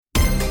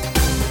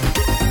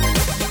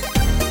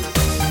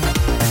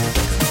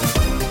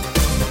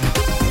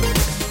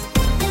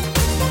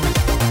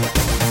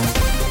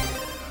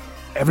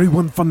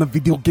Everyone from the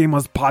Video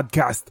Gamers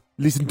podcast,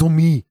 listen to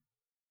me.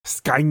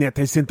 Skynet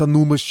has sent a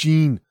new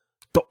machine.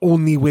 The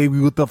only way we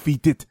will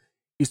defeat it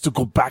is to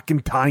go back in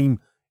time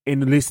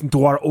and listen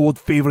to our old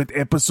favorite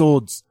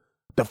episodes.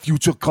 The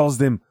future calls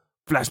them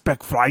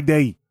Flashback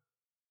Friday.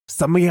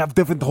 Some may have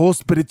different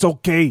hosts, but it's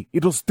okay.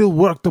 It'll still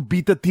work to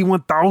beat the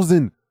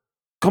T-1000.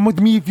 Come with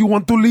me if you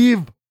want to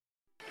live.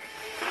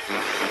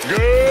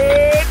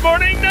 Good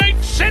morning,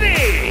 Night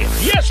City!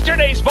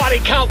 Yesterday's body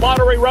count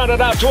lottery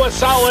rounded out to a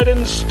solid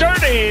and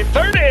sturdy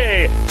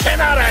 30. 10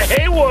 out of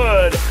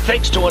Haywood,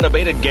 thanks to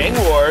unabated gang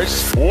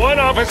wars. One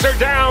officer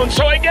down,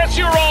 so I guess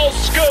you're all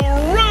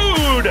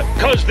screwed,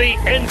 because the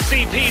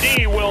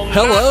NCPD will not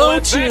Hello,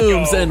 let that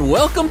Tubes, go. and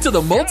welcome to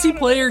the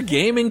Multiplayer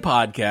Gaming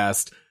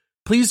Podcast.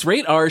 Please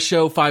rate our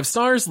show 5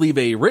 stars, leave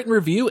a written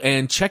review,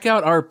 and check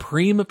out our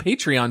Prima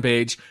Patreon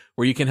page,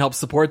 where you can help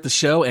support the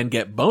show and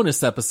get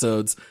bonus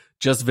episodes.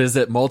 Just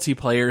visit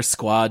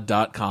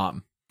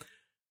multiplayersquad.com.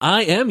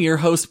 I am your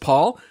host,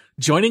 Paul.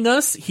 Joining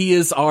us, he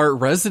is our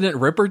resident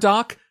Ripper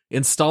Doc,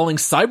 installing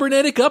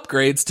cybernetic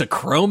upgrades to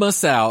chrome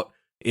us out.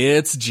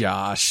 It's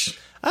Josh.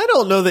 I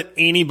don't know that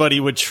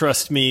anybody would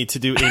trust me to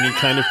do any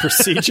kind of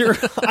procedure.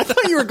 I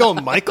thought you were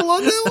going Michael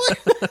on that one.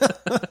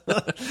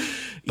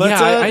 But,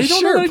 yeah, I don't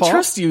sure, know that I Paul.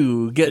 trust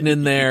you getting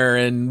in there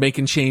and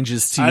making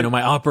changes to,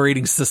 my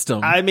operating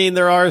system. I mean,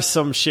 there are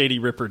some shady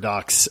Ripper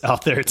Docs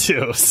out there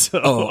too.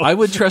 So. I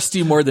would trust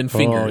you more than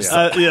Fingers.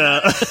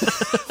 Yeah.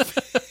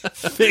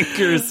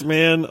 Fingers,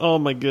 man. Oh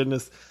my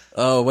goodness.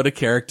 Oh, what a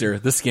character,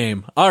 this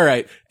game. All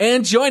right.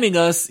 And joining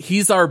us,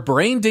 he's our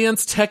brain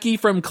dance techie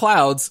from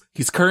Clouds.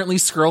 He's currently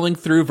scrolling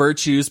through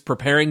Virtues,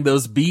 preparing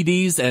those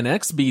BDs and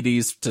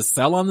XBDs to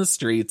sell on the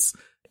streets.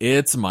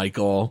 It's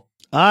Michael.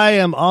 I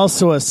am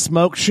also a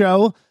smoke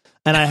show,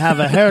 and I have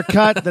a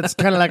haircut that's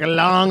kind of like a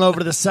long over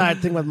to the side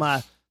thing with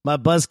my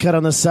buzz cut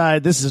on the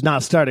side. This is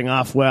not starting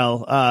off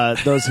well.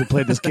 Those who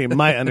played this game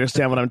might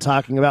understand what I'm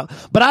talking about.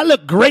 But I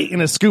look great in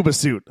a scuba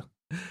suit.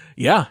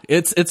 Yeah,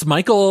 it's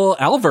Michael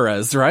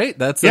Alvarez, right?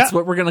 That's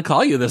what we're going to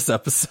call you this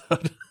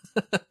episode.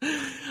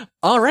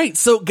 All right.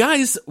 So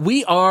guys,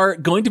 we are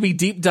going to be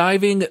deep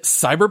diving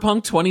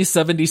Cyberpunk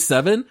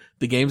 2077.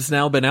 The game's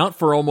now been out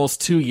for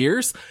almost 2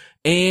 years.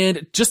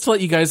 And just to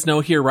let you guys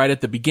know here right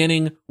at the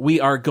beginning, we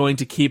are going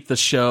to keep the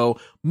show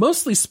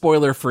mostly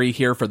spoiler free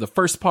here for the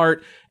first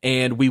part.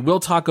 And we will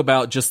talk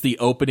about just the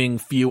opening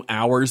few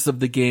hours of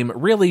the game,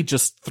 really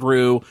just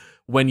through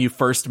when you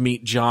first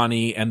meet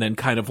Johnny and then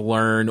kind of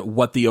learn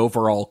what the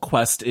overall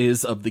quest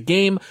is of the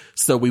game.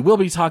 So we will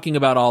be talking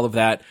about all of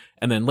that.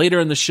 And then later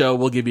in the show,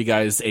 we'll give you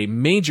guys a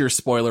major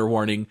spoiler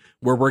warning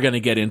where we're going to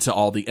get into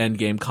all the end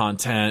game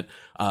content,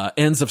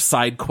 ends of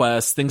side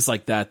quests, things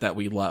like that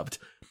we loved.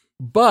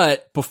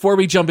 But before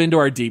we jump into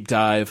our deep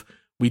dive,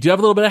 we do have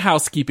a little bit of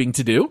housekeeping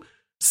to do.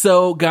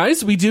 So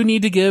guys, we do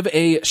need to give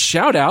a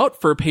shout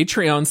out for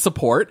Patreon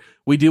support.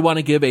 We do want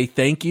to give a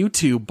thank you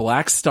to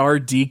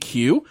Blackstar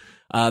DQ.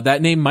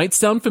 That name might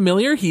sound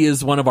familiar. He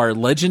is one of our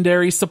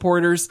legendary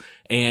supporters,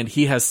 and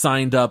he has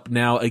signed up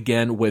now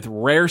again with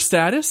rare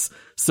status.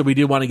 So we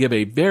do want to give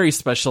a very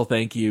special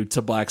thank you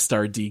to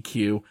Blackstar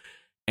DQ.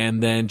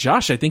 And then,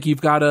 Josh, I think you've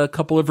got a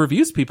couple of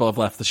reviews people have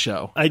left the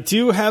show. I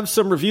do have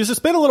some reviews. It's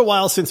been a little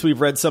while since we've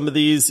read some of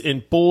these,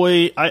 and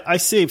boy, I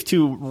saved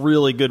 2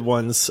 really good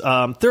ones.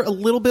 They're a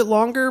little bit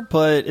longer,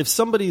 but if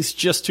somebody's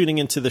just tuning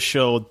into the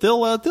show,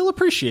 they'll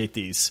appreciate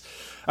these.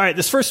 All right,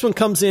 this first one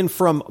comes in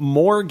from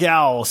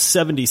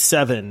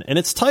Morgal77, and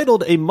it's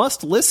titled A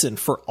Must Listen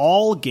for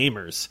All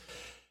Gamers.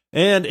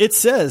 And it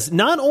says,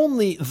 not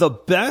only the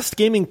best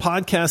gaming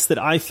podcast that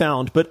I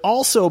found, but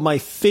also my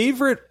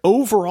favorite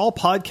overall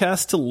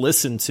podcast to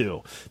listen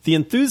to. The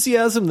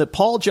enthusiasm that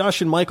Paul, Josh,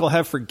 and Michael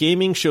have for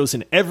gaming shows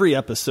in every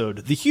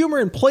episode. The humor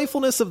and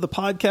playfulness of the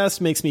podcast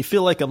makes me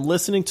feel like I'm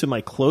listening to my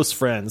close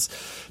friends.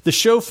 The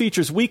show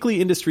features weekly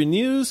industry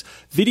news,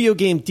 video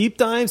game deep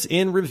dives,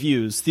 and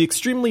reviews. The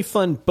extremely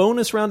fun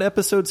bonus round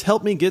episodes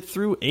help me get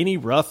through any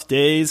rough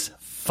days.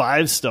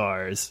 5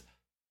 stars.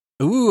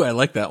 Ooh, I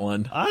like that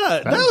one.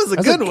 That was a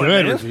good one,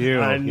 man. Review.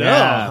 I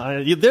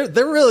know. Yeah.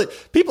 They're really,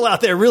 people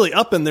out there really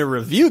upping their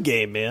review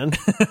game, man.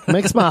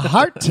 Makes my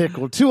heart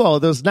tickle, too,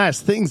 all those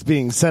nice things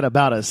being said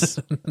about us.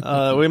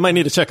 We might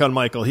need to check on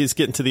Michael. He's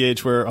getting to the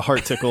age where a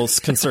heart tickle's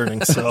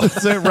concerning. So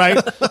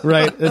Right.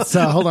 It's,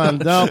 hold on.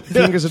 No,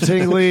 fingers are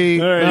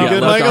tingly. All right, Yeah, you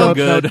good, look, Michael? I'm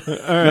good.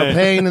 No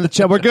pain in the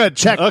chest. We're good.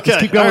 Check. Okay.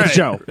 Let's keep going all with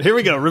the right. show. Here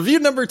we go. Review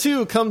number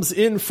 2 comes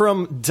in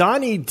from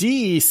Donnie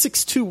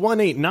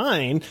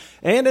D62189,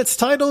 and it's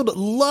titled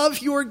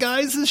Love Your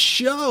Guys'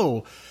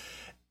 Show.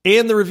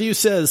 And the review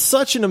says,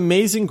 such an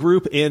amazing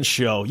group and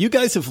show. You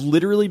guys have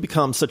literally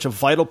become such a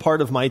vital part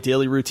of my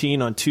daily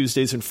routine on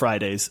Tuesdays and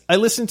Fridays. I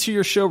listen to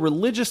your show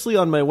religiously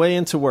on my way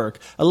into work.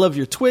 I love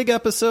your Twig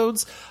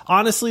episodes.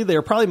 Honestly, they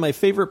are probably my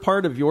favorite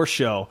part of your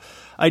show.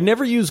 I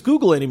never use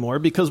Google anymore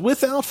because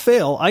without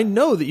fail, I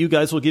know that you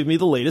guys will give me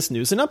the latest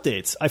news and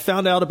updates. I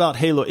found out about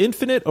Halo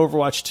Infinite,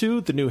 Overwatch 2,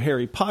 the new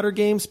Harry Potter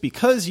games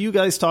because you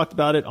guys talked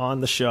about it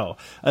on the show.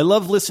 I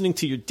love listening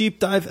to your deep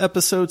dive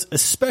episodes,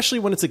 especially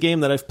when it's a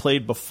game that I've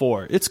played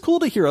before. It's cool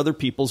to hear other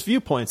people's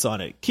viewpoints on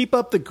it. Keep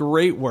up the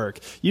great work.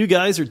 You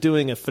guys are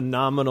doing a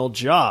phenomenal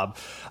job.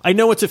 I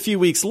know it's a few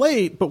weeks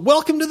late, but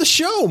welcome to the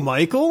show,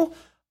 Michael.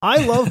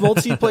 I love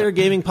multiplayer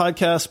gaming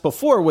podcasts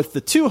before with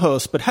the 2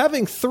 hosts, but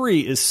having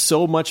 3 is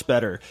so much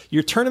better.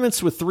 Your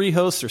tournaments with 3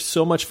 hosts are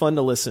so much fun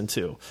to listen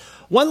to.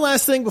 One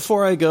last thing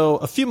before I go.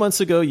 A few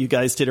months ago, you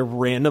guys did a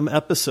random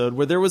episode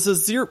where there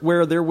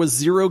was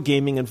zero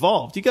gaming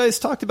involved. You guys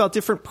talked about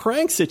different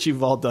pranks that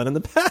you've all done in the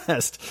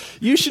past.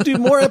 You should do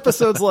more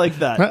episodes like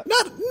that.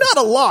 Not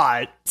a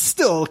lot.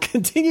 Still,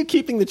 continue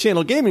keeping the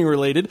channel gaming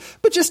related,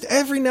 but just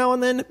every now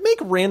and then make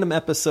random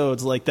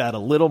episodes like that a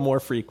little more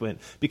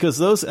frequent because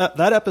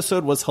that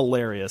episode was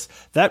hilarious.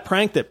 That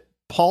prank that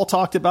Paul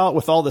talked about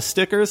with all the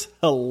stickers,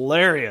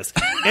 hilarious.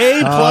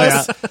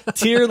 A+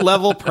 tier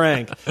level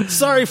prank.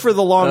 Sorry for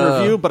the long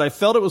review, but I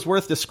felt it was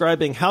worth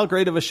describing how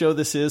great of a show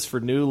this is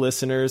for new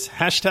listeners.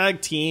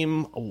 #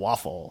 Team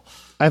Waffle.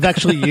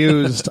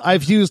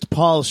 I've used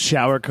Paul's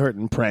shower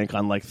curtain prank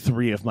on like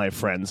 3 of my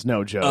friends.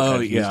 No joke.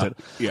 I've used it.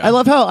 Yeah. I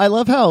love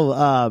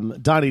how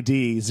Donnie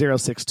D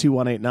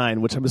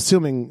 062189, which I'm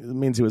assuming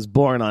means he was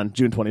born on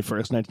June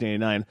 21st,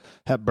 1989.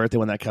 Happy birthday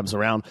when that comes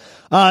around.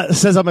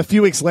 Says I'm a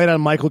few weeks late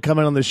on Michael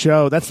coming on the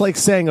show. That's like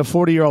saying a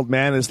 40-year-old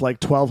man is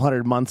like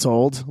 1,200 months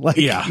old. Like,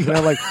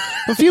 like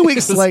a few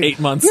weeks late. 8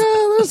 months.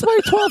 Yeah, that's my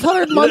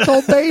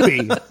 1,200-month-old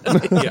baby.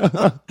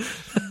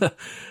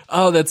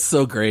 Oh, that's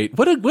so great.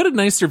 What a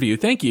nice review.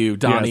 Thank you,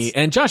 Donnie. Yes.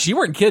 And Josh, you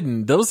weren't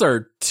kidding. Those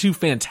are 2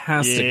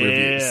 fantastic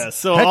reviews. Yeah.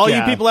 So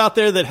you people out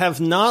there that have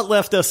not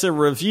left us a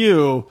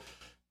review,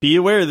 be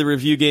aware the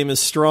review game is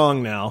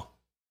strong now.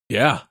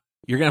 Yeah.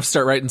 You're going to have to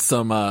start writing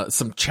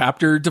some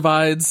chapter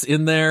divides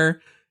in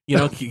there. You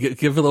know,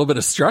 give a little bit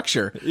of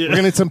structure. Yeah. We're going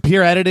to need some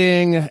peer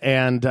editing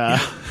and...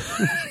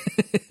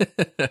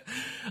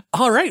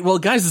 All right. Well,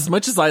 guys, as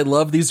much as I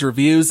love these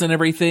reviews and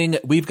everything,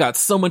 we've got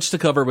so much to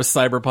cover with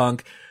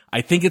Cyberpunk. I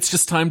think it's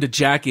just time to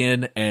jack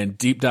in and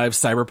deep dive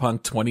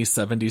Cyberpunk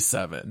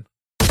 2077.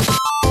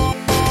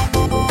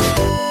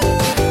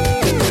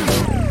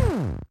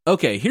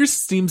 Okay, here's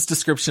Steam's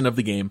description of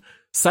the game.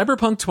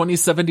 Cyberpunk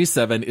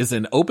 2077 is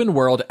an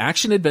open-world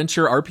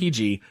action-adventure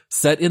RPG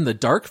set in the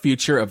dark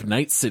future of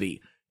Night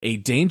City, a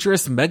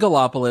dangerous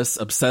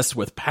megalopolis obsessed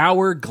with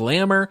power,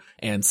 glamour,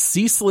 and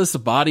ceaseless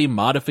body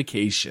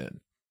modification.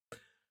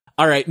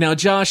 All right, now,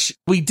 Josh,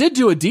 we did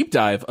do a deep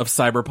dive of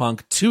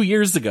Cyberpunk 2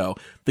 years ago.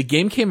 The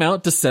game came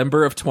out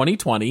December of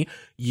 2020.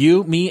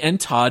 You, me, and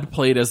Todd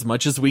played as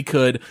much as we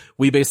could.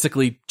 We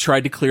basically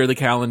tried to clear the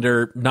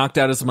calendar, knocked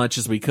out as much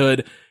as we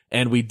could,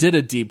 and we did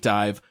a deep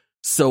dive.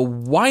 So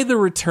why the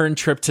return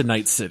trip to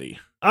Night City?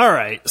 All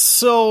right.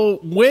 So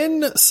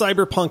when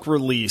Cyberpunk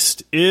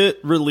released, it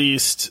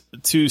released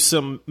to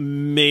some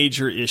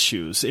major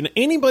issues. And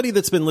anybody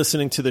that's been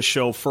listening to the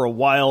show for a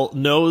while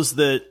knows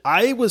that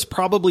I was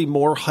probably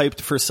more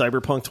hyped for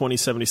Cyberpunk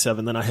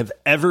 2077 than I have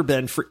ever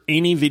been for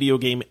any video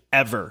game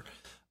ever.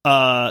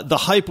 The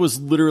hype was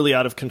literally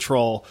out of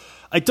control.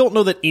 I don't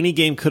know that any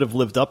game could have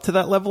lived up to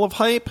that level of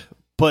hype,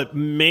 but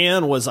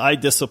man, was I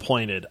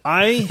disappointed.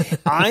 I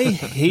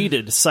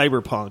hated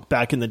Cyberpunk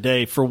back in the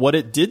day for what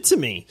it did to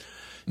me.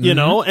 You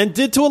know, and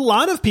did to a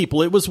lot of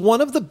people. It was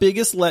one of the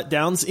biggest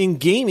letdowns in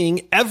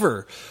gaming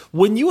ever.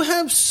 When you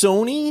have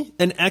Sony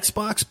and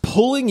Xbox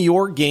pulling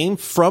your game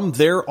from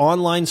their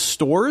online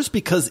stores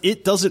because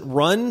it doesn't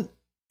run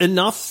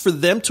enough for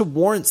them to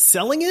warrant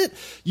selling it,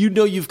 you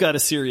know you've got a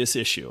serious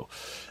issue.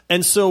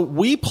 And so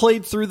we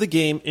played through the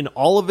game in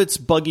all of its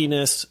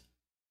bugginess.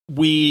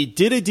 We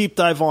did a deep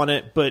dive on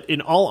it, but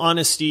in all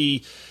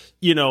honesty,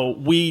 you know,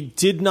 we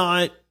did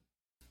not...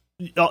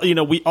 You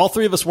know, all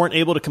 3 of us weren't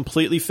able to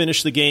completely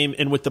finish the game,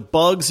 and with the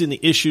bugs and the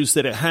issues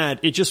that it had,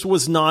 it just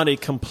was not a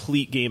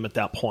complete game at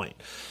that point.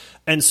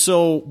 And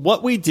so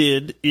what we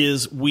did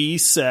is we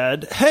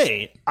said,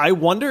 hey, I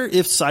wonder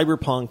if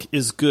Cyberpunk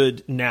is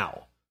good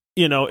now.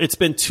 You know, it's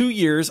been 2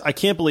 years. I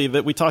can't believe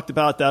it. We talked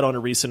about that on a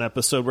recent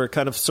episode where it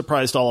kind of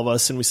surprised all of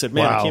us, and we said,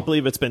 man, I can't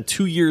believe it's been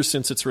 2 years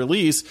since its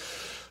release.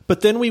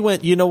 But then we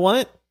went, you know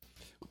what?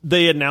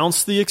 They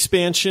announced the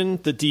expansion,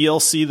 the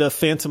DLC, the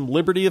Phantom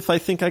Liberty, if I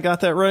think I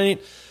got that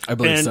right. I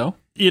believe so.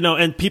 You know,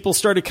 and people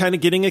started kind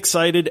of getting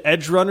excited.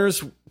 Edge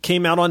Runners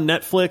came out on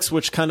Netflix,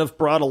 which kind of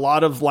brought a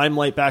lot of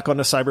limelight back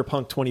onto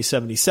Cyberpunk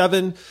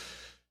 2077.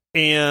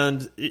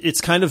 And it's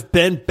kind of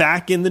been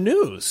back in the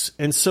news.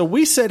 And so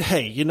we said,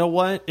 hey, you know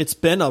what? It's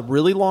been a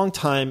really long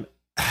time.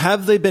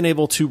 Have they been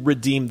able to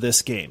redeem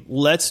this game?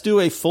 Let's do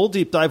a full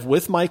deep dive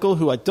with Michael,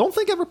 who I don't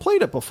think ever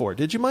played it before.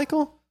 Did you,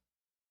 Michael?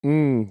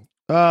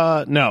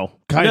 No,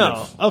 kind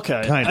of.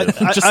 Okay. Kind of.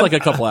 Just like a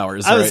couple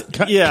hours, right?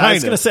 I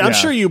was going to say, I'm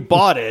sure you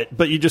bought it,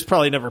 but you just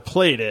probably never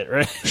played it,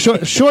 right?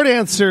 Short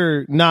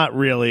answer, not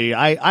really.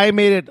 I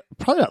made it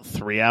probably about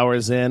 3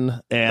 hours in,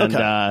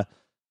 and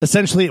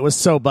essentially it was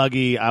so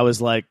buggy, I was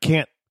like,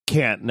 can't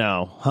can't.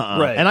 No.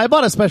 Right. And I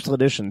bought a special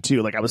edition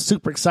too. Like I was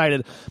super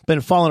excited.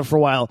 Been following it for a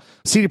while.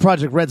 CD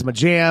Projekt Red's my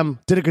jam.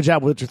 Did a good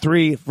job with Witcher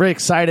 3. Very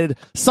excited.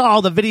 Saw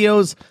all the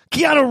videos.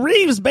 Keanu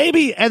Reeves,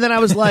 baby. And then I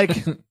was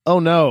like, oh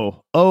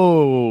no.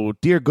 Oh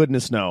dear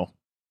goodness, no.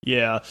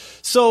 Yeah.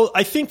 So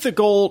I think the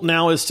goal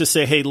now is to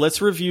say, hey,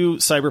 let's review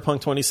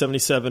Cyberpunk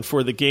 2077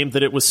 for the game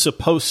that it was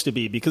supposed to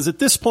be. Because at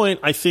this point,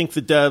 I think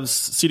the devs,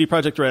 CD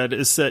Projekt Red,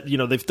 is that,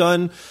 they've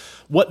done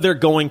what they're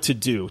going to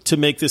do to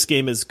make this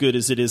game as good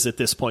as it is at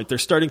this point. They're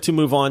starting to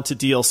move on to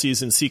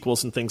DLCs and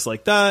sequels and things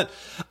like that.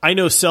 I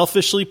know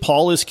selfishly,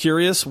 Paul is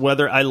curious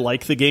whether I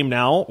like the game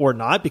now or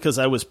not, because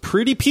I was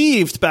pretty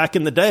peeved back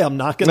in the day. I'm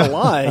not going to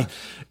lie.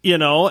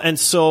 And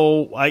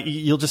so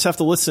you'll just have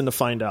to listen to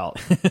find out.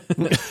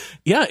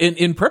 Yeah,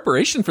 in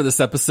preparation for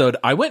this episode,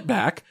 I went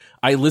back,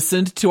 I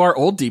listened to our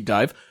old deep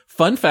dive.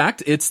 Fun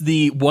fact, it's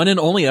the one and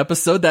only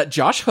episode that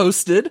Josh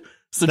hosted.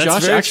 So That's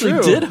Josh very actually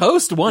true. did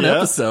host one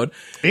episode.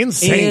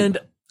 Insane. And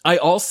I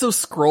also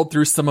scrolled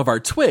through some of our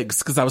twigs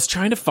because I was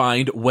trying to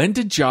find when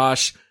did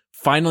Josh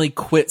finally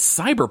quit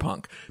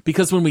Cyberpunk?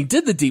 Because when we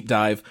did the deep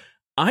dive,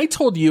 I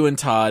told you and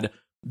Todd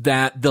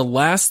that the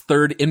last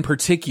third in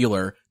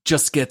particular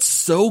just gets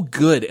so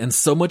good and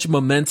so much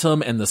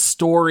momentum and the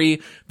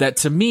story that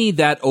to me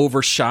that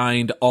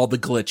overshined all the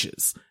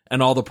glitches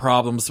and all the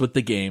problems with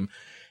the game.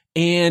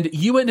 And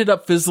you ended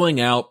up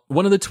fizzling out.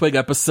 One of the Twig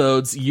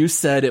episodes, you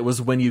said it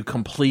was when you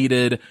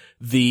completed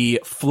the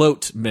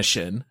float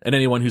mission. And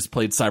anyone who's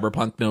played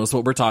Cyberpunk knows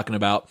what we're talking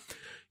about.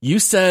 You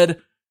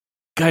said,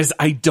 guys,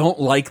 I don't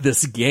like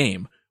this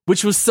game,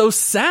 which was so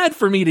sad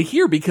for me to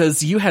hear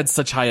because you had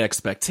such high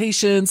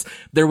expectations.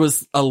 There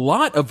was a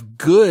lot of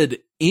good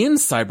in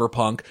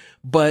Cyberpunk,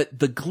 but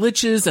the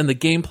glitches and the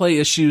gameplay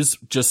issues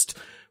just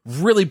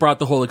really brought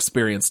the whole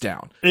experience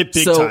down. Big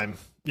time.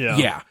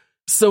 Yeah.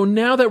 So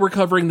now that we're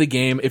covering the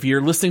game, if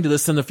you're listening to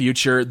this in the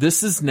future,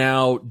 this is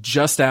now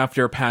just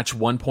after patch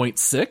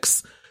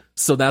 1.6.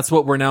 So that's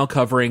what we're now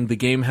covering. The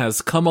game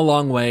has come a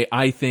long way,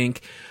 I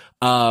think.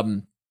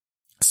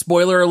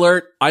 Spoiler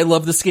alert, I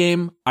love this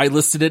game. I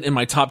listed it in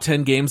my top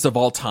 10 games of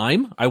all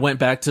time. I went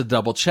back to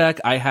double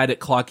check. I had it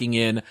clocking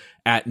in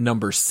at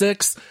number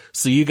 6.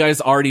 So you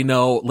guys already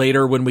know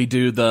later when we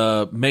do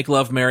the Make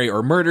Love, Marry,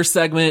 or Murder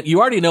segment,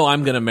 you already know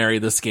I'm going to marry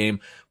this game.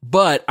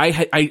 But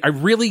I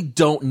really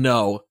don't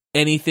know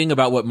anything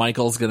about what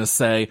Michael's going to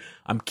say.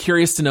 I'm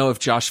curious to know if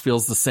Josh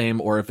feels the same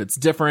or if it's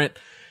different.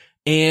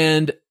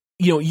 And,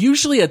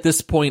 usually at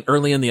this point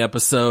early in the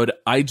episode,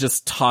 I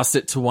just toss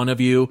it to one of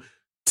you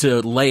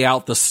to lay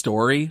out the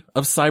story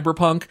of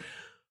Cyberpunk.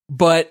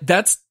 But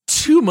that's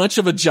too much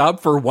of a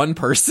job for one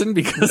person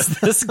because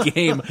this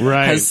game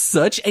has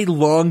such a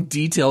long,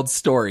 detailed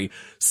story.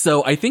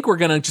 So I think we're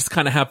going to just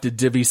kind of have to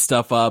divvy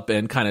stuff up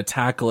and kind of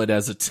tackle it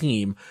as a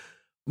team.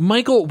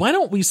 Michael, why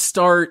don't we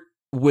start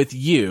with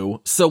you?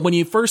 So when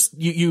you first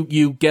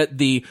you get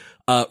the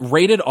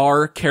rated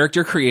R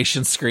character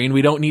creation screen,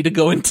 we don't need to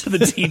go into the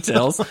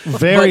details.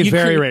 very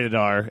rated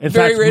R. In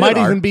fact, might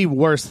R. even be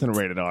worse than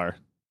rated R.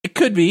 It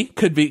could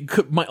be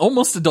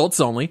almost adults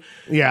only.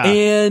 Yeah.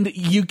 And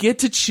you get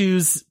to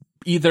choose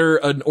either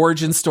an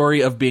origin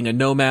story of being a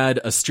nomad,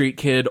 a street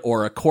kid,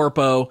 or a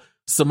corpo.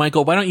 So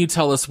Michael, why don't you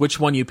tell us which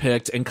one you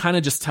picked and kind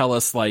of just tell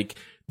us like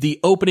the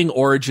opening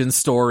origin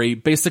story,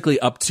 basically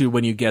up to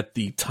when you get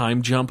the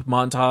time jump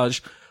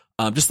montage.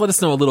 Just let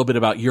us know a little bit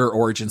about your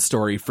origin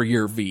story for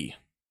your V.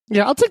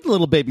 Yeah, I'll take the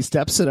little baby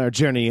steps in our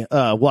journey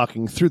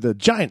walking through the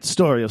giant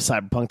story of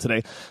Cyberpunk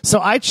today. So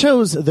I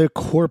chose the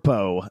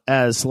Corpo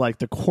as like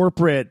the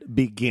corporate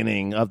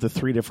beginning of the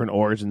 3 different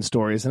origin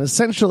stories. And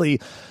essentially,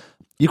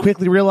 you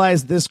quickly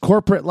realize this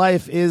corporate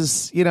life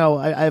is,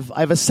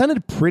 I've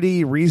ascended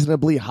pretty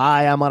reasonably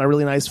high. I'm on a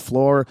really nice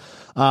floor.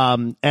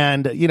 And,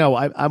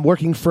 I'm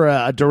working for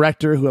a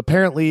director who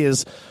apparently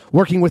is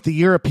working with the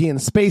European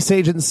Space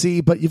Agency.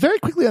 But you very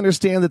quickly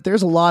understand that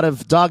there's a lot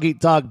of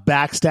dog-eat-dog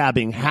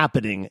backstabbing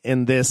happening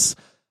in this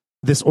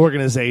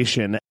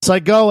organization. So I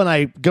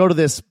go to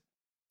this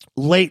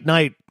late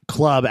night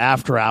club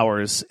after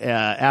hours,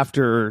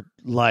 no,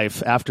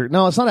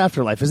 it's not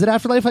Afterlife. Is it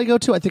Afterlife I go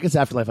to? I think it's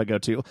Afterlife I go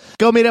to.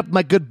 Go meet up with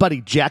my good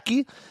buddy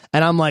Jackie,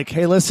 and I'm like,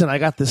 hey, listen, I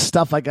got this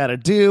stuff I gotta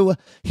do.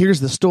 Here's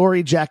the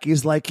story.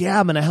 Jackie's like, yeah,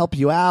 I'm gonna help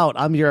you out.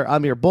 I'm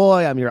your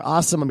boy. I'm your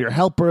awesome. I'm your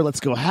helper. Let's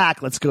go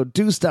hack. Let's go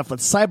do stuff.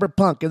 Let's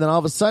cyberpunk. And then all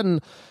of a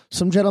sudden,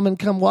 some gentlemen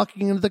come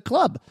walking into the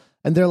club,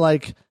 and they're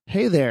like,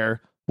 hey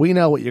there, we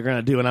know what you're going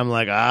to do. And I'm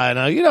like,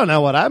 no, you don't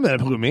know what I'm going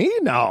to do. Me?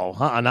 No,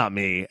 not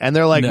me. And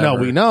they're like, no,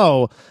 we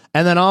know.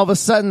 And then all of a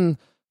sudden,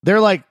 they're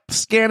like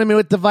scanning me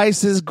with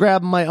devices,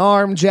 grabbing my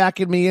arm,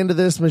 jacking me into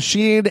this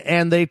machine,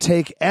 and they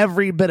take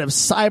every bit of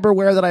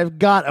cyberware that I've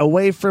got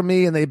away from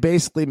me, and they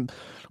basically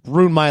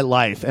ruin my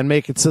life and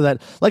make it so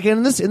that, like,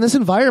 in this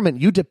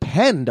environment, you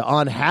depend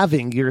on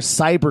having your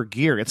cyber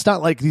gear. It's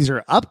not like these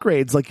are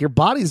upgrades. Like, your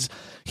body's,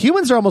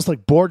 humans are almost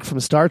like Borg from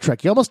Star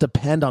Trek. You almost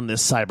depend on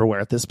this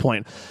cyberware at this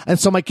point. And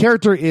so my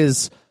character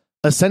is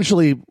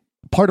essentially,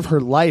 part of her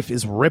life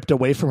is ripped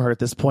away from her at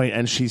this point,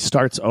 and she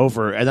starts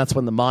over. And that's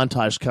when the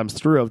montage comes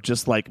through of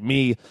just like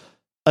me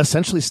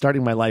essentially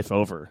starting my life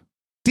over.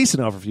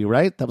 Decent overview,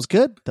 right? That was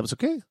good. That was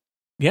okay.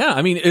 Yeah,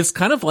 I mean, it's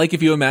kind of like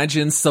if you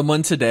imagine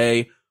someone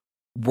today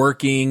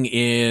working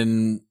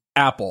in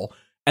Apple,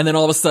 and then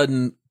all of a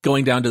sudden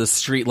going down to the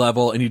street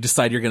level, and you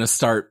decide you're going to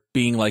start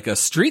being like a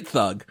street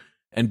thug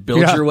and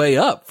build your way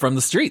up from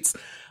the streets.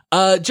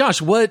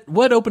 Josh, what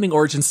opening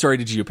origin story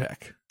did you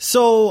pick?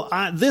 So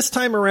this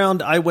time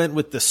around, I went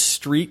with the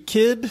street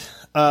kid,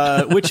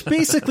 which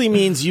basically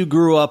means you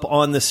grew up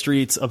on the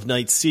streets of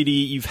Night City.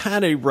 You've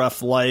had a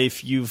rough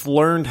life. You've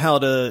learned how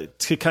to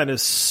kind of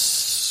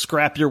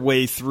scrap your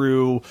way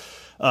through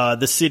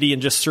the city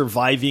and just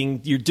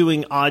surviving. You're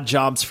doing odd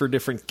jobs for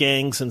different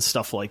gangs and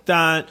stuff like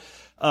that.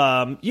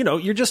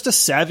 You're just a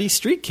savvy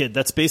street kid.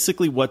 That's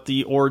basically what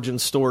the origin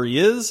story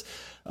is.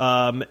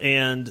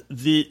 And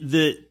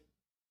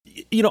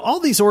all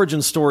these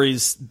origin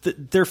stories,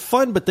 they're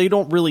fun, but they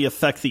don't really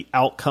affect the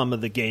outcome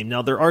of the game.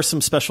 Now, there are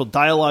some special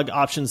dialogue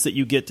options that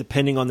you get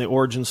depending on the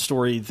origin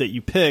story that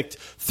you picked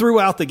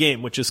throughout the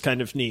game, which is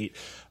kind of neat.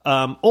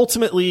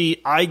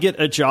 Ultimately, I get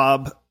a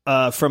job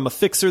from a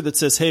fixer that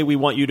says, hey, we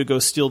want you to go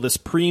steal this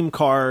Preem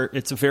car.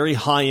 It's a very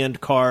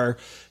high-end car.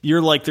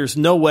 You're like, there's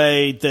no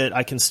way that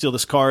I can steal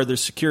this car.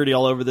 There's security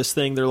all over this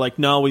thing. They're like,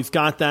 no, we've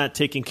got that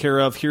taken care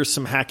of. Here's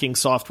some hacking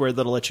software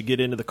that'll let you get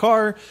into the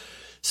car.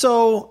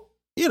 So,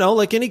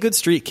 like any good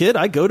street kid,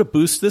 I go to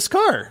boost this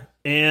car.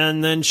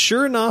 And then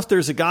sure enough,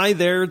 there's a guy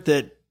there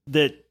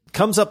that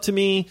comes up to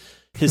me.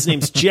 His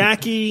name's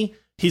Jackie.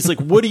 He's like,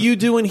 what are you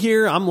doing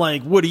here? I'm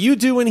like, what are you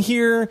doing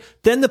here?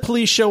 Then the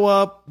police show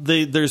up.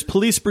 There's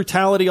police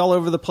brutality all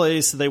over the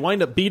place. They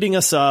wind up beating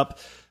us up.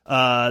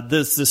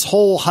 This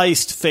whole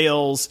heist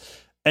fails.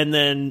 And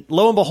then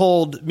lo and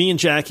behold, me and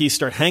Jackie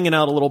start hanging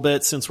out a little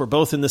bit since we're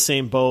both in the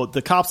same boat.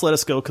 The cops let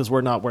us go because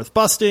we're not worth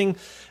busting.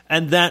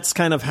 And that's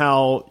kind of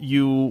how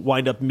you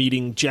wind up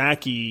meeting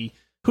Jackie,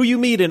 who you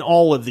meet in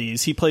all of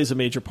these. He plays a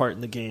major part in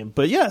the game.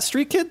 But yeah,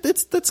 Street Kid,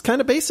 that's kind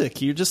of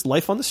basic. You're just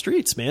life on the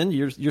streets, man.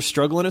 You're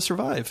struggling to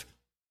survive.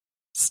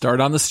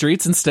 Start on the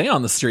streets and stay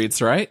on the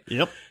streets, right?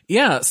 Yep.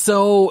 Yeah,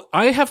 so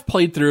I have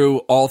played through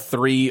all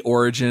 3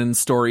 origin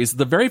stories.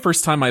 The very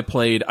first time I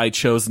played, I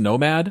chose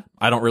Nomad.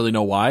 I don't really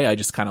know why. I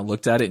just kind of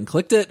looked at it and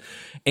clicked it.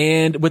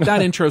 And with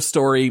that intro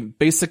story,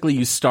 basically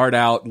you start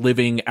out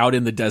living out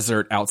in the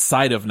desert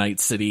outside of Night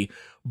City,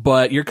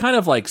 but you're kind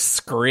of like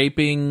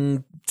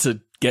scraping to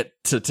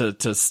get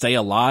to stay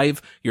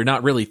alive. You're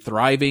not really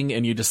thriving,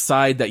 and you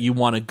decide that you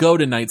want to go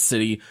to Night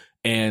City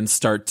and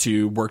start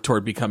to work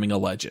toward becoming a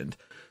legend.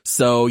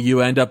 So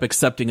you end up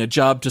accepting a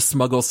job to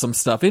smuggle some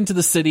stuff into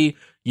the city.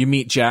 You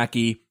meet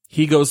Jackie.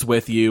 He goes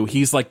with you.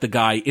 He's like the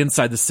guy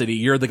inside the city.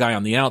 You're the guy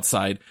on the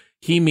outside.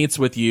 He meets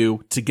with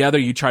you. Together,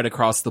 you try to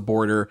cross the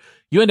border.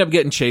 You end up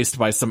getting chased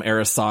by some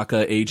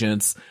Arasaka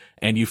agents,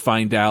 and you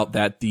find out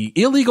that the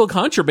illegal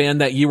contraband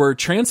that you were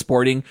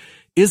transporting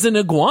is an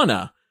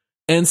iguana.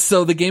 And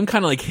so the game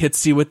kind of like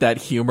hits you with that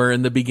humor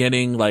in the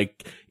beginning.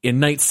 Like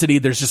in Night City,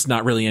 there's just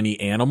not really any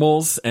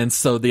animals. And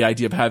so the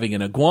idea of having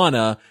an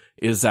iguana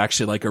is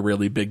actually like a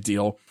really big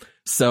deal.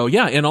 So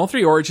yeah, in all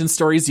 3 origin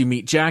stories, you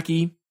meet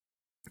Jackie,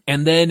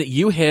 and then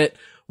you hit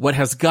what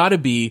has got to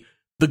be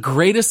the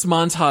greatest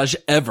montage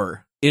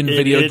ever in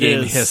video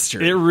game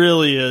history. It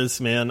really is,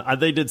 man.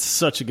 They did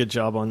such a good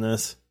job on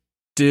this.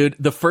 Dude,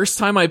 the first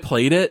time I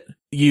played it,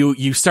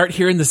 you start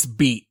hearing this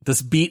beat.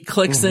 This beat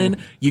clicks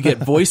in. You get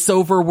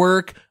voiceover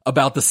work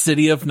about the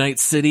city of Night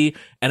City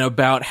and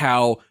about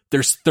how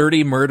there's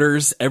 30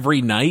 murders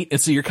every night. And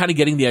so you're kind of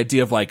getting the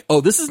idea of like, oh,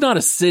 this is not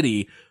a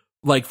city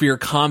like for your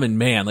common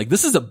man. Like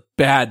this is a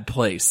bad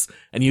place,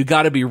 and you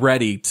got to be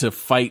ready to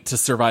fight to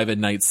survive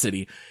in Night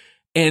City.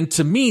 And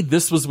to me,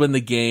 this was when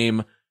the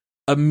game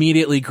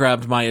immediately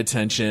grabbed my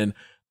attention.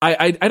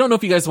 I don't know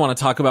if you guys want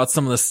to talk about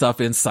some of the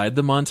stuff inside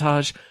the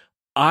montage.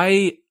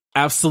 I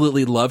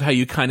absolutely love how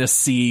you kind of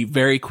see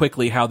very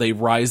quickly how they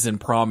rise in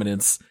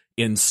prominence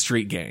in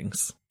street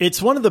gangs.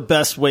 It's one of the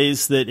best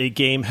ways that a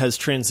game has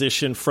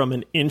transitioned from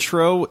an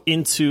intro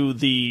into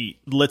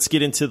let's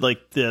get into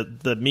like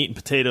the meat and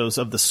potatoes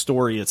of the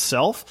story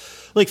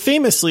itself. Like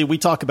famously, we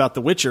talk about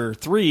The Witcher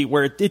 3,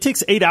 where it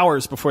takes 8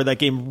 hours before that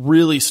game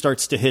really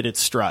starts to hit its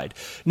stride.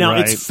 Now,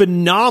 It's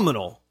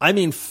phenomenal. I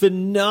mean,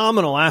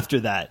 phenomenal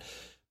after that.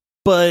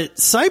 But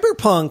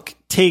Cyberpunk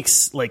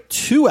takes like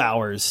 2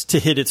 hours to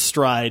hit its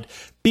stride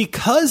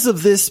because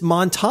of this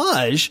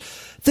montage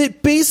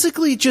that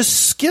basically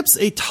just skips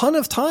a ton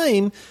of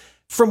time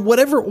from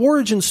whatever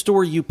origin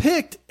story you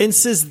picked and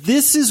says,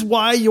 this is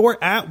why you're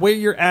at where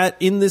you're at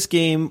in this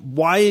game,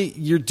 why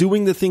you're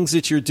doing the things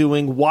that you're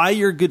doing, why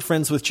you're good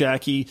friends with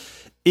Jackie.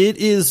 It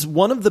is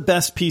one of the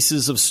best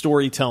pieces of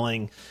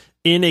storytelling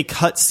in a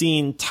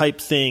cutscene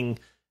type thing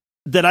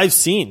that I've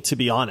seen, to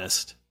be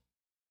honest.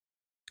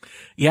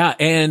 Yeah,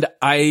 and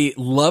I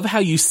love how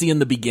you see in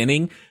the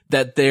beginning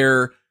that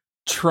they're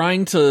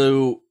trying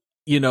to,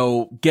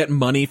 get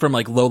money from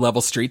like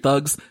low-level street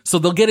thugs. So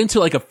they'll get into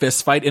like a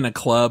fist fight in a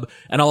club,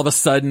 and all of a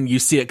sudden you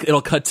see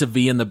it'll cut to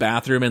V in the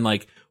bathroom, and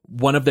like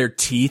one of their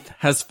teeth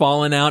has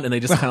fallen out and they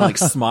just kind of like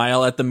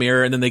smile at the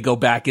mirror, and then they go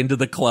back into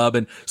the club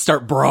and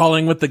start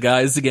brawling with the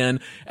guys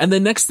again. And the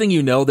next thing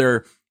you know,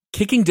 they're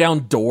kicking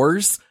down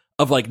doors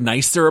of like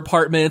nicer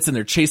apartments and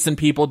they're chasing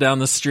people down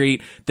the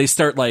street. They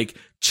start like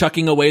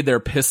chucking away their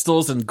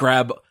pistols and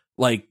grab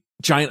like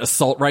giant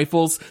assault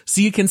rifles.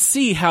 So you can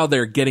see how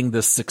they're getting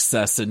this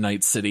success in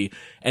Night City.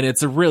 And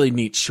it's a really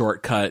neat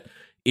shortcut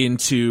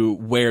into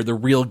where the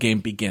real game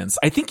begins.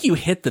 I think you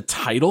hit the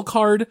title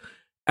card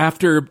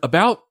after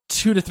about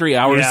 2 to 3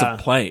 hours of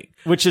playing.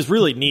 Which is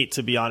really neat,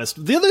 to be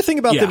honest. The other thing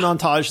about the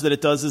montage that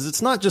it does is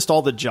it's not just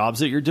all the jobs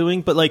that you're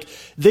doing, but like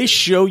they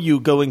show you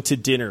going to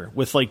dinner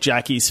with like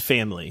Jackie's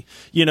family.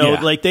 You know,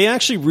 like they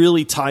actually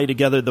really tie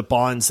together the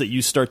bonds that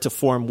you start to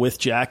form with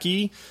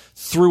Jackie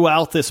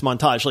throughout this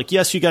montage. Like,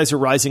 yes, you guys are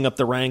rising up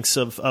the ranks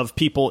of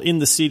people in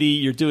the city.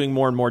 You're doing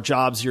more and more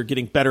jobs. You're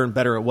getting better and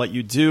better at what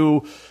you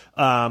do.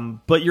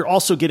 But you're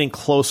also getting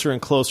closer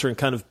and closer and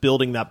kind of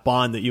building that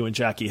bond that you and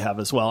Jackie have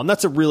as well. And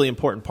that's a really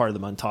important part of the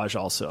montage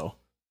also.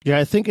 Yeah,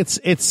 I think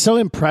it's so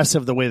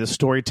impressive the way the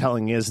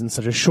storytelling is in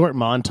such a short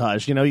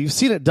montage. You know, you've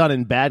seen it done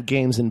in bad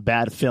games and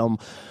bad film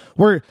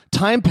where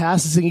time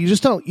passes and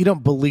you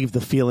don't believe the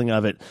feeling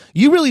of it.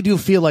 You really do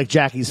feel like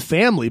Jackie's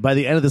family by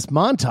the end of this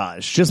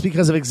montage, just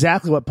because of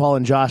exactly what Paul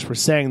and Josh were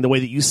saying, the way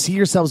that you see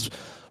yourselves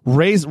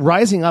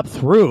rising up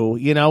through,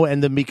 you know,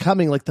 and then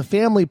becoming like the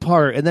family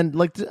part. And then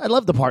like, I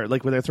love the part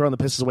like where they're throwing the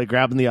pistols away,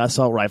 grabbing the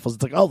assault rifles.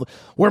 It's like, oh,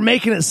 we're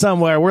making it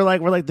somewhere. We're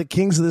like the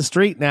kings of the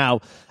street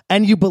now.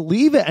 And you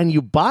believe it and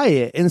you buy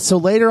it. And so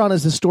later on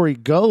as the story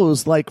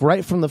goes, like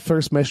right from the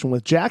first mission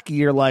with Jackie,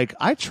 you're like,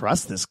 I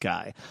trust this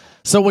guy.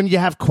 So when you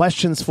have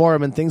questions for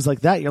him and things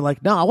like that, you're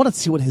like, no, I want to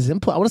see what his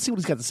input, I want to see what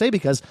he's got to say,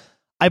 because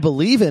I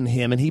believe in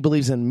him and he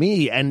believes in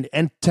me. And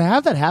to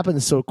have that happen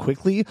so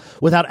quickly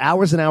without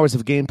hours and hours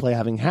of gameplay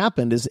having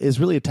happened is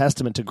really a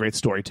testament to great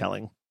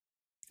storytelling.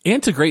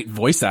 And to great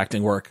voice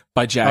acting work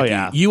by Jackie. Oh,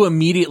 yeah. You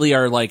immediately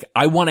are like,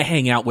 I want to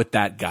hang out with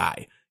that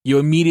guy. You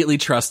immediately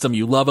trust him.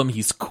 You love him.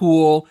 He's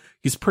cool.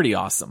 He's pretty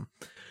awesome.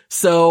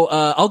 So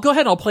I'll go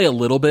ahead and I'll play a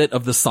little bit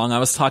of the song I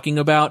was talking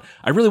about.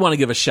 I really want to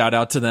give a shout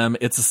out to them.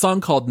 It's a song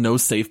called No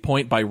Save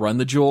Point by Run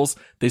the Jewels.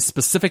 They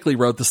specifically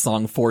wrote the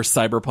song for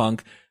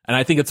Cyberpunk, and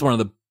I think it's one of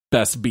the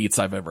best beats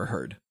I've ever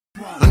heard.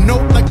 A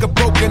note like a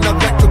broken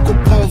electrical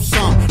pole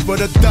song for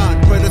the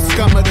done, for the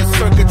scum of the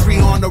circuitry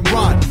on the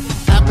run.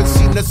 Haven't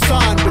seen the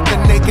sun with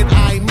the naked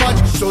eye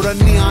much, so the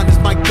neon is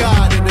my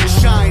god and it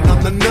shine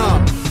on the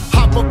numb.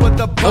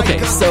 Okay,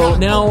 so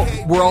now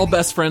we're all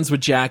best friends with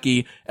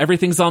Jackie.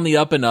 Everything's on the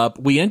up and up.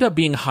 We end up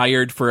being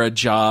hired for a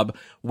job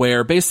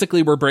where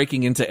basically we're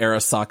breaking into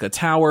Arasaka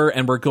Tower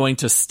and we're going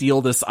to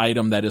steal this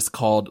item that is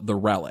called the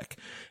Relic.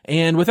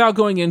 And without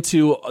going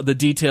into the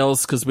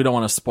details, because we don't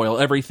want to spoil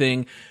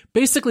everything,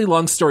 basically,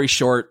 long story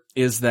short,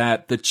 is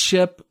that the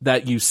chip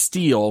that you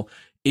steal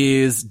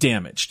is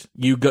damaged.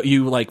 You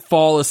like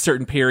fall a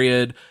certain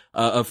period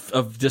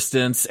of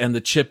distance and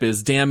the chip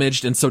is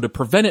damaged. And so to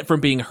prevent it from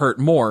being hurt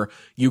more,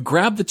 you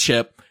grab the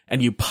chip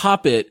and you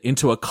pop it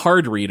into a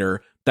card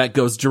reader that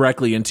goes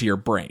directly into your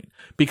brain.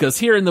 Because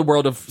here in the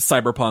world of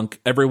Cyberpunk,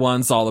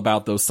 everyone's all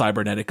about those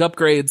cybernetic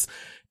upgrades.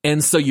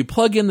 And so you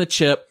plug in the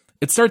chip,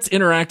 it starts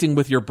interacting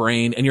with your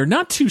brain, and you're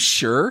not too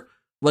sure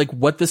like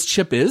what this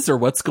chip is or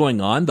what's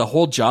going on. The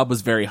whole job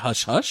was very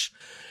hush hush.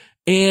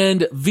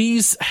 And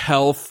V's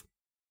health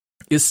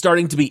is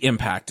starting to be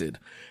impacted.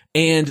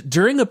 And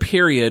during a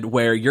period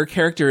where your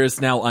character is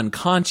now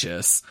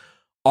unconscious,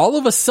 all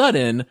of a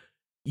sudden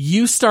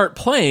you start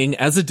playing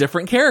as a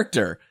different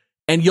character.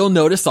 And you'll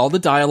notice all the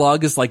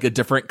dialogue is like a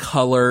different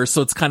color.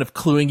 So it's kind of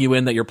cluing you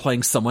in that you're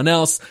playing someone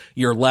else.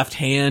 Your left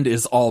hand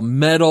is all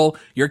metal.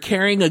 You're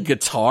carrying a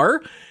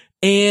guitar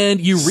and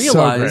you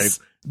realize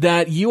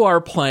that you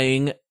are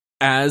playing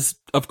as,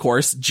 of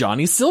course,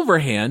 Johnny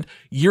Silverhand.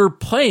 You're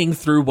playing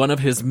through one of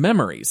his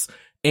memories.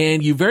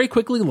 And you very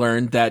quickly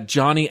learn that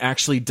Johnny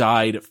actually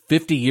died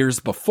 50 years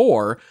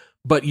before,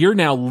 but you're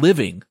now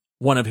living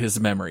one of his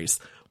memories.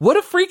 What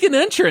a freaking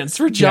entrance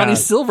for Johnny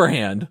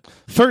Silverhand.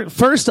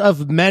 First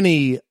of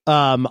many,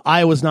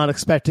 I was not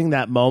expecting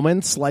that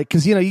moment. Like,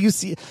 cause you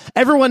see,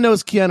 everyone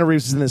knows Keanu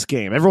Reeves is in this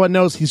game. Everyone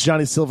knows he's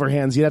Johnny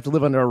Silverhands. You'd have to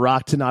live under a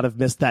rock to not have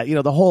missed that.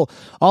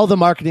 All the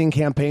marketing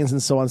campaigns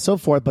and so on and so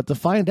forth. But to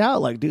find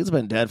out, like, dude's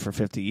been dead for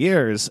 50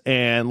 years.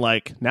 And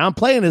like, now I'm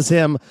playing as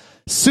him.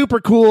 Super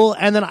cool.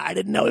 And then I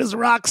didn't know he was a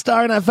rock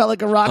star, and I felt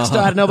like a rock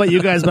star. I don't know about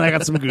you guys, but I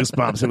got some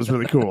goosebumps. It was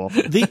really cool.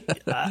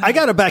 I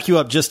got to back you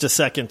up just a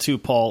second too,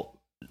 Paul.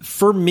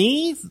 For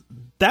me,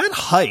 that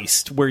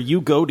heist where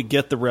you go to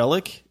get the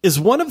relic is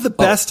one of the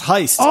best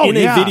heists in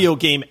a video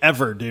game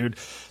ever, dude.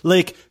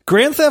 Like,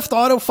 Grand Theft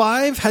Auto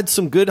 5 had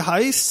some good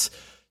heists.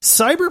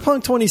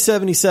 Cyberpunk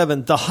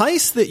 2077, the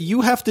heist that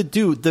you have to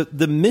do,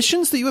 the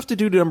missions that you have to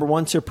do to, number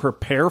one, to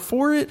prepare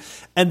for it,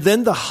 and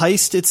then the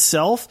heist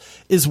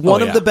itself is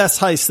one of the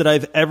best heists that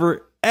I've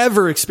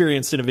ever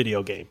experienced in a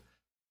video game.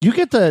 You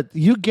get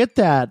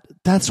that.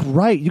 That's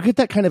right. You get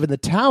that kind of in the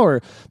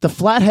tower. The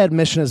Flathead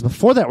mission is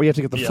before that, where you have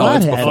to get the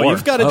Flathead.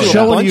 You've got to do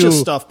a bunch of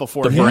stuff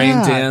before the brain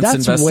dance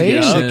that's investigation.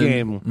 Way in the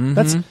game.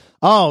 Mm-hmm.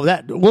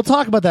 Oh, we'll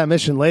talk about that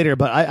mission later,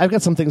 but I've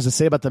got some things to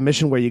say about the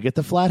mission where you get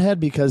the flathead,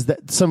 because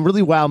some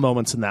really wow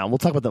moments in that. We'll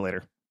talk about that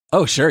later.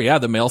 Oh, sure. Yeah.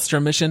 The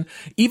Maelstrom mission.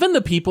 Even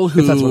the people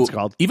who, if that's what it's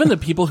called. Even the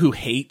people who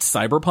hate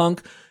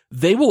Cyberpunk,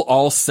 they will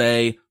all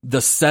say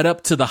the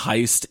setup to the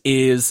heist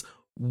is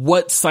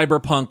what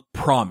Cyberpunk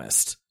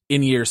promised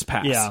in years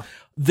past. Yeah.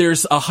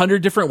 There's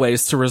 100 different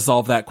ways to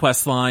resolve that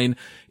quest line.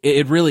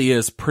 It really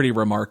is pretty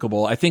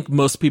remarkable. I think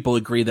most people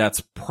agree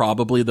that's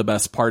probably the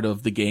best part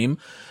of the game.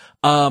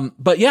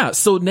 But yeah,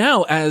 so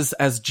now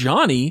as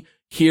Johnny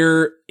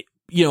here,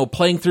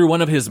 playing through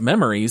one of his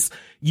memories,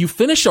 you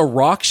finish a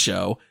rock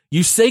show,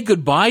 you say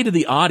goodbye to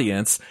the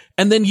audience,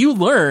 and then you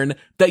learn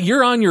that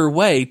you're on your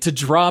way to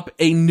drop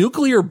a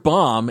nuclear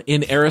bomb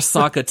in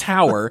Arasaka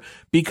Tower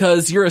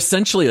because you're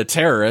essentially a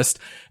terrorist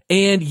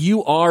and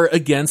you are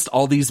against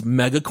all these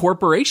mega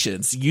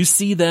corporations. You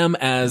see them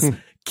as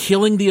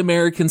killing the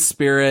American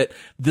spirit.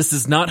 This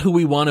is not who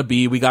we want to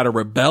be. We got to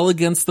rebel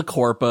against the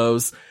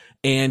corpos.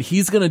 And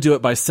he's going to do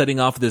it by setting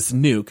off this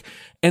nuke.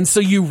 And so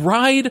you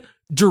ride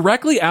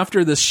directly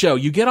after this show.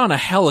 You get on a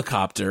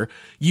helicopter.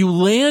 You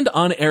land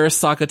on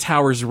Arasaka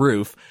Tower's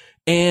roof.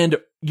 And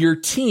your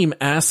team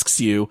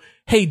asks you,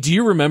 hey, do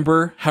you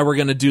remember how we're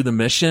going to do the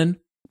mission?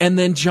 And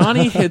then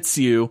Johnny hits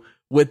you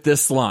with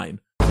this line.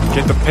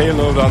 Get the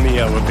payload on the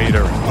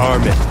elevator,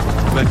 arm it,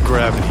 let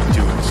gravity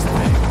do its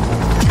thing.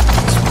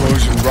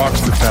 Explosion rocks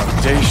the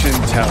foundation,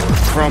 tower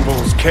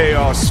crumbles,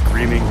 chaos,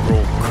 screaming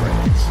roll credits.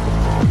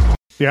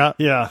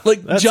 Yeah.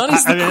 Like,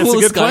 Johnny's the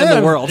coolest guy in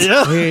the world.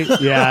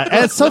 Yeah.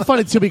 And it's so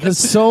funny, too, because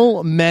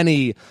so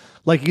many,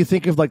 like, you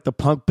think of, like, the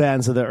punk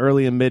bands of the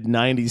early and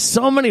mid-'90s,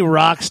 so many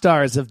rock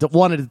stars have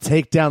wanted to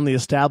take down the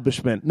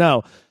establishment.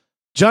 No,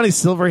 Johnny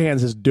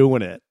Silverhands is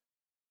doing it.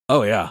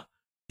 Oh, yeah.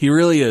 He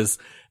really is.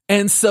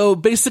 And so,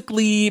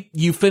 basically,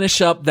 you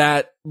finish up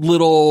that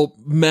little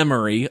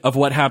memory of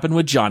what happened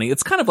with Johnny.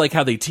 It's kind of like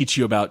how they teach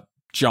you about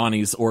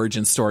Johnny's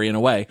origin story in a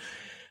way.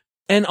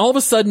 And all of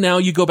a sudden, now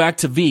you go back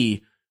to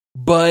V,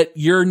 but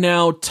you're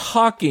now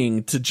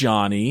talking to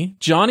Johnny.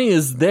 Johnny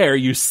is there.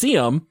 You see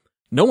him.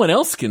 No one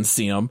else can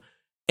see him.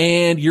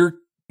 And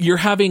you're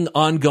having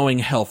ongoing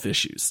health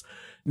issues.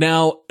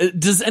 Now,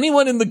 does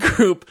anyone in the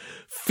group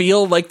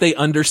feel like they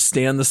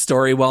understand the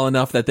story well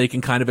enough that they can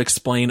kind of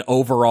explain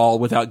overall,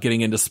 without getting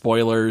into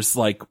spoilers,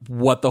 like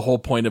what the whole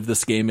point of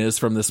this game is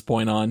from this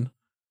point on?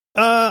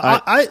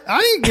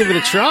 I give it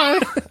a try.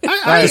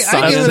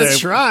 I give it a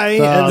try.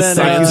 And then,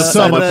 thank you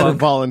so much for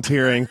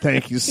volunteering.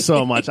 Thank you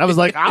so much. I was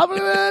like, I'm going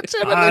to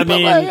put my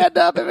hand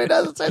up if he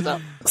doesn't say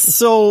so.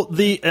 So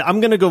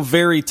I'm going to go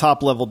very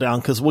top level down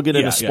because we'll get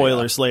into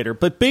spoilers later.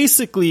 But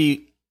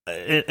basically,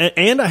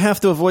 and I have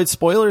to avoid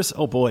spoilers.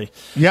 Oh boy.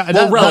 Yeah.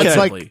 Well,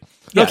 relatively.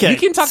 Yeah, okay. You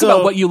can talk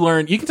about what you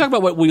learned. You can talk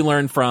about what we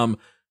learned from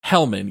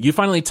Hellman. You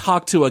finally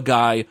talked to a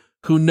guy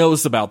who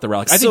knows about the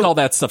relic. I think all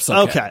that stuff's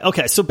okay.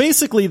 Okay. So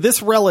basically,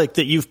 this relic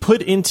that you've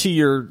put into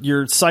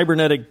your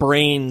cybernetic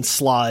brain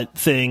slot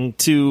thing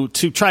to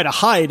try to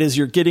hide as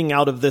you're getting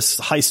out of this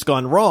heist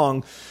gone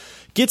wrong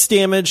gets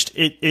damaged.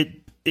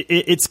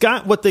 It's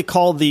got what they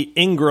call the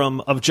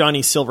Ingram of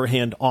Johnny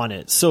Silverhand on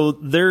it. So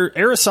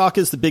Arasaka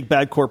is the big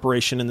bad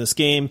corporation in this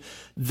game.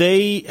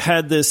 They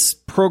had this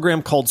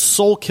program called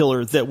Soul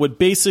Killer that would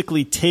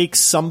basically take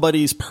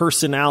somebody's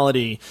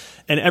personality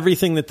and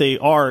everything that they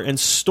are and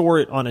store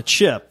it on a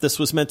chip. This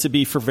was meant to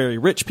be for very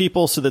rich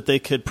people so that they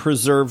could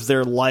preserve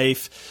their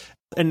life.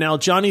 And now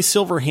Johnny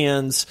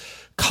Silverhand's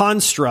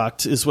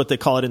construct, is what they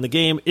call it in the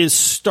game, is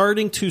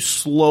starting to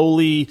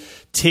slowly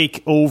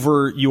take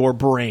over your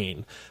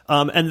brain.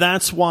 And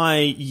that's why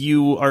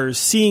you are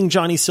seeing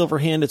Johnny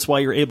Silverhand. It's why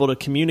you're able to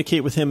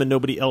communicate with him and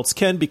nobody else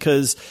can,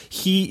 because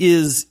he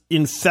is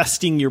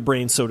infesting your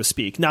brain, so to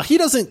speak. Now, he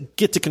doesn't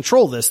get to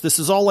control this. This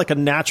is all like a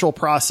natural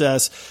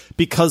process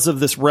because of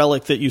this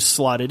relic that you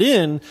slotted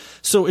in.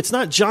 So it's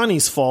not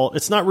Johnny's fault.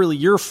 It's not really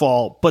your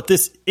fault, but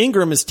this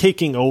Ingram is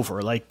taking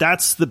over. Like,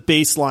 that's the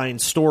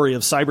baseline story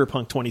of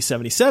Cyberpunk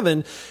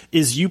 2077,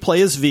 is you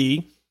play as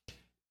V,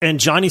 and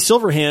Johnny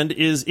Silverhand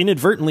is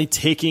inadvertently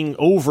taking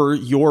over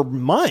your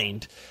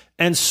mind.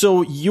 And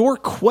so your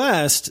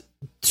quest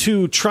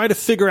to try to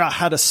figure out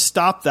how to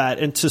stop that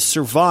and to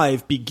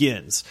survive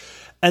begins.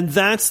 And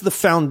that's the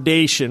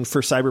foundation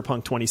for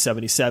Cyberpunk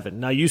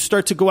 2077. Now you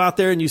start to go out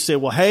there and you say,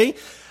 well, hey,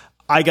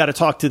 I got to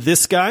talk to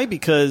this guy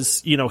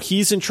because,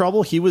 he's in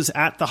trouble. He was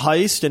at the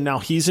heist and now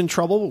he's in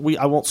trouble.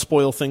 I won't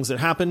spoil things that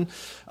happen.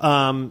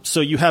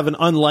 So you have an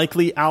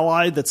unlikely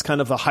ally that's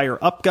kind of a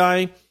higher up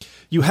guy.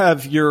 You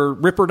have your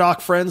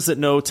Ripperdoc friends that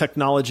know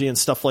technology and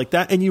stuff like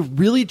that. And you're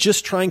really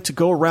just trying to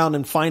go around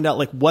and find out,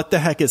 like, what the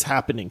heck is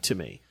happening to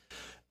me?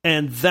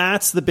 And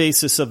that's the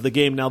basis of the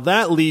game. Now,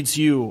 that leads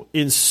you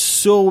in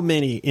so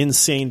many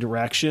insane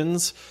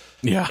directions.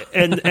 Yeah.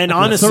 And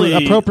honestly,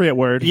 appropriate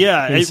word.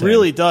 Yeah, Insane. it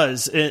really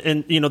does.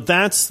 And you know,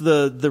 that's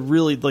the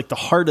really like the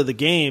heart of the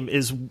game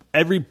is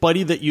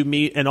everybody that you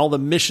meet and all the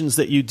missions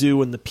that you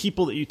do and the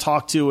people that you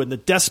talk to and the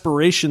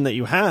desperation that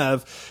you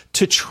have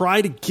to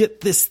try to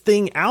get this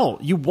thing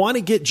out. You want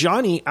to get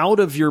Johnny out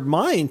of your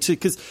mind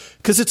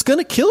because it's going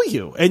to kill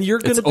you and you're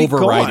going to be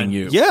overriding gone.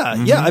 you. Yeah,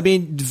 yeah. I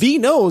mean, V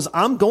knows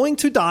I'm going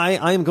to die.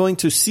 I am going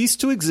to cease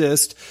to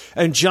exist,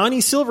 and Johnny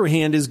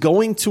Silverhand is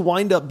going to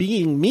wind up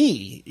being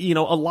me, you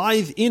know,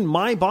 alive in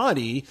my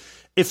body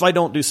if I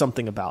don't do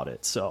something about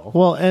it. So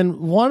well, and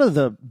one of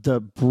the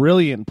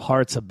brilliant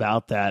parts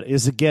about that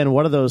is, again,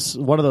 one of those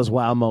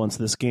wow moments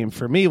of this game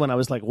for me when I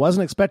was like,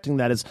 wasn't expecting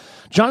that, is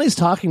Johnny's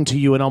talking to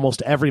you in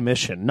almost every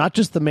mission, not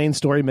just the main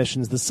story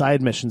missions, the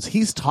side missions.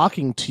 He's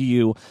talking to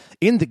you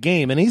in the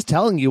game and he's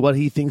telling you what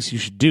he thinks you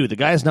should do. The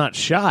guy's not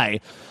shy,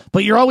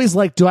 but you're always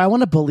like, do I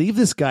want to believe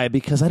this guy?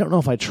 Because I don't know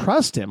if I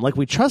trust him. Like,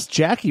 we trust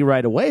Jackie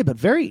right away, but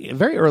very,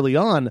 very early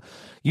on,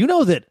 you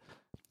know that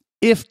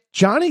if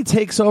Johnny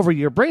takes over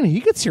your brain, he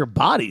gets your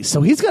body.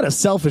 So he's got a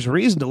selfish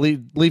reason to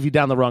leave you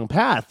down the wrong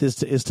path,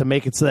 is to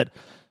make it so that,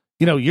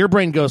 you know, your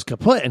brain goes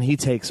kaput and he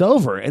takes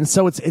over. And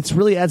so it's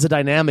really adds a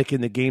dynamic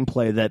in the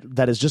gameplay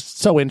that is just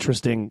so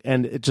interesting.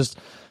 And it just,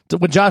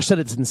 when Josh said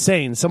it's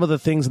insane, some of the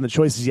things and the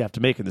choices you have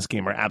to make in this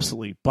game are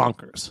absolutely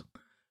bonkers.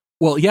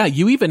 Well, yeah,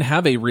 you even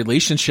have a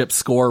relationship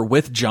score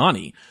with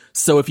Johnny.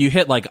 So if you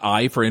hit like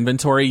I for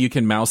inventory, you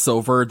can mouse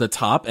over the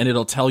top and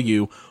it'll tell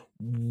you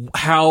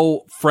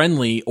how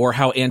friendly or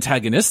how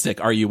antagonistic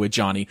are you with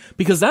Johnny?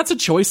 Because that's a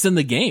choice in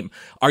the game.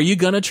 Are you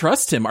going to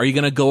trust him? Are you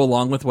going to go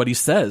along with what he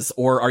says?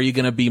 Or are you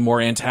going to be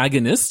more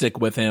antagonistic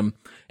with him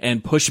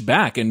and push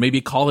back and maybe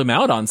call him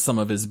out on some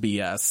of his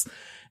BS?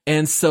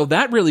 And so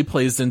that really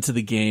plays into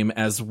the game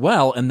as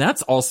well. And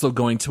that's also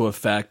going to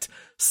affect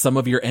some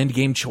of your end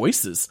game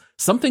choices.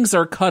 Some things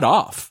are cut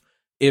off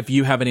if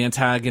you have an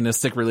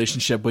antagonistic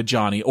relationship with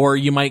Johnny, or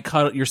you might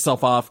cut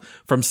yourself off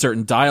from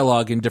certain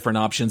dialogue and different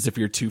options if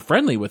you're too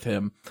friendly with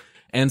him.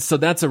 And so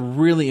that's a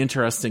really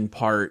interesting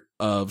part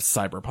of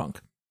Cyberpunk.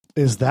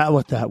 Is that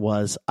what that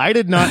was? I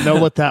did not know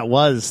what that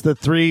was. The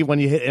three, when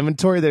you hit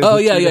inventory,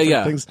 there's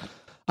yeah. things.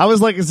 I was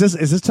like, is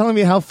this telling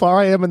me how far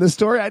I am in the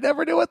story? I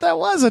never knew what that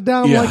was. And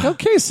now I'm like,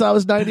 okay, so I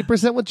was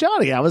 90% with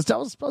Johnny. I was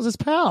his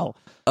pal.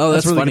 Oh,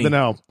 that's really funny. Good to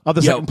know. On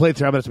the second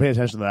playthrough, I'm going to have to pay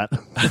attention to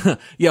that.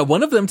 Yeah,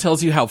 one of them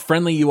tells you how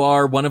friendly you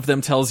are. One of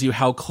them tells you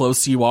how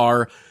close you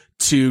are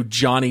to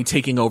Johnny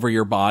taking over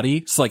your body.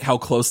 It's like how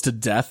close to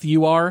death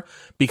you are.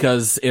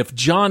 Because if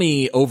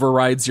Johnny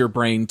overrides your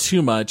brain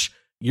too much,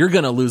 you're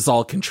going to lose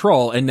all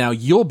control. And now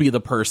you'll be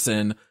the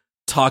person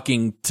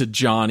talking to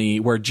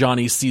Johnny where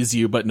Johnny sees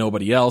you, but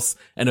nobody else.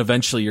 And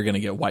eventually you're going to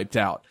get wiped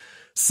out.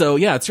 So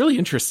yeah, it's really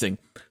interesting.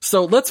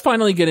 So let's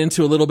finally get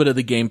into a little bit of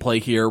the gameplay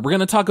here. We're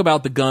going to talk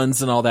about the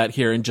guns and all that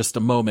here in just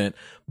a moment,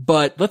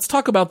 but let's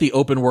talk about the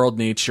open world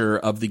nature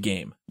of the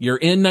game. You're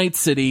in Night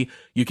City.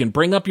 You can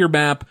bring up your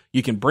map.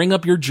 You can bring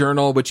up your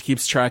journal, which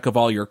keeps track of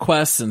all your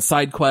quests and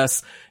side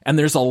quests. And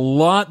there's a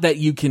lot that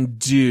you can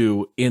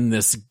do in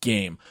this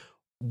game.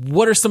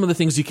 What are some of the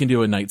things you can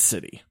do in Night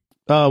City?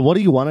 What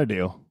do you want to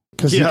do?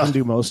 Because you can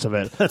do most of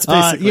it. That's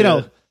basically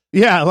it.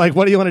 Yeah, like,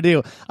 what do you want to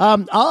do?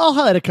 I'll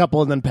highlight a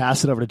couple and then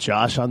pass it over to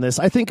Josh on this.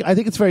 I think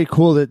it's very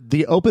cool that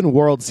the open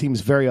world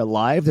seems very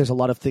alive. There's a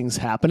lot of things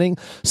happening,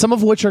 some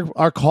of which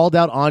are called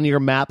out on your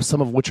map,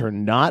 some of which are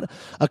not.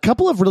 A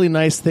couple of really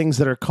nice things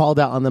that are called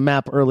out on the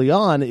map early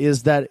on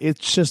is that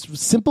it's just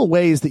simple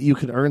ways that you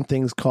can earn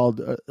things called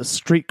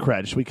street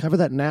cred. Should we cover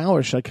that now,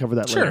 or should I cover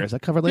that later? Is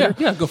that covered later?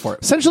 Yeah, go for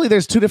it. Essentially,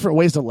 there's two different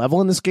ways to level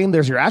in this game.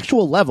 There's your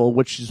actual level,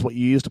 which is what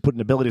you use to put in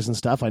abilities and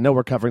stuff. I know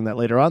we're covering that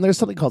later on. There's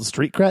something called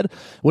street cred,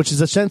 which is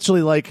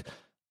essentially like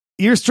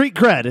your street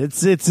cred.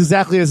 It's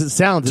exactly as it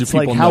sounds. It's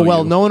like, how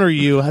well known are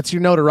you? That's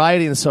your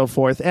notoriety and so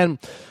forth. And,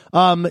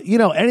 any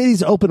of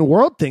these open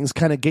world things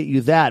kind of get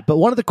you that. But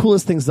one of the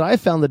coolest things that I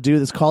found to do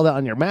that's called out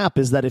on your map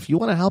is that if you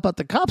want to help out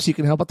the cops, you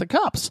can help out the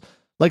cops.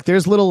 Like,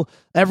 there's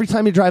every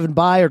time you're driving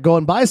by or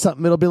going by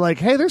something, it'll be like,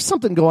 hey, there's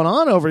something going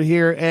on over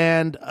here,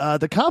 and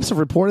the cops have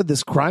reported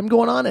this crime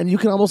going on, and you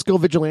can almost go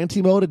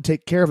vigilante mode and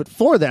take care of it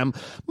for them.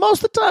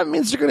 Most of the time it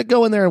means you're going to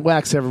go in there and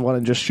wax everyone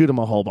and just shoot them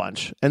a whole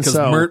bunch. And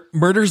so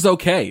murder's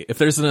okay. If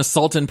there's an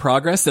assault in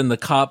progress and the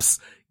cops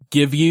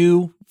give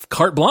you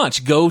carte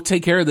blanche, go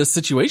take care of this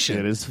situation.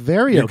 It is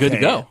very You're good to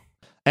go.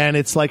 And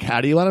it's like,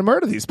 how do you want to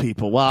murder these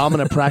people? Well, I'm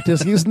going to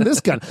practice using this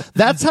gun.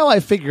 That's how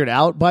I figured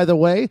out, by the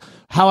way,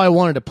 how I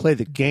wanted to play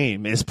the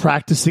game, is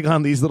practicing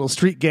on these little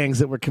street gangs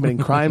that were committing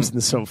crimes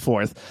and so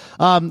forth.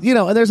 And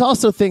there's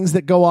also things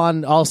that go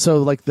on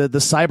also, like the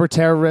cyber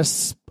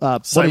terrorists.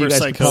 Cyber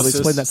psychosis.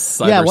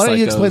 Explain that. Why don't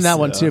you explain that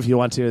one too, if you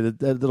want to?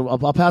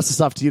 I'll pass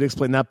this off to you to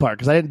explain that part,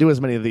 because I didn't do as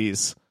many of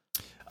these.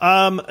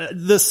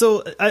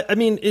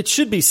 It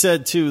should be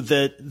said too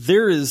that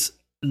there is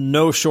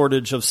no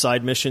shortage of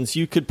side missions.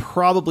 You could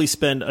probably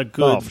spend a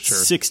good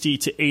 60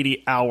 to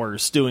 80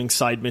 hours doing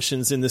side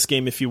missions in this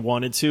game if you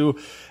wanted to.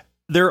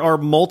 There are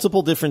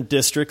multiple different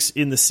districts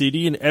in the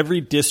city, and every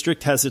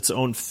district has its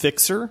own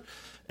fixer.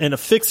 And a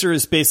fixer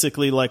is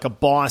basically like a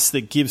boss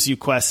that gives you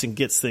quests and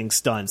gets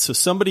things done. So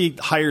somebody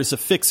hires a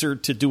fixer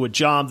to do a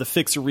job. The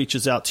fixer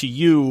reaches out to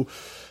you,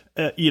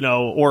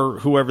 or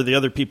whoever the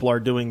other people are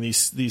doing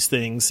these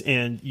things,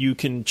 and you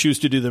can choose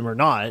to do them or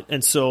not.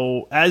 And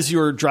so as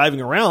you're driving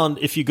around,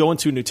 if you go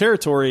into a new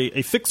territory,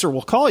 a fixer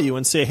will call you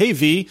and say, "Hey,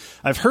 V,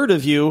 I've heard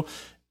of you.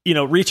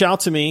 Reach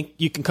out to me.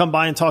 You can come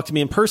by and talk to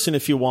me in person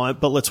if you want,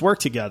 but let's work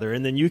together."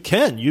 And then you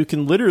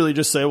can literally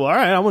just say, "Well, all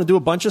right, I want to do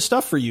a bunch of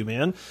stuff for you,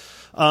 man."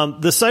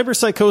 The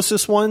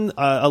cyberpsychosis one,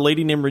 a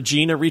lady named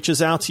Regina reaches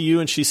out to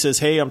you and she says,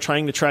 "Hey, I'm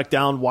trying to track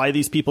down why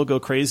these people go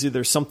crazy.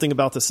 There's something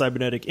about the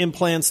cybernetic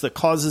implants that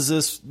causes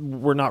this.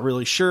 We're not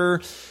really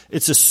sure.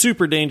 It's a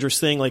super dangerous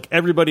thing. Like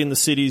everybody in the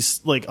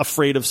city's like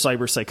afraid of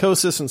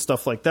cyberpsychosis and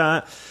stuff like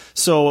that.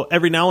 So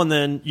every now and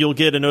then you'll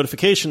get a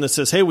notification that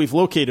says, "Hey, we've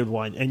located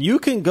one," and you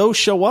can go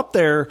show up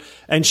there.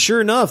 And sure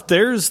enough,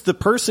 there's the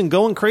person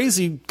going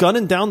crazy,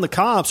 gunning down the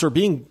cops or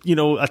being,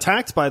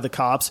 attacked by the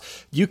cops.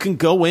 You can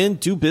go in,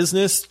 do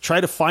business,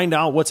 try to find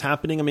out what's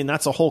happening. I mean,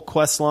 that's a whole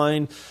quest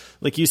line.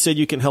 Like you said,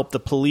 you can help the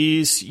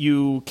police.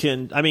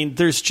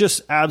 There's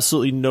just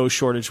absolutely no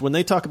shortage. When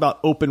they talk about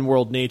open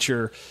world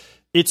nature,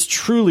 it's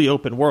truly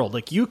open world.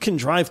 Like you can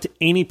drive to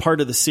any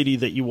part of the city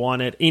that you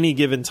want at any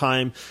given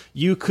time.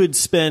 You could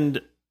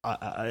spend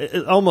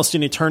almost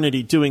an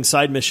eternity doing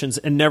side missions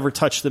and never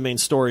touch the main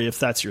story if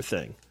that's your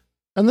thing.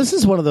 And this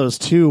is one of those,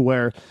 too,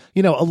 where,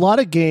 a lot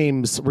of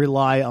games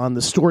rely on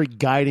the story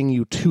guiding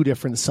you to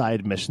different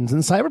side missions.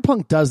 And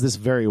Cyberpunk does this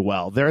very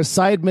well. There are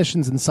side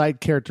missions and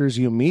side characters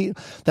you meet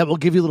that will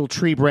give you little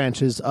tree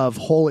branches of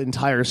whole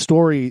entire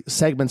story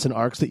segments and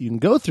arcs that you can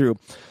go through.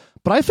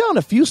 But I found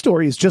a few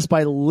stories just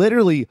by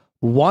literally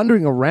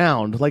wandering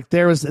around. Like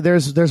there's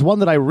one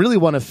that I really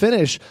want to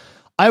finish.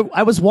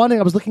 I was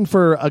looking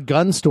for a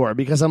gun store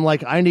because I'm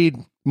like, I need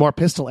more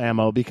pistol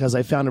ammo because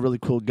I found a really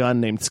cool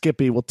gun named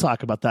Skippy. We'll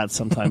talk about that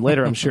sometime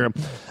later, I'm sure.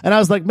 And I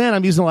was like, man,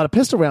 I'm using a lot of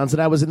pistol rounds.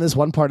 And I was in this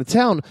one part of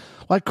town.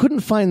 Well, I couldn't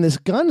find this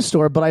gun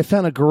store, but I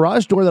found a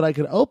garage door that I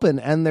could open.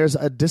 And there's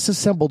a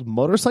disassembled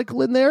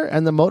motorcycle in there.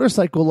 And the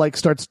motorcycle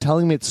starts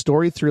telling me its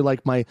story through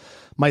my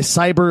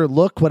cyber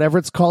look, whatever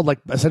it's called, like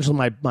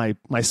essentially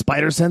my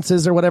spider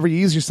senses or whatever. You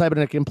use your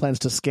cybernetic implants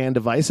to scan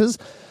devices.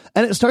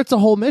 And it starts a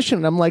whole mission.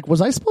 And I'm like,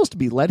 was I supposed to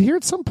be led here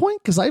at some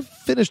point? Because I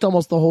finished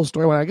almost the whole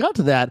story when I got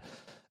to that.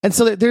 And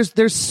so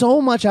there's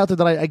so much out there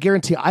that I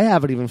guarantee I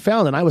haven't even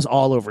found, and I was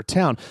all over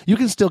town. You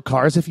can steal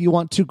cars if you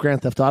want to,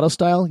 Grand Theft Auto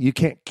style. You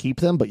can't keep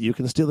them, but you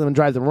can steal them and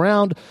drive them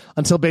around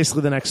until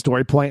basically the next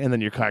story point, and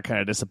then your car kind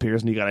of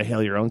disappears, and you got to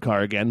hail your own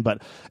car again.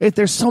 But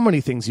there's so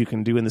many things you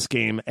can do in this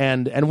game,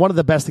 and one of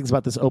the best things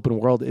about this open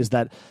world is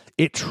that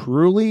it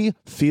truly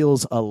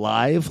feels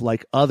alive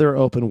like other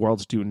open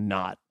worlds do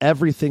not.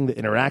 Everything that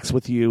interacts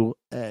with you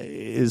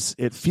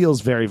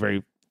feels very,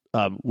 very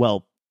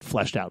well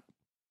fleshed out.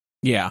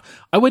 Yeah,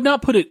 I would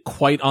not put it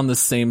quite on the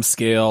same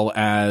scale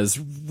as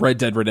Red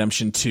Dead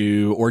Redemption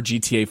 2 or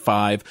GTA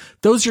 5.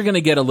 Those you're going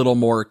to get a little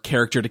more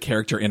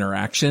character-to-character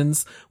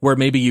interactions where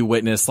maybe you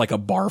witness like a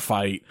bar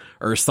fight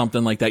or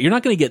something like that. You're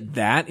not going to get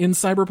that in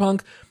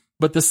Cyberpunk,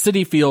 but the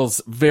city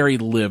feels very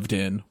lived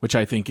in, which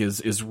I think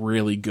is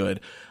really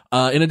good.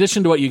 In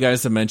addition to what you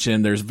guys have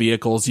mentioned, there's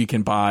vehicles you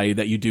can buy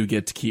that you do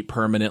get to keep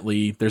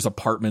permanently. There's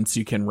apartments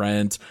you can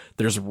rent.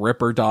 There's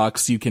Ripper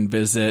docks you can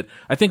visit.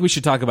 I think we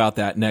should talk about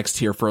that next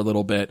here for a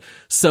little bit.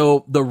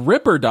 So the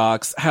Ripper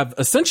docks have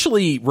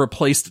essentially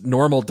replaced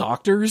normal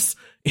doctors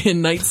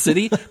in Night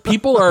City.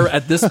 People are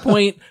at this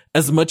point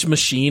as much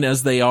machine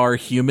as they are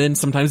human,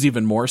 sometimes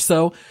even more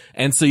so.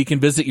 And so you can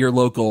visit your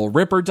local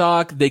Ripper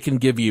dock. They can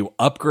give you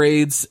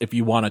upgrades if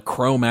you want to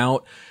chrome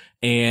out.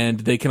 And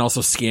they can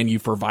also scan you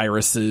for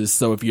viruses.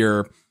 So if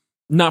you're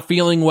not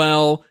feeling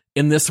well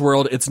in this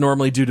world, it's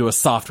normally due to a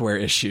software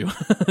issue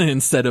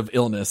instead of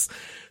illness.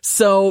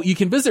 So you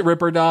can visit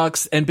Ripper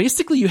docks, and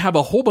basically you have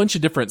a whole bunch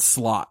of different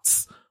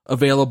slots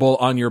available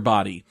on your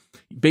body.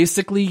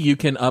 Basically, you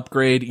can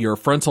upgrade your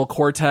frontal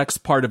cortex,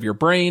 part of your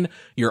brain,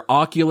 your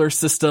ocular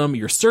system,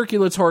 your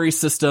circulatory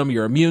system,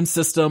 your immune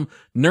system,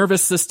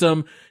 nervous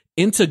system,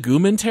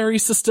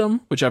 integumentary system,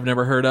 which I've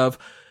never heard of,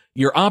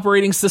 your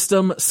operating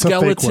system,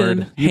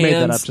 skeleton, you hands, made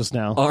that up just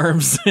now.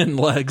 Arms, and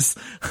legs.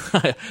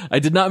 I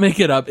did not make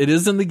it up. It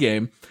is in the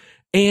game.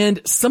 And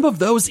some of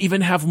those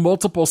even have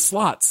multiple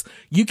slots.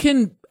 You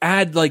can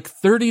add like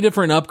 30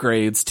 different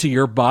upgrades to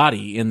your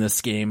body in this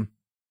game.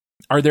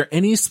 Are there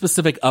any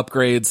specific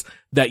upgrades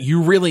that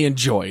you really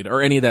enjoyed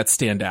or any that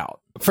stand out?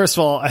 First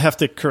of all, I have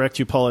to correct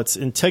you, Paul. It's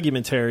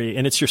integumentary,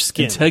 and it's your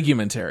skin.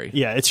 Integumentary.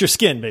 Yeah, it's your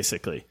skin,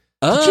 basically.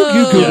 Did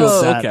you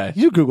Google that? Okay.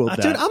 You Googled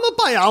that. Dude, I'm a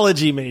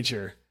biology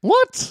major.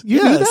 What?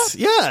 You knew that?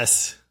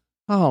 Yes.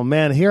 Oh,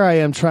 man, here I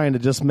am trying to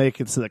just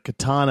make it so that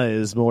katana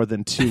is more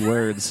than 2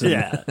 words.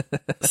 Yeah.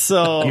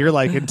 So you're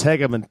like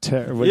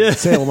integumentary. Yeah.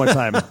 Say it one more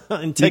time.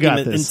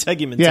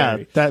 Integumentary.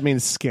 Yeah, that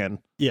means skin.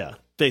 Yeah,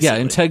 basically.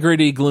 Yeah,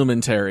 integrity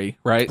glumentary,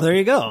 right? There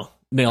you go.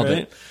 Nailed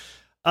it.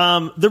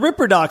 The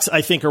Ripper Docs,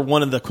 I think, are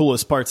one of the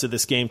coolest parts of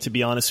this game, to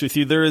be honest with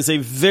you. There is a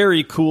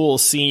very cool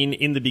scene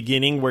in the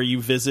beginning where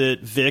you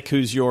visit Vic,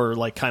 who's your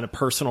like kind of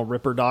personal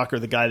Ripper Doc, or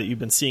the guy that you've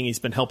been seeing. He's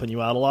been helping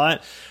you out a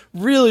lot.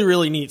 Really,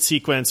 really neat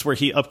sequence where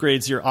he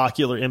upgrades your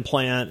ocular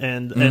implant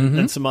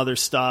and some other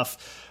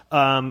stuff.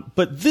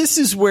 But this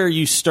is where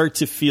you start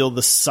to feel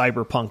the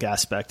cyberpunk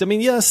aspect. I mean,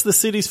 yes, the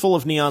city's full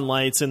of neon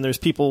lights and there's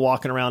people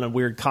walking around in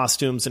weird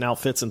costumes and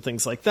outfits and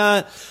things like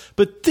that.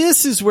 But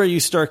this is where you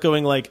start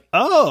going like,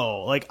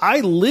 oh, like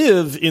I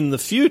live in the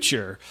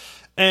future.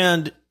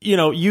 And, you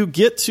know, you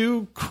get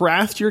to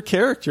craft your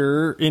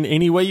character in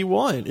any way you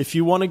want. If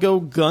you want to go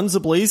guns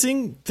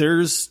a-blazing,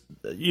 there's,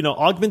 you know,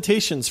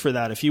 augmentations for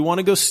that. If you want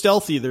to go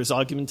stealthy, there's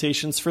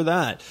augmentations for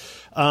that.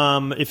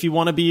 If you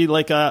want to be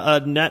like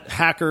a net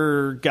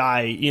hacker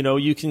guy, you know,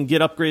 you can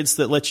get upgrades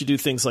that let you do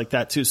things like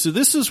that too. So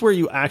this is where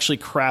you actually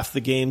craft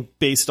the game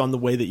based on the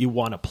way that you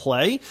want to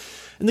play.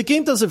 And the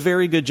game does a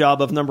very good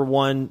job of, number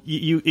one, it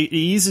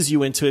eases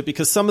you into it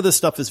because some of the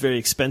stuff is very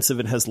expensive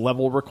and has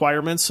level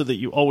requirements so that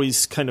you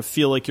always kind of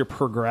feel like you're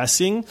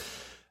progressing.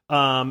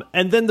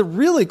 And then the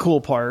really cool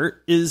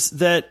part is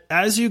that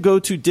as you go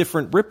to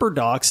different Ripper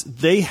Docs,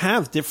 they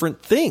have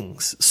different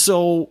things.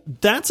 So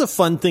that's a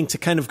fun thing to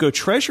kind of go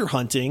treasure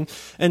hunting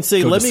and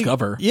say, let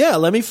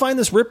me find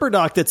this Ripper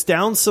Doc that's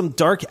down some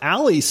dark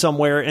alley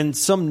somewhere in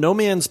some no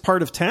man's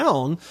part of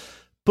town.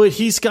 But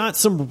he's got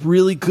some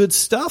really good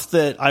stuff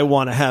that I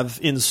want to have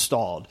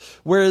installed.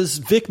 Whereas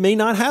Vic may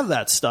not have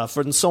that stuff,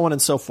 and so on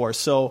and so forth.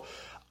 So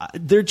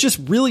they're just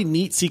really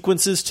neat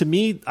sequences. To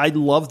me, I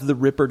loved the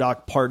Ripper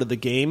Doc part of the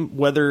game,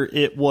 whether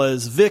it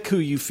was Vic, who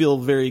you feel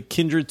very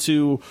kindred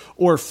to,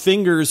 or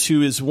Fingers,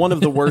 who is one of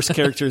the worst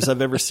characters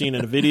I've ever seen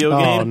in a video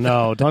game. Oh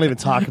no, don't even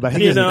talk about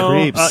him. You know,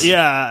 creeps.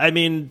 Yeah, I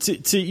mean,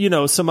 to you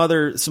know, some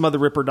other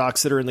Ripper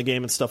Docs that are in the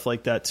game and stuff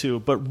like that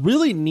too. But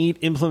really neat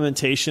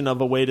implementation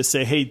of a way to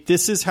say, hey,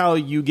 this is how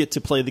you get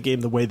to play the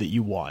game the way that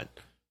you want.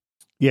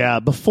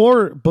 Yeah,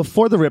 before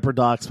the Ripper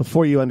Docs,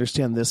 before you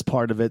understand this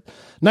part of it,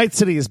 Night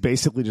City is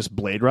basically just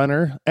Blade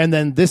Runner. And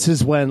then this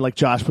is when, like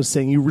Josh was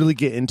saying, you really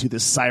get into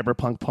this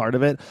cyberpunk part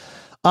of it.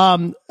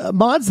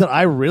 Mods that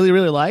I really,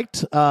 really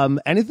liked,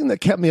 anything that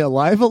kept me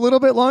alive a little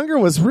bit longer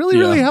was really,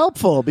 really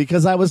helpful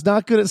because I was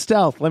not good at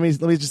stealth. Let me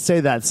just say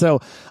that. So,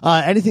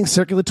 anything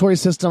circulatory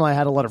system, I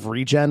had a lot of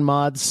regen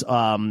mods.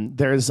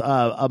 There's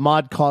a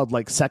mod called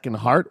like Second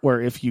Heart, where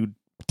if you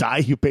die,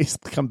 you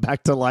basically come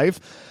back to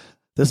life.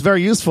 That's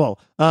very useful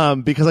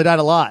because I died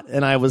a lot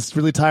and I was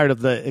really tired of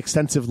the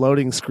extensive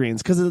loading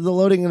screens because the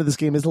loading into this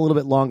game is a little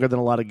bit longer than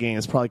a lot of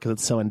games, probably because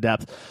it's so in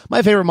depth.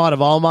 My favorite mod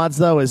of all mods,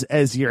 though, is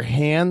as your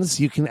hands,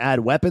 you can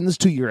add weapons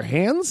to your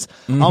hands,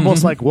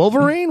 almost like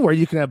Wolverine, where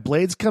you can have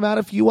blades come out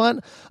if you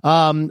want.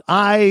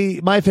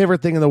 My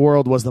favorite thing in the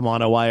world was the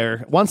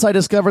monowire. Once I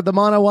discovered the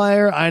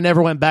monowire, I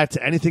never went back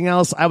to anything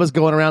else. I was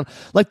going around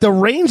like the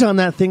range on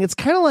that thing. It's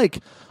kind of like,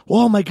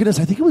 oh my goodness,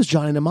 I think it was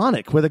Johnny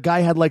Mnemonic, where the guy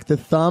had like the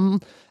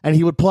thumb and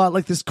he would pull out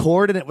like this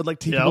cord and it would like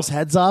take people's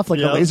heads off like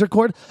a laser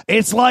cord.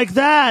 It's like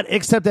that,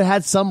 except it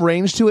had some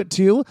range to it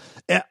too.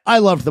 I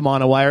loved the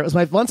monowire. It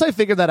was once I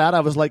figured that out,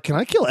 I was like, can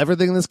I kill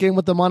everything in this game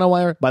with the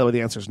monowire? By the way,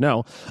 the answer is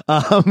no.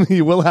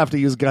 You will have to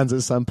use guns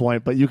at some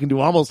point, but you can do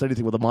almost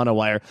anything with a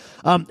monowire.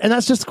 And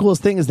that's just the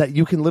coolest thing is that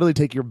you can literally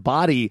take your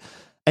body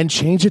and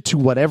change it to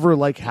whatever,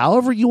 like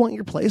however you want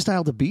your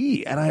playstyle to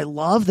be. And I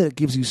love that it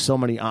gives you so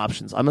many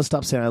options. I'm gonna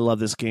stop saying I love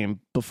this game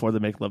before the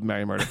Make Love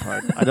Marry Murder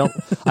part. I don't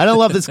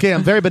love this game.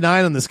 I'm very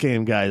benign on this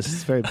game, guys.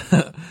 It's very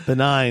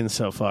benign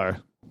so far.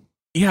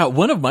 Yeah,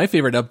 one of my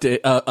favorite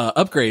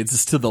upgrades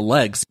is to the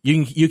legs.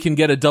 You can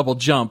get a double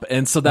jump,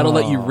 and so that'll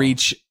let you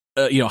reach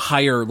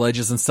higher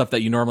ledges and stuff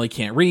that you normally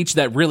can't reach.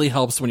 That really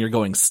helps when you're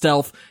going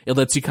stealth. It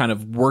lets you kind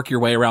of work your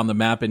way around the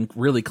map in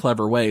really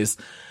clever ways.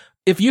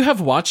 If you have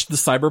watched the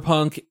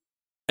Cyberpunk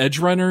Edge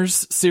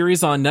Runners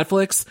series on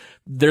Netflix,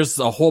 there's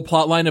a whole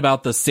plot line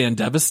about the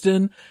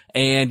Sandevistan,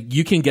 and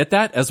you can get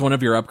that as one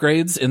of your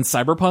upgrades in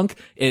Cyberpunk.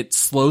 It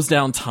slows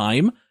down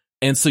time,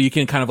 and so you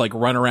can kind of like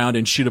run around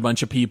and shoot a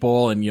bunch of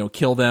people and,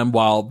 kill them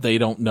while they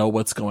don't know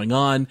what's going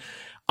on.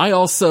 I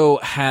also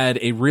had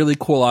a really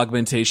cool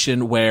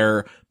augmentation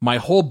where my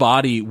whole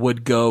body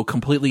would go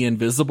completely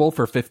invisible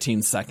for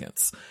 15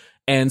 seconds.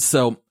 And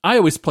so I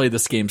always play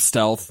this game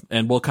stealth,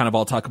 and we'll kind of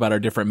all talk about our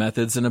different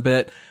methods in a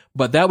bit,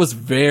 but that was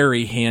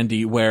very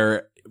handy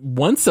where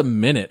once a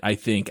minute, I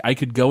think, I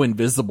could go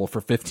invisible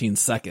for 15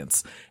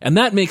 seconds. And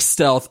that makes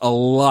stealth a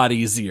lot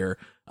easier,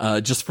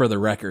 just for the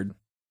record.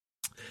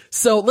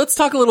 So let's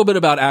talk a little bit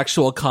about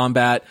actual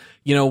combat.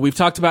 We've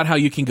talked about how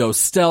you can go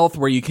stealth,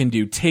 where you can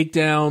do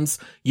takedowns.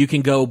 You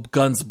can go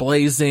guns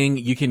blazing.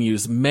 You can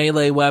use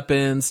melee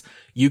weapons.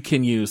 You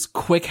can use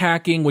quick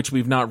hacking, which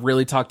we've not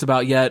really talked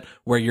about yet,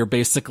 where you're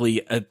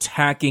basically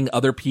attacking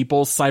other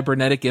people's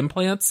cybernetic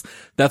implants.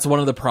 That's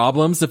one of the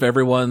problems. If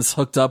everyone's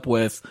hooked up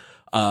with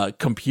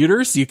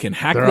computers, you can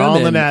hack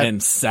them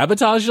and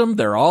sabotage them.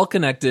 They're all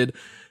connected.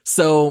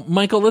 So,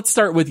 Michael, let's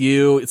start with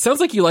you. It sounds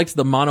like you liked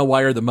the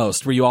monowire the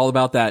most. Were you all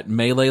about that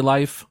melee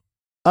life?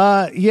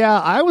 Yeah,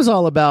 I was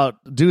all about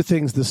do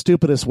things the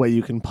stupidest way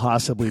you can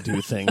possibly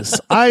do things.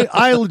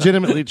 I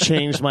legitimately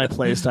changed my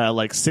playstyle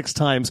like 6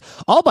 times,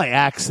 all by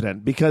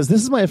accident, because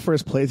this is my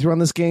first playthrough on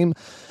this game,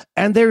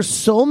 and there's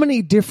so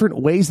many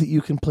different ways that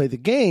you can play the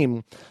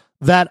game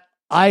that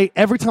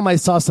every time I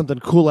saw something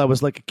cool, I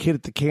was like a kid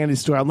at the candy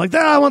store. I'm like,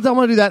 I want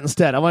to do that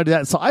instead. I want to do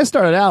that. So I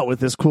started out with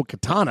this cool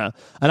katana,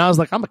 and I was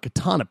like, I'm a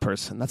katana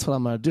person. That's what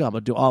I'm going to do. I'm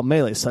going to do all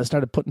melee. So I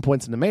started putting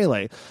points into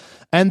melee,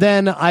 and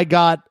then I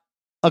got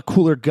a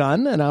cooler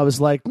gun, and I was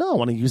like, no, I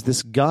want to use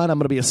this gun. I'm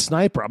going to be a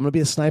sniper. I'm going to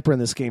be a sniper in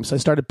this game. So I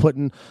started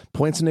putting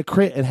points into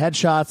crit and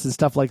headshots and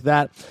stuff like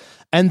that.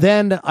 And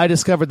then I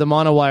discovered the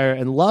monowire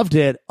and loved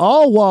it,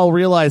 all while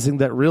realizing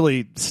that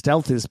really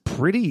stealth is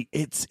pretty,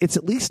 it's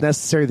at least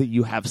necessary that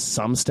you have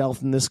some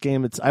stealth in this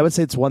game. I would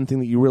say it's one thing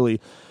that you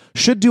really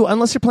should do,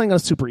 unless you're playing on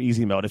super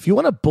easy mode. If you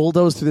want to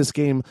bulldoze through this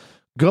game,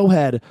 go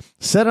ahead,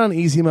 set it on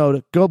easy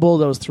mode, go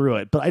bulldoze through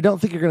it. But I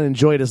don't think you're going to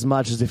enjoy it as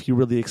much as if you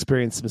really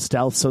experience some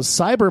stealth. So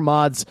cyber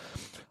mods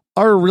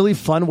are a really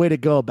fun way to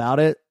go about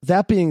it.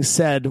 That being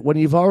said, when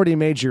you've already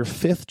made your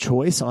 5th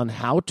choice on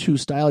how to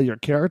style your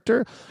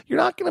character, you're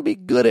not going to be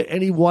good at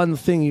any one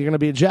thing. You're going to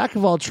be a jack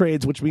of all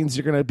trades, which means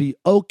you're going to be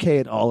okay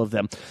at all of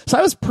them. So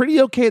I was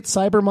pretty okay at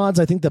cyber mods.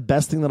 I think the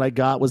best thing that I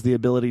got was the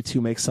ability to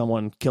make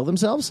someone kill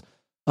themselves,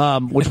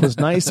 which was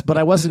nice, but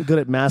I wasn't good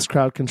at mass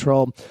crowd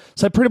control.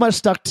 So I pretty much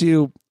stuck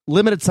to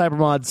limited cyber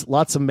mods,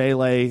 lots of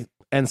melee,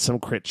 and some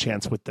crit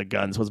chance with the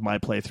guns was my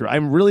playthrough.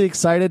 I'm really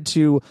excited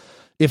to,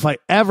 if I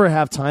ever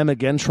have time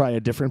again, try a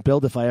different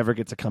build if I ever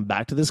get to come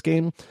back to this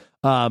game,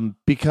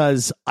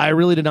 because I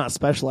really did not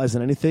specialize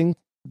in anything.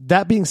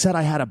 That being said,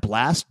 I had a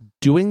blast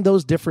doing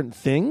those different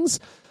things,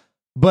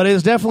 but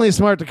it's definitely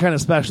smart to kind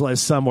of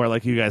specialize somewhere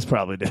like you guys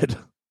probably did.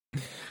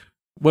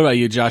 What about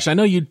you, Josh? I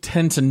know you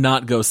tend to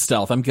not go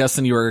stealth. I'm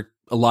guessing you were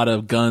a lot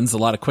of guns, a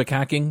lot of quick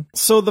hacking.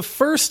 So the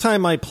first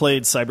time I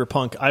played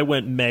Cyberpunk, I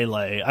went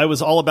melee. I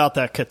was all about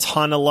that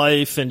katana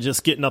life and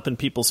just getting up in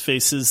people's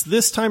faces.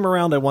 This time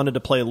around, I wanted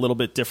to play a little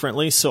bit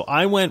differently. So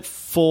I went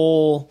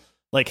full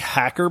like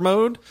hacker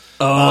mode.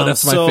 Oh,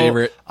 that's my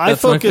favorite. I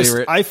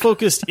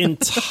focused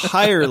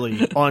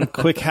entirely on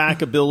quick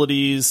hack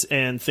abilities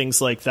and things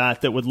like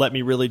that would let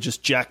me really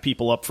just jack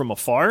people up from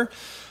afar.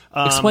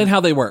 Explain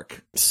how they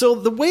work. So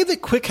the way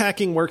that quick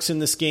hacking works in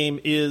this game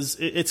is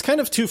it's kind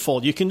of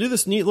twofold. You can do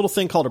this neat little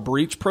thing called a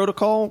breach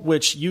protocol,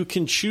 which you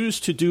can choose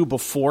to do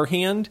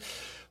beforehand,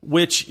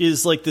 which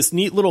is like this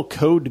neat little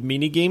code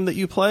mini game that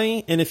you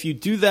play. And if you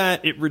do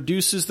that, it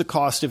reduces the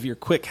cost of your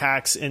quick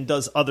hacks and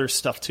does other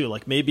stuff too.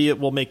 Like maybe it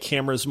will make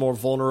cameras more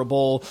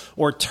vulnerable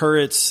or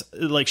turrets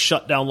like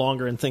shut down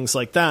longer and things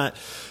like that.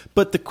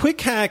 But the quick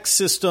hack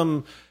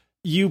system,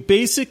 you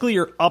basically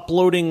are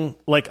uploading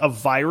like a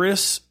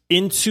virus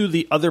into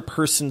the other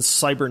person's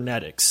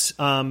cybernetics.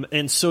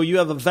 And so you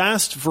have a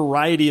vast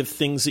variety of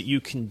things that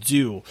you can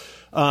do.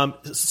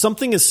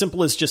 Something as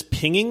simple as just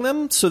pinging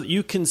them so that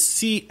you can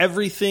see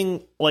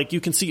everything, like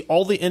you can see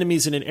all the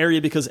enemies in an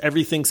area because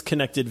everything's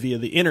connected via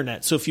the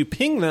internet. So if you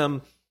ping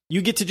them,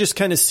 you get to just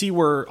kind of see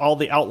where all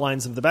the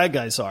outlines of the bad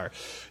guys are.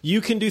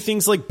 You can do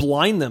things like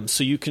blind them,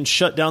 so you can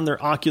shut down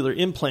their ocular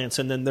implants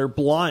and then they're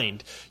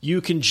blind.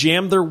 You can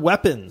jam their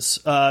weapons,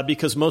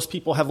 because most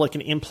people have like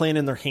an implant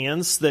in their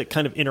hands that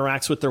kind of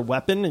interacts with their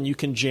weapon, and you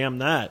can jam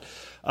that.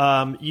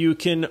 You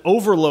can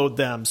overload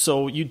them.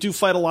 So you do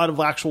fight a lot of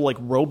actual like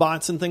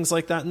robots and things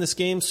like that in this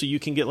game. So you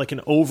can get like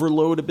an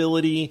overload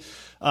ability.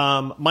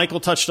 Michael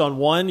touched on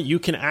one. You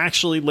can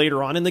actually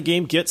later on in the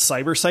game get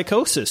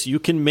cyberpsychosis. You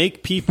can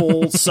make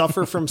people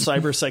suffer from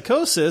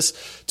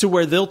cyberpsychosis to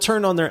where they'll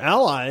turn on their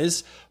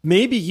allies.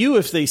 Maybe you,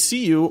 if they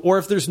see you, or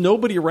if there's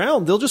nobody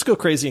around, they'll just go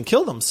crazy and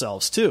kill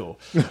themselves too.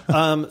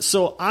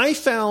 So I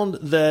found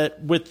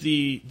that with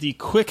the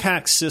quick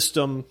hack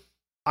system,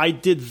 I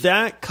did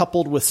that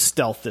coupled with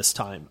stealth this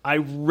time. I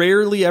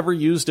rarely ever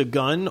used a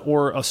gun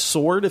or a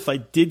sword. If I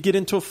did get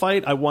into a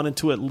fight, I wanted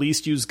to at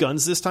least use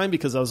guns this time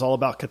because I was all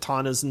about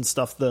katanas and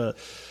stuff.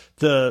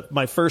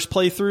 My first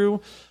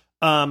playthrough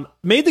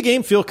made the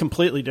game feel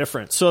completely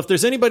different. So if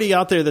there's anybody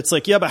out there that's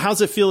like, yeah, but how's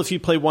it feel if you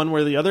play one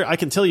way or the other? I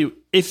can tell you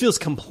it feels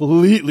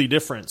completely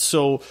different.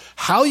 So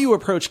how you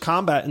approach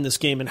combat in this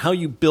game and how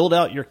you build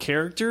out your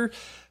character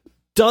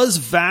does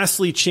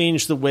vastly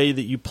change the way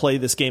that you play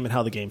this game and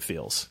how the game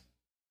feels.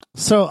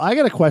 So I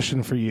got a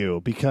question for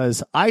you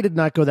because I did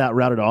not go that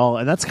route at all,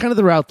 and that's kind of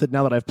the route that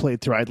now that I've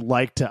played through, I'd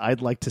like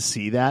to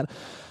see that.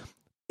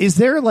 Is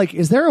there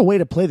a way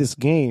to play this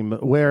game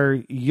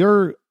where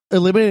you're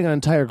eliminating an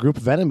entire group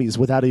of enemies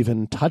without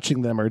even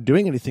touching them or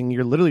doing anything?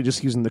 You're literally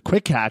just using the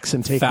quick hacks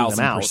and taking them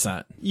out.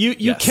 1,000%.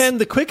 You can.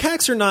 The quick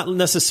hacks are not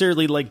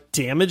necessarily like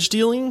damage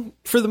dealing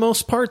for the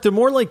most part. They're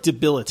more like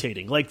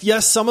debilitating. Like,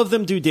 yes, some of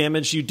them do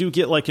damage. You do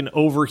get like an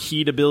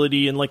overheat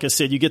ability, and like I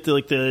said, you get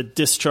the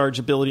discharge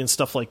ability and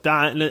stuff like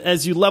that. And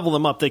as you level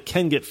them up, they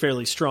can get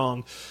fairly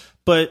strong.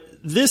 But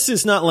this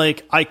is not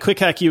like I quick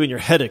hack you and your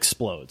head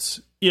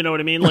explodes. You know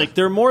what I mean? Like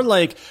they're more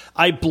like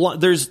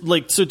there's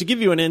like, so to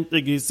give you an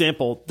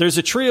example, there's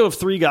a trio of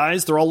 3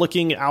 guys. They're all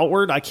looking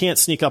outward. I can't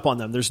sneak up on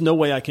them. There's no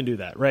way I can do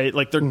that, right?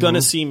 Like they're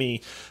gonna see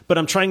me, but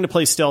I'm trying to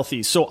play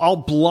stealthy. So I'll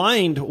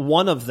blind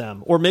one of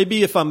them, or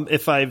maybe if I've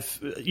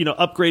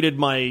upgraded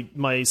my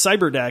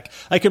cyber deck,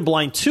 I can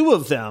blind 2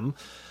 of them.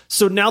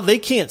 So now they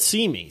can't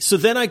see me. So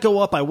then I go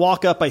up, I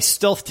walk up, I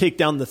stealth take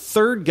down the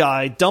 3rd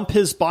guy, dump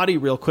his body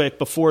real quick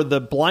before the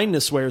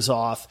blindness wears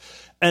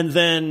off. And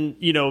then,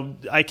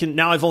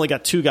 I've only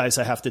got 2 guys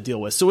I have to deal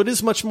with. So it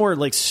is much more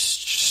like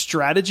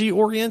strategy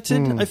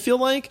oriented, I feel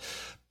like.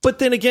 But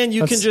then again,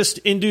 you can just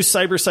induce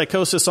cyber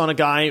psychosis on a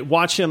guy,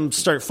 watch him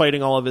start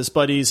fighting all of his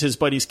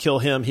buddies kill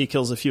him, he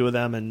kills a few of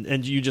them,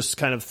 and you just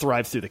kind of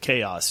thrive through the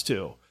chaos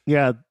too.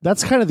 Yeah,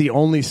 that's kind of the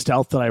only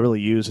stealth that I really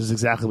use is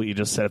exactly what you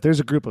just said. If there's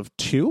a group of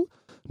 2,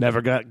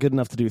 never got good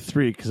enough to do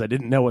 3 because I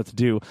didn't know what to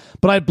do.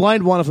 But I'd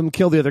blind one of them,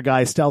 kill the other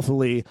guy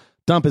stealthily,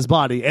 dump his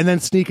body, and then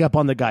sneak up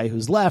on the guy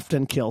who's left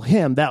and kill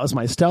him. That was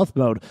my stealth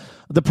mode.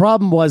 The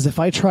problem was if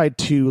I tried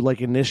to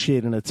like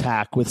initiate an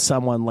attack with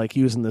someone like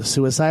using the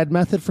suicide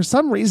method, for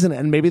some reason,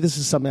 and maybe this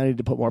is something I need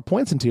to put more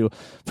points into,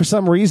 for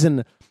some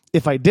reason,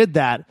 if I did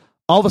that,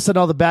 all of a sudden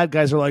all the bad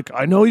guys are like,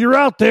 I know you're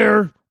out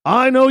there.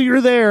 I know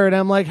you're there. And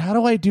I'm like, how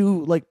do I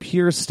do like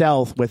pure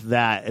stealth with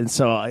that? And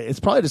so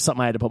it's probably just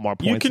something I had to put more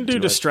points into. You can do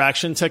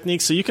distraction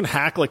techniques. So you can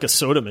hack like a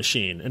soda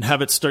machine and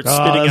have it start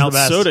spitting out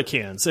soda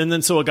cans. And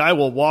then so a guy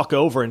will walk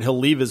over and he'll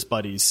leave his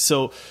buddies.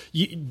 So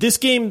this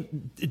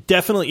game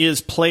definitely is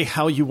play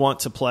how you want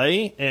to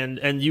play.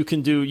 And you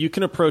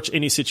can approach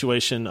any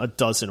situation a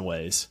dozen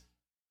ways.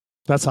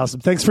 That's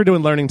awesome. Thanks for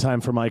doing learning time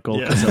for Michael.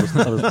 Yeah.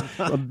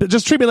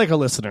 Just treat me like a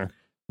listener.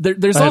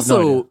 There's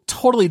also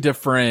totally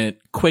different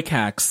quick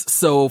hacks.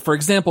 So, for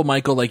example,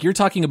 Michael, like you're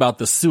talking about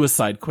the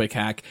suicide quick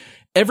hack.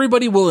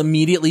 Everybody will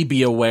immediately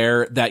be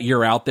aware that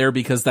you're out there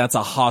because that's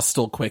a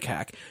hostile quick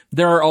hack.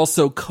 There are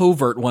also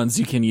covert ones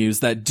you can use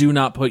that do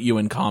not put you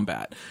in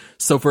combat.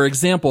 So, for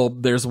example,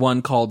 there's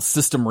one called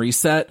System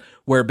Reset,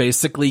 where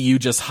basically you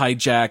just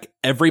hijack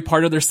every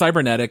part of their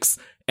cybernetics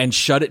and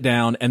shut it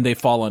down and they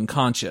fall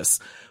unconscious.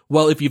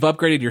 Well, if you've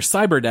upgraded your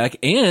cyber deck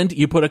and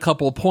you put a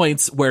couple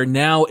points where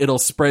now it'll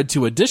spread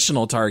to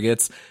additional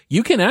targets,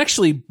 you can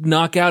actually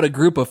knock out a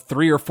group of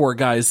 3 or 4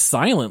 guys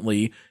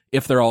silently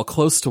if they're all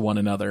close to one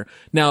another.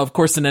 Now, of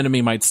course, an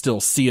enemy might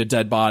still see a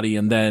dead body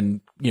and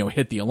then,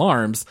 hit the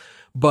alarms,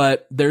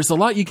 but there's a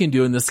lot you can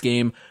do in this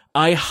game.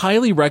 I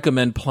highly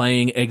recommend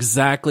playing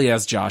exactly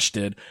as Josh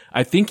did.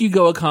 I think you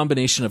go a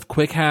combination of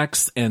quick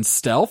hacks and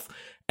stealth,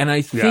 and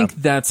I think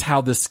that's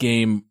how this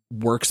game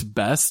works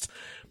best.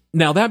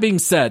 Now, that being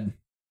said,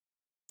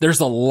 there's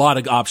a lot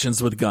of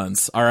options with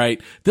guns, all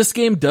right? This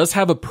game does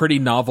have a pretty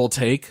novel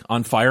take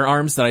on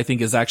firearms that I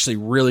think is actually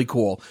really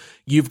cool.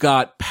 You've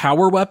got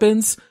power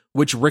weapons,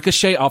 which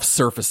ricochet off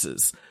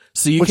surfaces.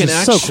 So you can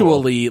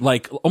actually,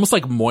 like, almost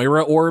like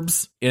Moira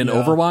orbs in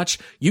Overwatch,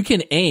 you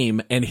can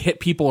aim and hit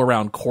people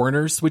around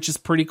corners, which is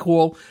pretty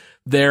cool.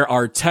 There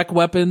are tech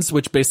weapons,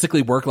 which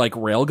basically work like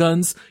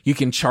railguns. You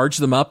can charge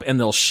them up and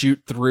they'll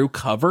shoot through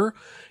cover.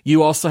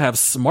 You also have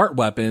smart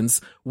weapons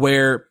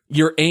where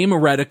your aim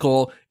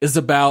reticle is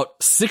about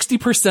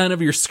 60%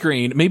 of your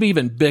screen, maybe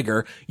even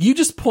bigger. You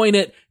just point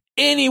it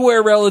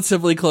anywhere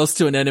relatively close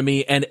to an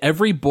enemy and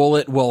every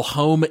bullet will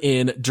home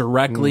in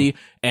directly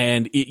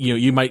and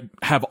you might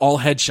have all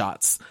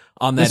headshots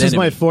on that enemy. This is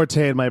my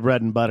forte and my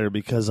bread and butter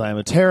because I'm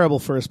a terrible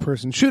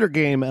first-person shooter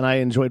game and I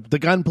enjoyed the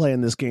gunplay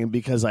in this game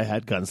because I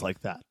had guns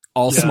like that.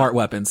 All smart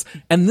weapons.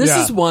 And this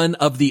is one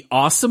of the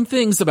awesome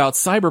things about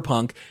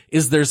Cyberpunk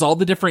is there's all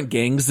the different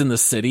gangs in the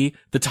city.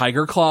 The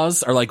Tiger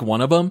Claws are like one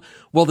of them.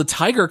 Well, the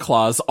Tiger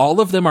Claws, all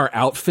of them are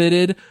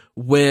outfitted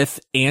with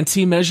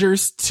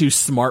anti-measures to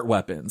smart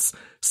weapons.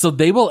 So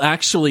they will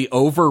actually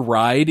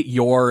override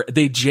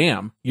they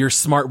jam your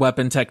smart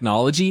weapon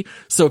technology.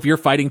 So if you're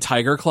fighting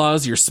Tiger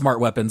Claws, your smart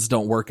weapons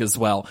don't work as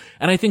well.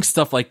 And I think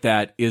stuff like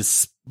that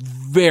is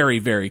very,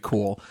 very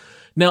cool.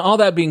 Now, all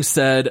that being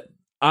said,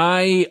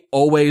 I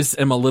always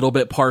am a little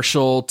bit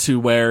partial to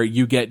where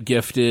you get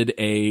gifted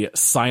a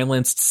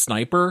silenced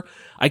sniper.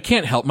 I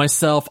can't help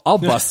myself. I'll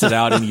bust it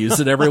out and use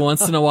it every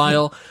once in a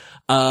while.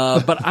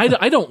 But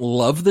I don't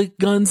love the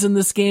guns in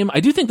this game. I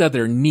do think that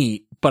they're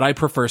neat, but I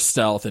prefer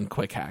stealth and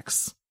quick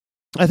hacks.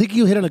 I think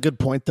you hit on a good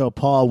point though,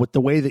 Paul, with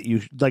the way that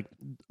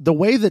the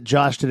way that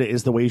Josh did it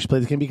is the way you should play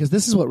the game, because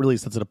this is what really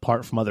sets it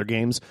apart from other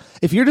games.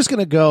 If you're just going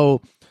to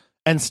go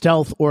and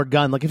stealth or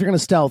gun, like if you're going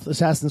to stealth,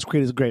 Assassin's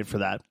Creed is great for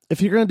that.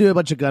 If you're going to do a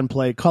bunch of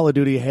gunplay, Call of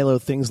Duty, Halo,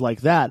 things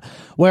like that.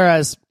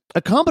 Whereas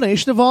a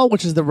combination of all,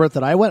 which is the route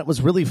that I went,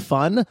 was really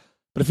fun.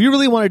 But if you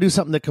really want to do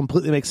something that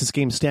completely makes this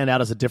game stand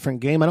out as a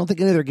different game, I don't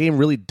think any other game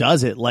really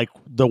does it like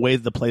the way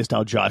the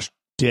playstyle Josh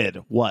did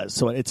was.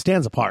 So it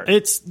stands apart.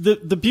 It's the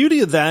beauty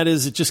of that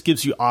is it just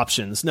gives you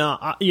options.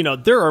 Now,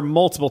 there are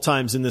multiple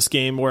times in this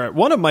game where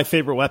one of my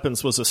favorite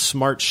weapons was a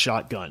smart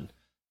shotgun.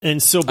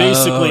 And so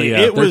basically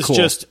it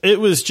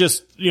was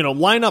just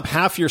line up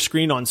half your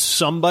screen on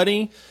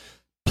somebody,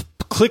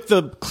 click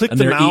the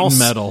they're mouse, eating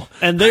metal,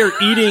 and they're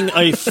eating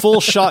a full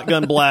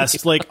shotgun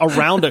blast like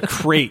around a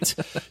crate,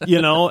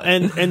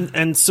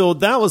 and so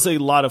that was a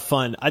lot of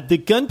fun. The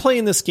gunplay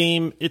in this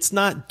game, it's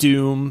not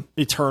Doom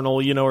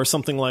Eternal, or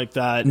something like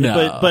that,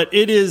 but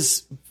it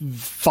is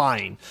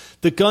fine.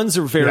 The guns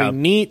are very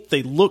neat.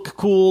 They look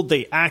cool.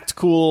 They act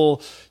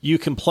cool. You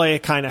can play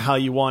it kind of how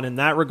you want in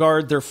that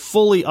regard. They're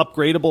fully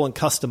upgradable and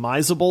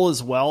customizable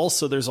as well.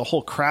 So there's a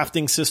whole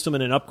crafting system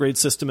and an upgrade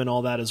system and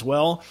all that as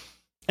well.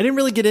 I didn't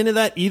really get into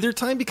that either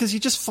time because you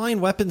just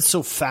find weapons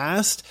so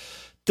fast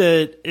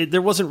that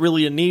there wasn't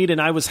really a need. And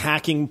I was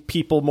hacking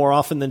people more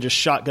often than just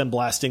shotgun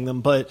blasting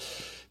them. But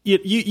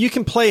you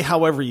can play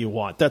however you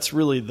want. That's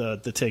really the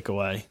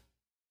takeaway.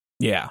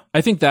 Yeah, I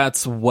think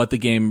that's what the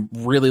game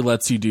really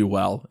lets you do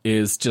well,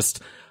 is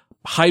just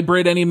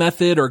hybrid any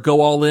method or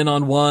go all in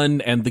on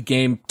one, and the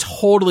game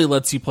totally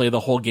lets you play the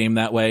whole game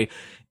that way.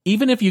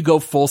 Even if you go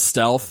full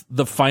stealth,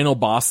 the final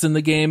boss in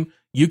the game,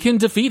 you can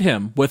defeat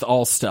him with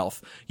all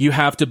stealth. You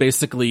have to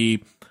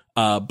basically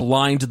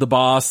blind the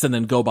boss and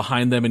then go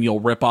behind them, and you'll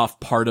rip off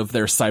part of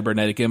their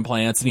cybernetic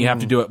implants, and you have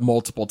to do it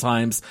multiple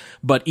times.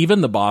 But even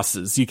the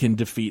bosses you can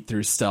defeat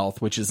through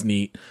stealth, which is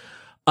neat.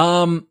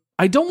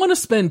 I don't want to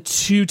spend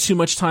too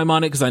much time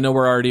on it because I know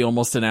we're already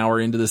almost an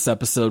hour into this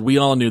episode. We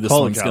all knew this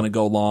one's going to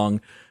go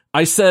long.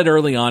 I said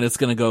early on it's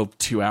going to go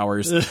 2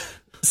 hours.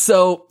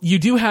 So you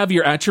do have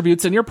your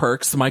attributes and your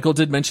perks. Michael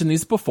did mention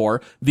these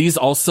before. These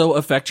also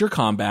affect your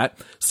combat.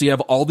 So you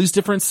have all these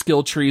different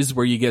skill trees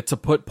where you get to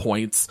put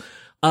points.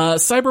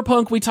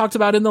 Cyberpunk, we talked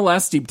about in the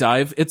last deep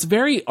dive. It's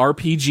very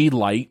RPG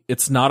light.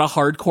 It's not a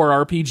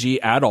hardcore RPG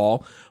at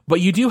all,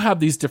 but you do have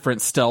these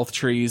different stealth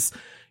trees.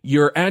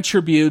 Your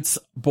attributes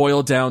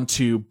boil down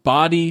to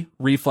body,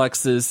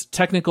 reflexes,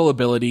 technical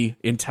ability,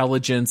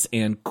 intelligence,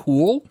 and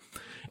cool.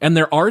 And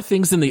there are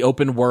things in the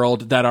open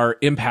world that are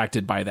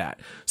impacted by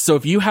that. So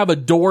if you have a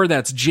door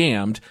that's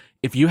jammed,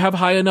 if you have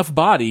high enough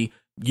body,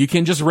 you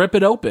can just rip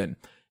it open.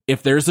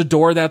 If there's a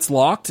door that's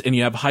locked and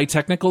you have high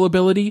technical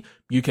ability,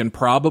 you can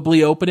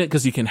probably open it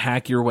because you can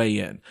hack your way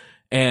in.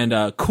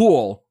 And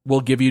cool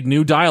will give you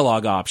new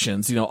dialogue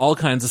options, all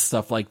kinds of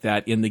stuff like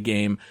that in the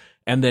game.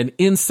 And then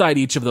inside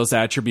each of those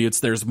attributes,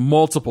 there's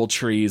multiple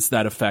trees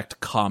that affect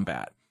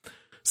combat.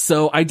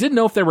 So I didn't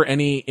know if there were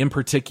any in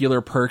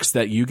particular perks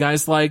that you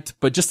guys liked,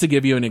 but just to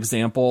give you an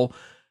example,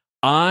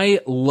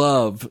 I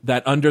love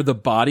that under the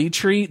body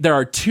tree, there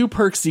are 2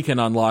 perks you can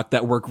unlock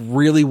that work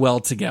really well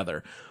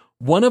together.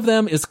 One of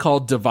them is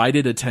called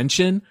Divided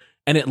Attention,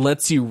 and it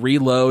lets you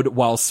reload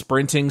while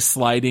sprinting,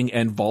 sliding,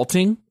 and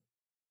vaulting.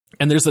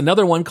 And there's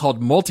another one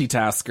called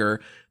Multitasker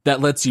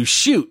that lets you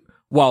shoot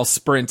while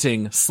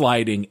sprinting,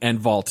 sliding, and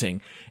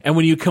vaulting. And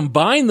when you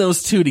combine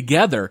those 2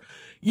 together,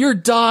 you're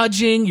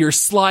dodging, you're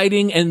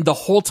sliding, and the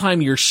whole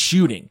time you're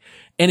shooting.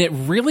 And it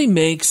really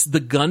makes the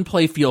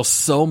gunplay feel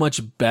so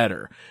much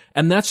better.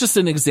 And that's just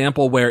an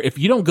example where if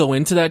you don't go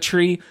into that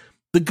tree,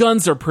 the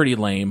guns are pretty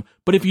lame.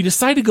 But if you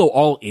decide to go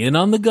all in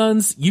on the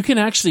guns, you can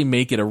actually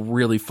make it a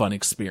really fun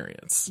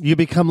experience. You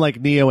become like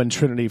Neo and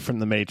Trinity from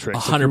the Matrix.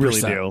 100%. You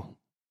really do.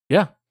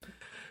 Yeah.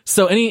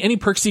 So any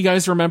perks you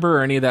guys remember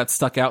or any of that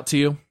stuck out to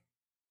you?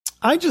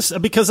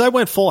 Because I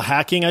went full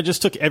hacking, I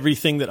just took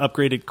everything that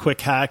upgraded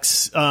quick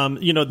hacks.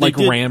 Like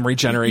RAM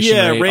regeneration.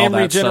 Yeah, rate, RAM all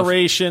that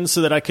regeneration stuff.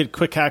 so that I could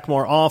quick hack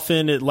more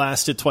often. It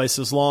lasted twice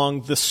as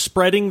long. The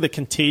spreading, the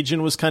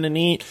contagion was kind of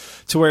neat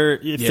to where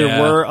if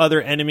there were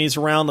other enemies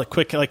around,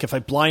 like if I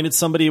blinded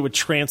somebody, it would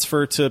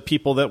transfer to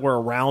people that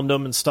were around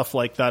them and stuff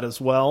like that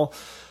as well.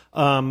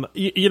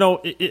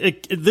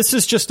 This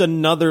is just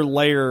another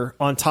layer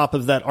on top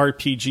of that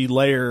RPG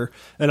layer,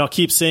 and I'll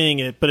keep saying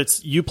it,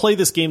 but you play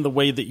this game the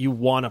way that you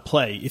want to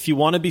play. If you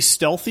want to be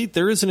stealthy,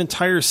 there is an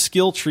entire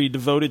skill tree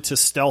devoted to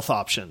stealth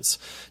options.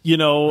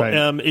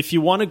 Right. If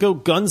you want to go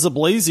guns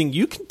a-blazing,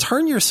 you can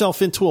turn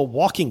yourself into a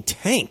walking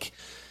tank.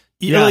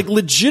 Like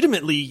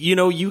legitimately,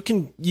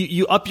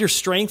 you up your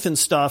strength and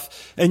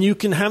stuff, and you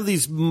can have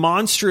these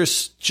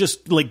monstrous,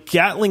 just like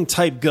Gatling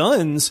type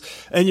guns,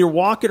 and you're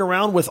walking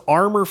around with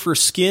armor for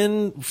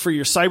skin for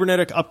your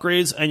cybernetic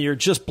upgrades, and you're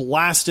just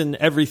blasting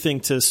everything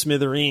to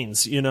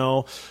smithereens.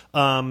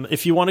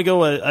 If you want to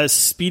go a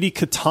speedy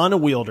katana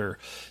wielder,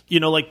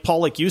 like Paul,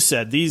 like you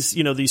said, these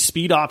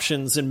speed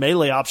options and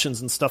melee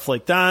options and stuff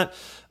like that.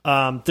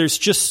 There's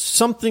just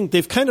something,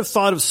 they've kind of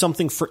thought of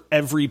something for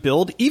every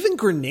build, even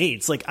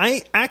grenades. Like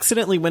I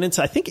accidentally went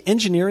into, I think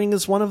engineering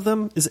is one of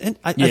them.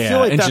 I feel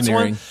like that's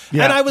one.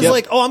 Yeah. And I was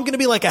like, I'm going to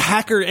be like a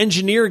hacker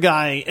engineer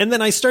guy. And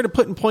then I started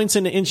putting points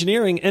into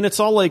engineering, and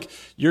it's all like,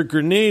 your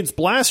grenade's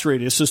blast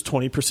radius is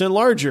 20%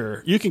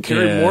 larger. You can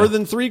carry more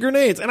than 3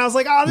 grenades. And I was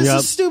like, this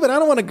is stupid. I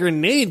don't want to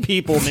grenade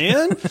people,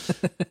 man.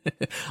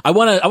 I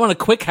want to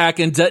quick hack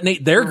and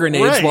detonate their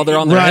grenades while they're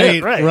on their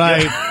hip.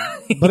 Right.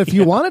 But if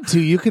you wanted to,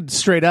 you could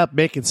straight up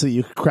make it so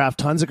you could craft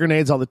tons of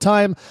grenades all the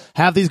time.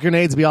 Have these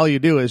grenades be all you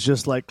do is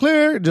just like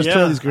clear, just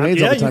throw these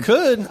grenades all the time. You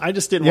could. I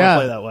just didn't want to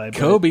play that way.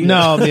 Kobe.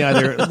 No, me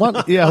either. One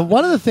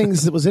of the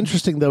things that was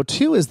interesting though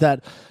too is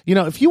that, you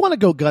know, if you want to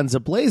go guns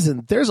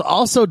a-blazing, there's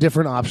also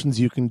different options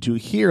you can do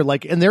here.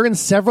 Like, and they're in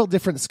several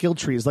different skill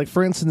trees. Like,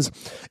 for instance,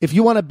 if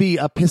you want to be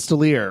a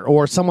pistolier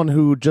or someone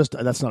who just,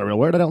 that's not a real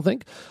word, I don't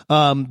think,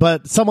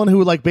 but someone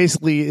who like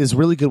basically is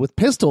really good with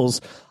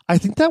pistols, I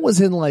think that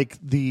was in like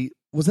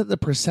was it the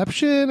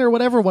perception or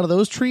whatever, one of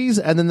those trees?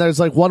 And then there's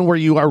like one where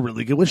you are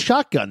really good with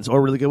shotguns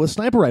or really good with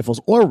sniper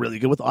rifles or really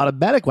good with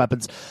automatic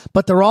weapons,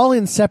 but they're all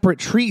in separate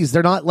trees.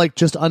 They're not like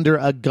just under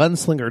a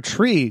gunslinger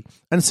tree.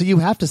 And so you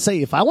have to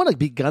say, if I want to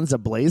be guns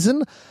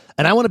a-blazing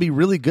and I want to be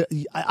really good,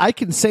 I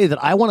can say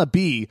that I want to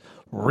be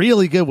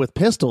really good with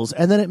pistols,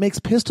 and then it makes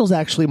pistols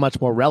actually much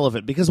more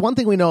relevant, because one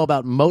thing we know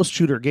about most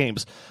shooter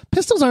games,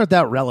 pistols aren't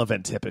that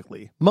relevant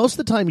typically. Most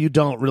of the time you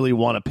don't really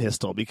want a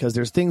pistol because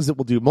there's things that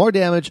will do more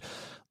damage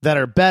that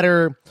are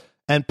better,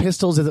 and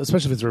pistols,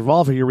 especially if it's a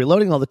revolver, you're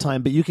reloading all the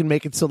time, but you can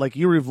make it so like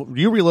you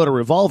reload a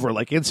revolver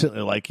like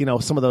instantly, like, you know,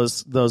 some of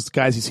those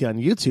guys you see on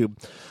YouTube,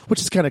 which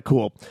is kind of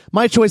cool.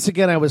 My choice,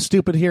 again, I was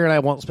stupid here and I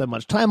won't spend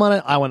much time on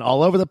it. I went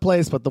all over the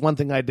place, but the one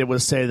thing I did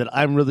was say that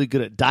I'm really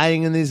good at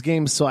dying in these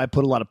games, so I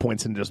put a lot of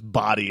points in just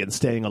body and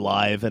staying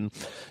alive, and,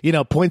 you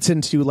know, points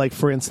into, like,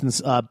 for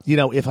instance, you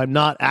know, if I'm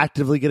not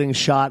actively getting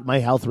shot, my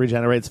health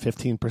regenerates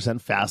 15%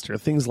 faster,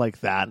 things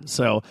like that.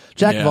 So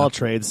jack of all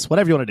trades,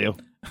 whatever you want to do.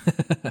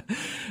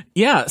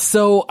 Yeah,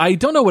 so I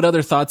don't know what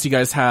other thoughts you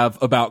guys have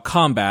about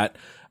combat.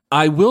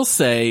 I will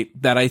say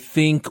that I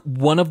think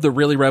one of the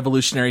really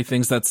revolutionary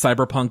things that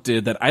Cyberpunk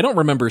did that I don't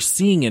remember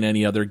seeing in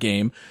any other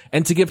game,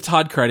 and to give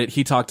Todd credit,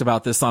 he talked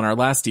about this on our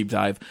last deep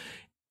dive.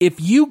 If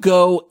you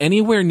go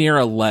anywhere near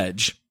a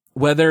ledge,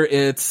 whether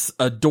it's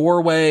a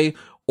doorway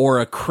or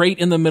a crate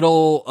in the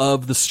middle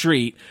of the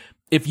street,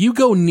 if you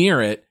go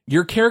near it,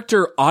 your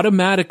character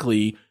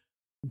automatically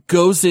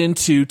goes in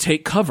to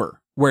take cover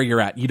where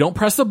you're at. You don't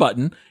press a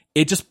button.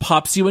 It just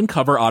pops you in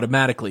cover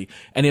automatically.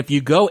 And if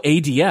you go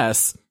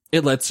ADS,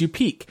 it lets you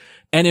peek.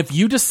 And if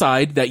you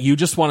decide that you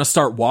just want to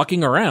start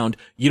walking around,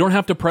 you don't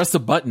have to press a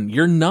button.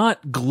 You're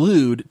not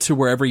glued to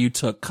wherever you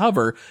took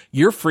cover.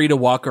 You're free to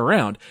walk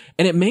around.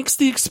 And it makes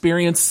the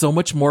experience so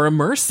much more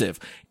immersive.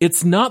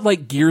 It's not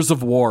like Gears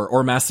of War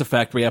or Mass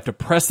Effect where you have to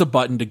press a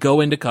button to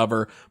go into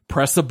cover,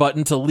 press a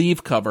button to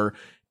leave cover.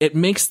 It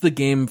makes the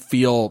game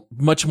feel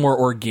much more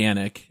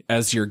organic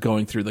as you're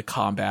going through the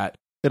combat.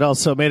 It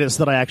also made it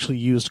so that I actually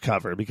used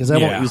cover, because I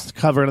won't use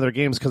cover in other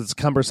games because it's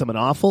cumbersome and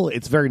awful.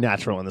 It's very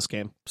natural in this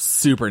game.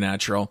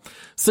 Supernatural.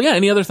 So yeah,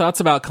 any other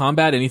thoughts about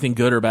combat? Anything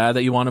good or bad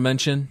that you want to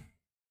mention?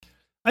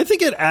 I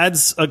think it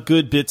adds a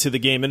good bit to the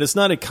game, and it's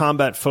not a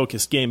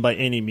combat-focused game by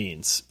any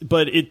means,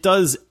 but it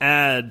does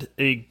add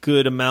a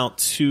good amount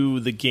to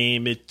the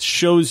game. It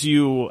shows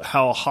you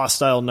how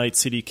hostile Night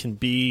City can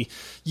be.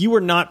 You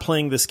are not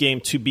playing this game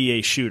to be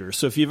a shooter.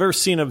 So if you've ever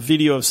seen a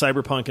video of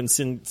Cyberpunk and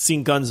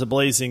seen guns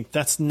a-blazing,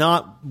 that's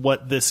not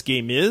what this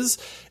game is.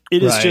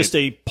 It is just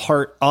a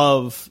part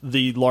of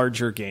the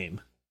larger game.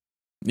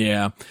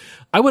 Yeah.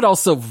 I would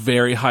also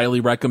very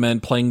highly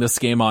recommend playing this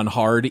game on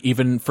hard,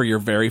 even for your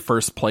very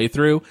first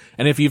playthrough.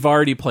 And if you've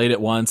already played it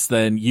once,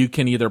 then you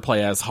can either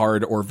play as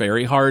hard or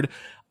very hard.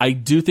 I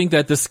do think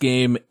that this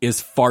game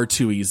is far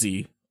too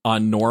easy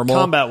on normal.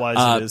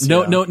 Combat-wise, it is.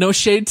 No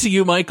shade to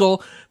you,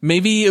 Michael.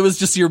 Maybe it was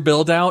just your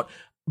build out,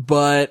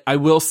 but I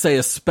will say,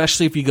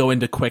 especially if you go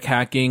into quick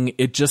hacking,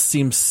 it just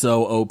seems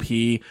so OP.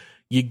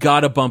 You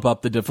gotta bump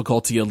up the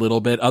difficulty a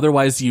little bit.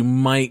 Otherwise, you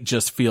might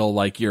just feel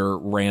like you're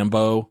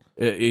Rambo.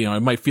 You know,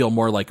 it might feel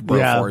more like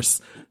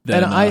Broforce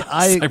than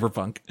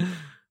Cyberpunk.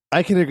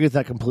 I can agree with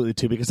that completely,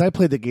 too, because I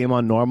played the game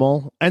on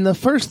normal. And the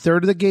first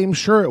third of the game,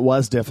 sure, it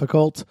was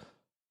difficult.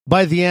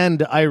 By the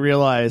end, I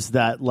realized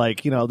that,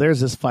 like, you know, there's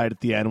this fight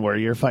at the end where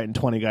you're fighting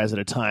 20 guys at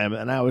a time.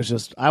 And I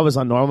was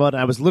on normal, and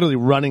I was literally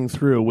running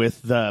through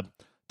with the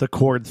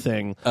cord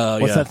thing.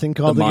 What's that thing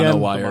called again?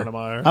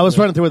 Monowire. I was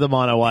running through with a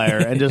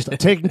monowire and just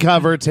taking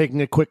cover,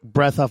 taking a quick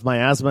breath off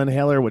my asthma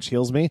inhaler, which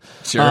heals me.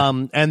 Sure.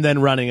 And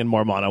then running in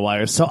more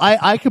monowires. So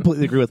I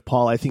completely agree with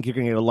Paul. I think you're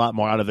going to get a lot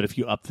more out of it if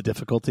you up the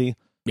difficulty.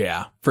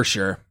 Yeah, for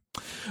sure.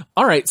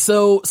 All right.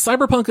 So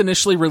Cyberpunk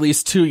initially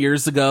released 2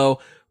 years ago.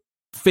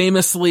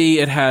 Famously,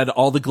 it had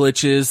all the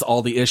glitches,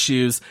 all the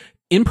issues.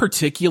 In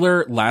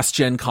particular, last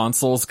gen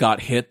consoles got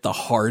hit the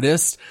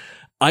hardest.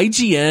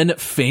 IGN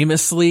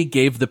famously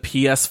gave the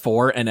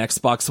PS4 and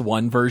Xbox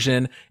One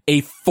version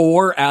a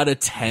 4 out of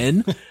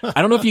 10.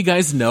 I don't know if you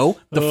guys know,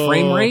 the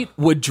frame rate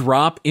would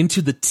drop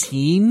into the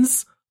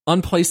teens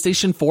on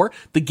PlayStation 4.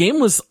 The game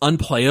was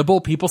unplayable.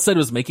 People said it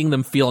was making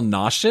them feel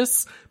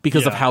nauseous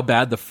because of how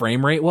bad the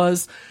frame rate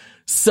was.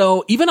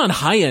 So even on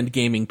high-end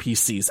gaming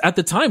PCs, at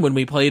the time when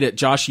we played it,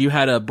 Josh, you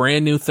had a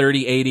brand new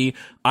 3080.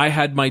 I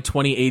had my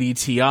 2080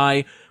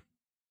 Ti.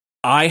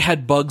 I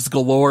had bugs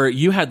galore.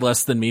 You had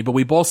less than me, but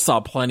we both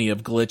saw plenty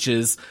of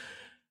glitches.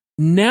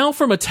 Now,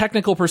 from a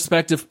technical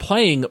perspective,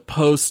 playing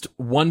post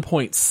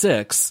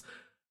 1.6,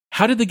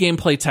 how did the game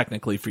play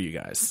technically for you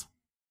guys?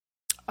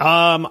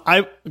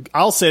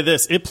 I'll say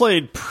this. It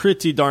played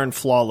pretty darn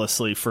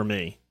flawlessly for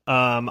me.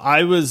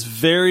 I was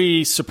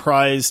very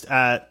surprised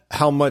at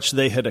how much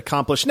they had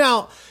accomplished.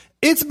 Now,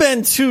 it's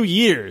been 2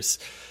 years.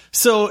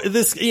 So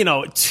this,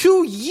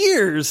 2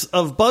 years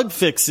of bug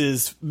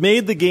fixes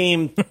made the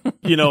game,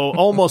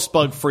 almost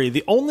bug free.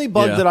 The only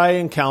bug that I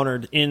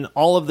encountered in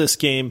all of this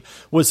game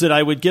was that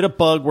I would get a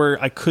bug where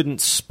I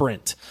couldn't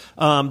sprint.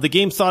 The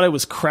game thought I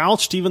was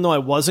crouched even though I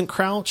wasn't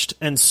crouched.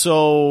 And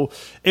so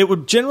it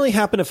would generally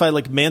happen if I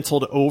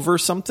mantled over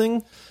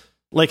something.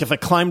 Like if I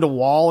climbed a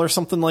wall or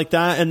something like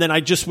that, and then I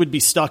just would be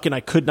stuck and I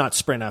could not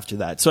sprint after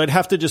that. So I'd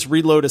have to just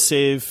reload a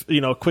save,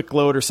 a quick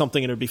load or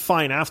something, and it would be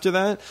fine after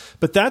that.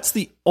 But that's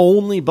the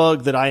only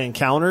bug that I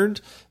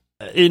encountered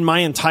in my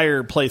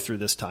entire playthrough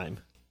this time.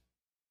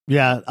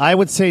 Yeah, I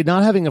would say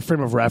not having a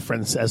frame of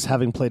reference as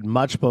having played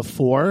much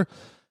before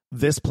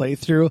this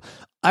playthrough.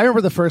 I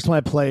remember the first time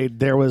I played,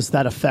 there was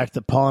that effect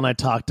that Paul and I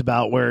talked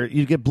about where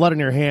you get blood in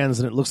your hands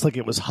and it looks like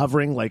it was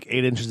hovering 8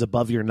 inches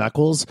above your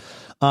knuckles.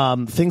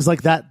 Things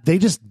like that, they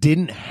just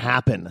didn't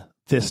happen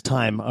this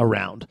time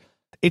around.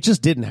 It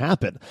just didn't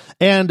happen.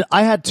 And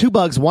I had 2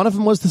 bugs. One of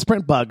them was the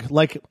sprint bug.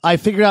 I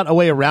figured out a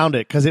way around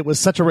it because it was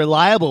such a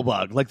reliable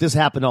bug. This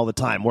happened all the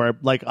time where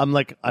I'm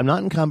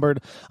not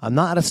encumbered. I'm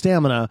not out of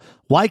stamina.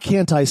 Why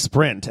can't I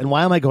sprint? And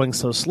why am I going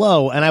so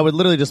slow? And I would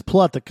literally just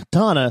pull out the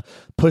katana,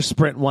 push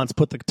sprint once,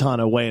 put the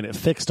katana away, and it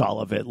fixed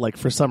all of it.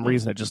 For some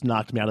reason, it just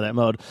knocked me out of that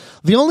mode.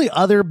 The only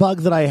other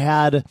bug that I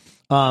had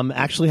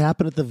actually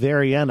happened at the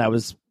very end. I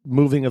was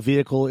moving a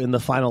vehicle in the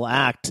final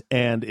act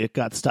and it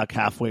got stuck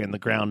halfway in the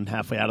ground and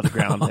halfway out of the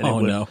ground.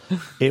 And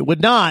it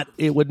would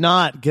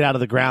not get out of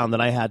the ground.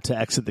 Then I had to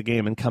exit the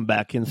game and come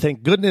back in.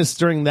 Thank goodness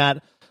during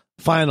that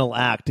final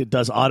act, it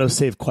does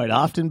autosave quite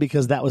often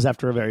because that was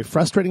after a very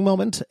frustrating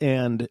moment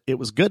and it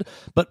was good.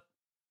 But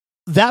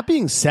that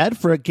being said,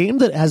 for a game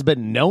that has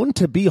been known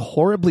to be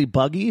horribly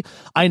buggy,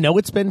 I know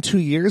it's been 2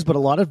 years, but a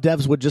lot of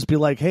devs would just be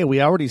like, hey,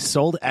 we already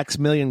sold X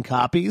million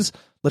copies.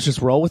 Let's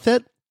just roll with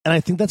it. And I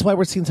think that's why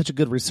we're seeing such a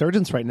good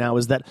resurgence right now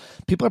is that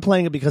people are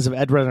playing it because of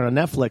Ed Runner on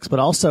Netflix, but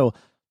also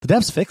the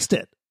devs fixed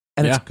it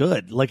and it's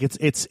good.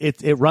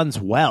 It runs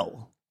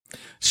well.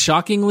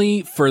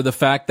 Shockingly, for the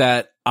fact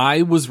that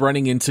I was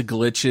running into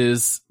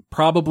glitches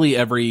probably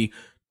every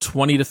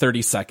 20 to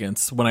 30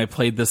 seconds when I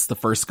played this the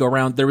first go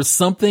round, there was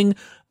something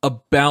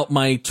about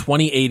my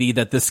 2080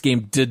 that this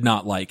game did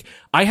not like.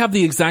 I have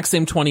the exact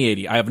same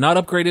 2080. I have not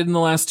upgraded in the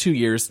last 2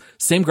 years.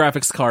 Same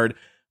graphics card.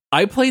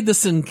 I played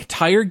this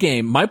entire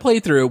game. My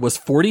playthrough was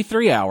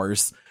 43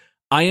 hours.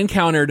 I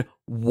encountered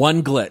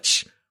one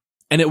glitch,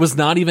 and it was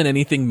not even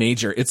anything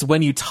major. It's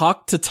when you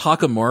talk to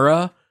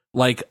Takamura,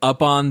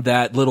 up on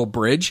that little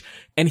bridge,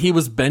 and he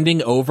was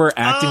bending over,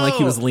 acting like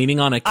he was leaning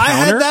on a counter. I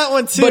had that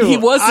one too. But he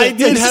wasn't. I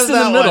did have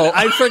that in the middle. one.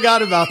 I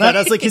forgot about that. I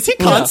was like, is he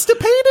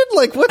constipated?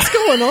 What's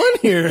going on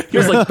here? He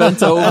was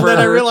bent over. And then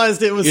I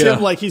realized it was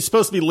him, he's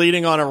supposed to be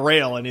leaning on a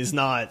rail, and he's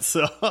not.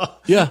 So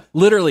yeah,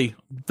 literally.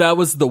 That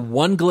was the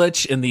one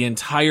glitch in the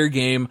entire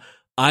game.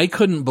 I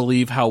couldn't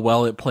believe how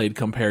well it played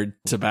compared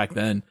to back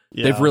then.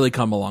 Yeah. They've really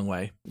come a long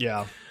way.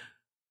 Yeah.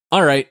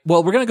 All right.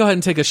 Well, we're going to go ahead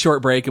and take a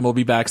short break, and we'll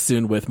be back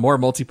soon with more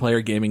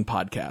Multiplayer Gaming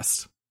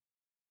Podcast.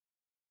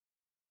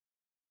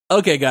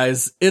 Okay,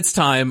 guys, it's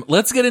time.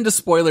 Let's get into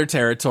spoiler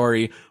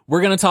territory.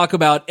 We're going to talk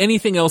about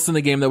anything else in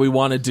the game that we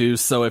want to do.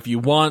 So if you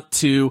want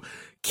to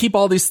keep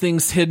all these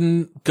things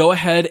hidden, go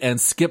ahead and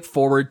skip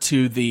forward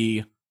to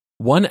the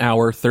 1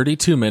 hour,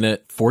 32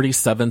 minute,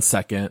 47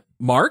 second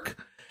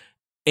mark.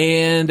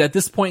 And at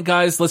this point,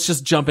 guys, let's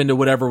just jump into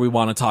whatever we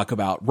want to talk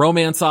about.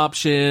 Romance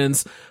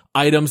options,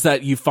 items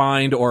that you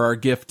find or are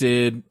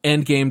gifted,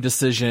 end game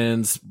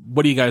decisions.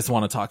 What do you guys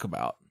want to talk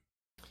about?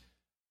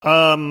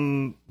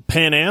 Pan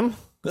Am?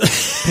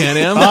 Pan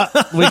Am?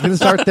 We can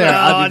start there.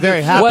 I'd be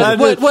very happy.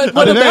 What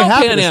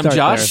about Pan Am,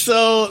 Josh? There.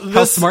 So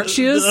how smart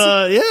she is?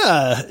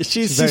 Yeah,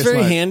 she's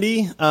very smart.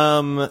 handy.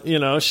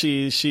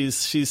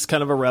 She's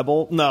kind of a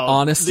rebel. No,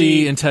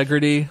 honesty,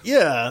 integrity.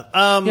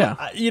 Yeah.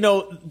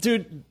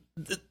 Dude,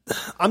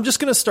 I'm just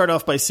gonna start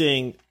off by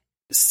saying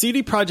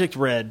CD Projekt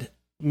Red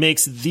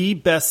makes the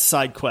best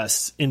side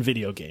quests in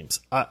video games.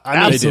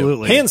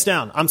 Absolutely, hands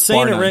down. I'm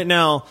saying it right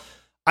now.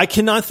 I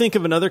cannot think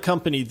of another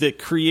company that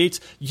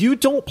creates... You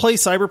don't play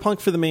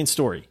Cyberpunk for the main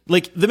story.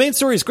 The main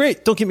story is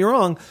great, don't get me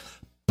wrong,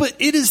 but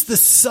it is the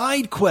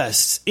side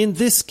quests in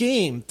this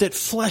game that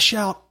flesh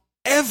out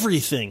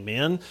everything,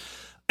 man.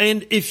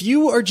 And if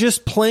you are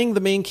just playing the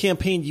main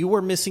campaign, you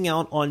are missing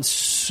out on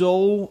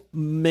so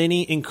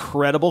many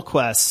incredible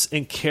quests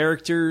and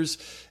characters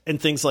and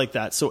things like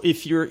that. So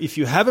if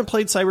you haven't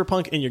played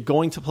Cyberpunk and you're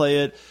going to play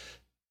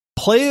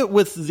it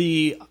with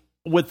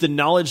the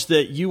knowledge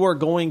that you are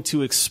going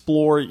to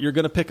explore, you're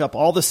going to pick up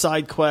all the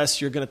side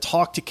quests, you're going to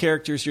talk to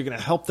characters, you're going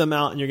to help them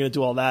out, and you're going to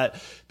do all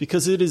that,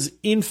 because it is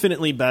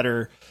infinitely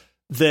better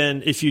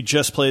than if you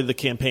just play the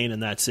campaign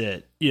and that's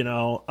it.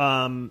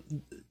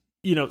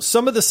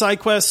 Some of the side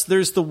quests,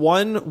 there's the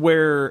one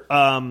where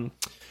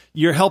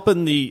you're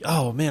helping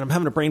I'm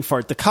having a brain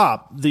fart. The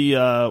cop,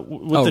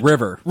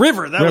 River.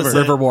 That was it.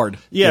 River Ward.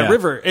 Yeah,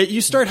 River.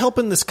 You start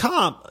helping this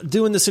cop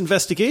doing this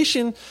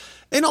investigation.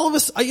 And all of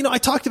us, I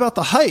talked about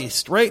the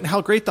heist, right? And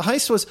how great the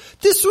heist was.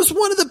 This was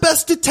one of the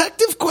best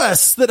detective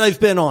quests that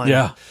I've been on.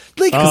 Yeah.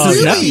 Like,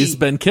 his nephew's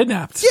been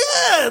kidnapped.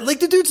 Yeah.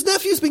 Like, the dude's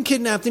nephew's been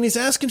kidnapped and he's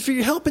asking for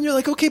your help. And you're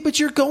like, okay, but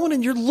you're going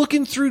and you're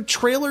looking through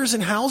trailers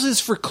and houses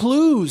for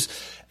clues.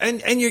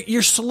 And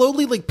you're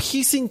slowly like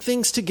piecing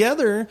things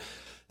together.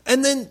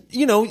 And then,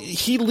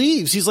 he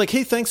leaves. He's like,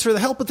 hey, thanks for the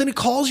help. But then he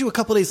calls you a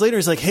couple of days later.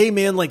 He's like, hey,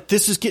 man, like,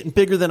 this is getting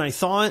bigger than I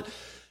thought.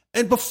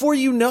 And before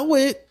you know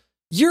it,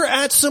 you're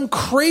at some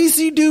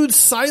crazy dude's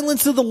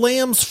Silence of the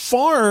Lambs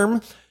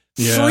farm,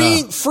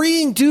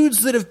 freeing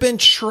dudes that have been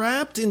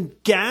trapped and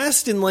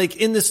gassed and like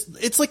in this,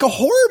 it's like a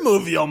horror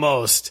movie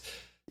almost,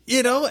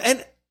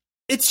 and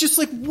it's just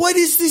like, what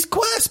is this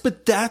quest?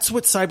 But that's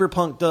what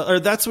Cyberpunk does,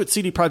 or that's what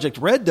CD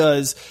Projekt Red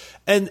does.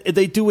 And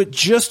they do it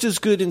just as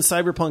good in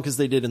Cyberpunk as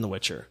they did in The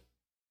Witcher.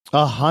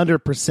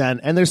 100%.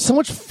 And there's so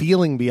much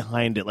feeling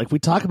behind it. Like we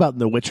talk about in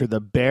The Witcher,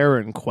 the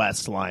Baron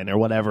quest line or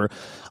whatever.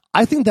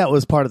 I think that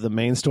was part of the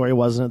main story,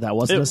 wasn't it? That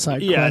wasn't a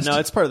side quest. Yeah, no,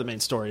 it's part of the main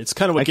story. It's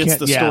kind of what gets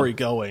the story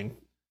going.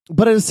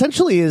 But it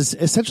essentially it's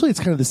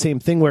kind of the same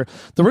thing where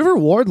the River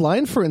Ward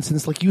line, for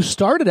instance, like you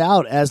started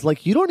out as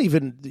like you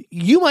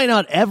might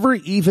not ever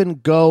even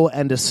go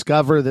and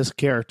discover this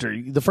character.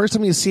 The first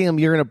time you see him,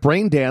 you're in a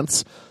brain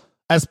dance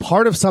as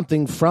part of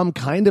something from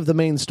kind of the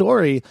main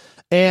story.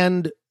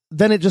 And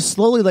then it just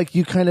slowly,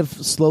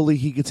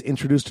 he gets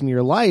introduced into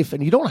your life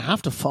and you don't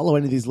have to follow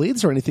any of these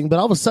leads or anything. But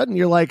all of a sudden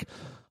you're like,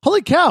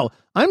 holy cow,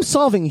 I'm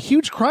solving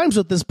huge crimes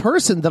with this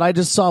person that I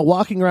just saw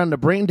walking around in a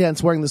brain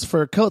dance wearing this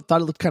fur coat,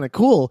 thought it looked kind of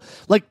cool.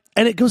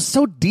 And it goes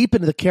so deep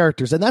into the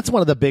characters. And that's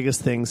one of the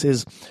biggest things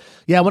is,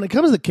 when it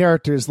comes to the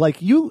characters,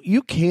 like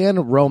you can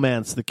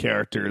romance the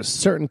characters,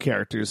 certain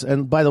characters.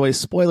 And by the way,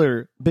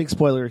 big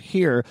spoiler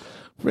here,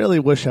 really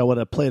wish I would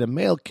have played a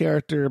male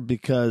character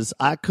because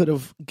I could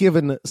have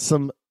given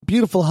some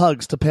beautiful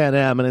hugs to Pan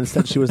Am, and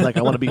instead she was like,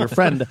 I want to be your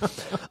friend.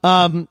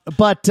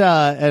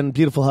 And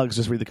beautiful hugs,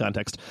 just read the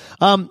context.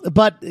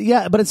 But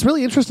it's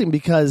really interesting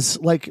because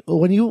like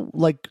when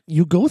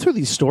you go through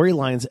these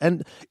storylines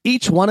and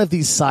each one of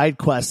these side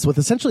quests with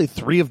essentially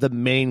 3 of the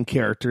main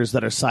characters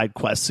that are side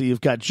quests. So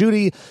you've got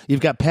Judy,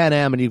 you've got Pan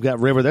Am, and you've got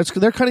River.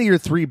 They're kind of your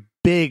 3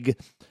 big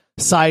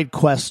side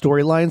quest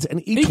storylines,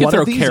 and each one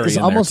of these Carrie is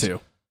almost.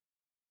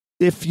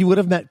 If you would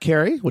have met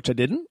Carrie, which I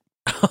didn't.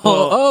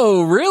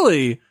 Oh,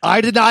 really?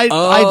 I did. I'm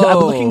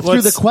looking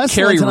through the quest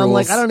lines, and I'm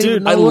like, I don't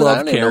even know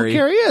who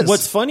Carrie is.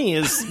 What's funny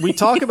is we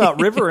talk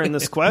about River in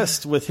this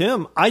quest with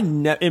him.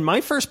 In my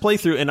first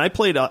playthrough, and I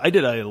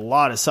did a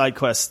lot of side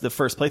quests the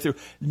first playthrough.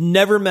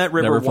 Never met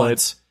River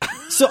once.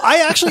 So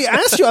I actually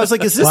asked you, I was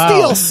like, is this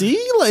DLC?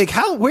 Like,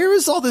 where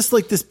is all this,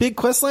 like, this big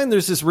quest line?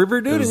 There's this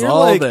River dude, and you're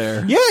like,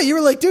 there. Yeah, you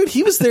were like, dude,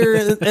 he was there.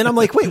 And I'm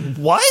like, wait,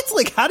 what?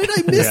 Like, how did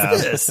I miss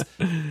this?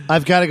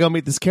 I've got to go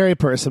meet this Carrie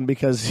person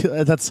because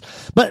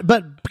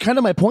but kind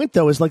of my point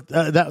though is like,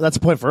 that's a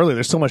point for earlier.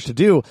 There's so much to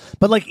do,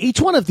 but like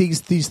each one of these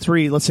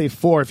 3, let's say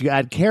 4, if you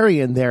add Carrie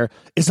in there,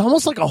 is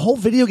almost like a whole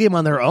video game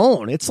on their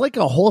own. It's like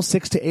a whole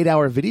 6 to 8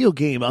 hour video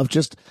game of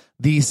just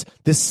this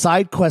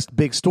side quest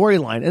big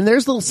storyline. And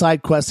there's little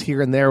side quests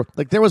here and there.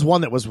 Like there was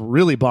one that was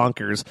really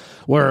bonkers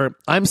where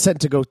I'm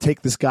sent to go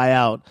take this guy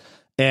out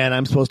and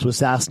I'm supposed to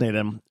assassinate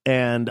him.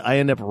 And I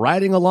end up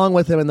riding along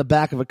with him in the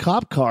back of a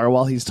cop car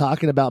while he's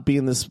talking about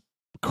being this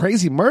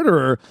crazy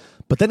murderer.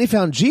 But then he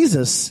found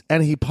Jesus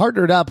and he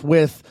partnered up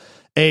with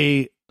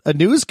a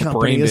news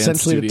company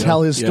essentially to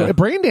tell his story, a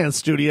brain dance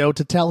studio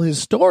to tell his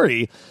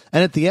story.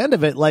 And at the end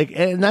of it,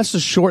 and that's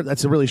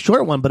a really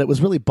short one, but it was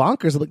really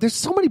bonkers. Like there's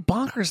so many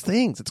bonkers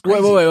things. It's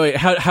crazy. Wait.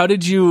 How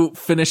did you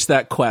finish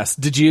that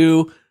quest? Did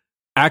you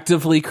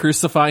actively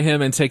crucify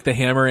him and take the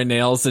hammer and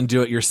nails and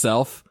do it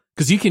yourself?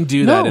 Because you can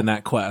do that in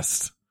that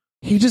quest.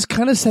 He just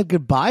kind of said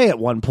goodbye at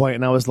one point,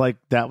 and I was like,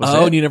 that was it.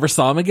 Oh, and you never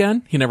saw him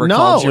again? He never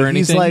called you or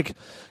anything? He's like,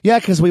 yeah,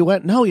 because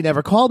he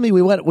never called me.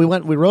 We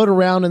rode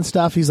around and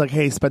stuff. He's like,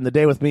 hey, spend the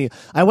day with me.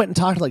 I went and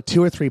talked to like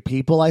 2 or 3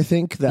 people, I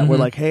think, that were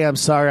like, hey, I'm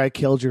sorry I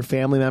killed your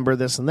family member,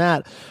 this and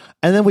that.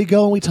 And then we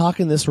go and we talk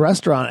in this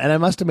restaurant, and I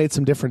must have made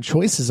some different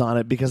choices on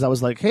it because I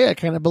was like, hey, I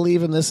kind of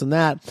believe in this and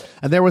that.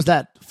 And there was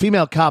that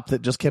female cop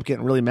that just kept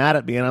getting really mad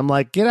at me, and I'm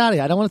like, get out of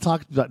here. I don't want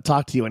to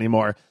talk to you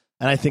anymore.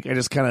 And I think I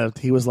just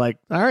he was like,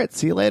 all right,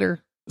 see you later.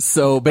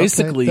 So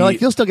basically, they're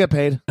like, you'll still get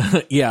paid.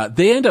 Yeah,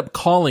 they end up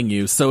calling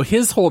you. So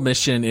his whole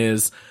mission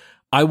is,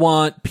 I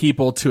want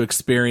people to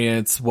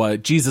experience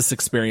what Jesus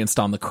experienced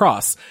on the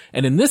cross.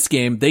 And in this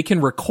game, they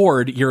can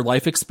record your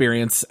life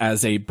experience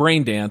as a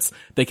brain dance.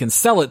 They can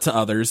sell it to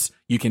others.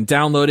 You can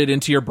download it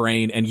into your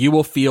brain and you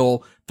will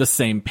feel the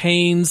same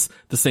pains,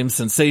 the same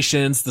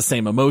sensations, the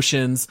same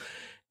emotions.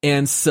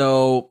 And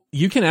so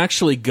you can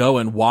actually go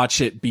and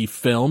watch it be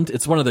filmed.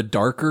 It's one of the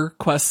darker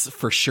quests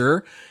for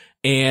sure.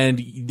 And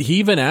he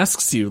even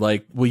asks you,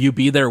 like, will you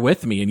be there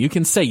with me? And you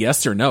can say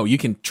yes or no. You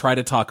can try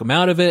to talk him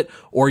out of it,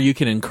 or you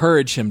can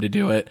encourage him to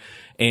do it.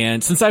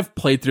 And since I've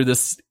played through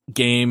this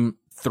game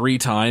 3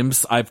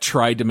 times, I've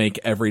tried to make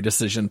every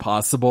decision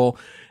possible.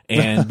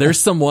 And there's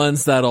some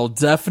ones that'll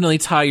definitely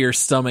tie your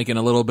stomach in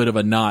a little bit of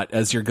a knot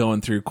as you're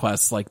going through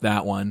quests like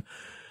that one.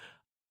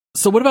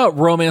 So what about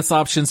romance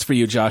options for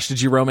you, Josh? Did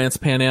you romance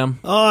Pan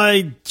Am?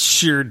 I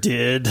sure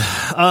did.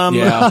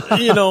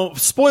 Yeah.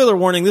 Spoiler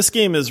warning, this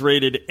game is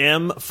rated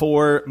M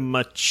for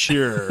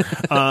mature.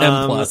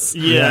 M+. Yeah.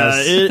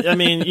 Yes.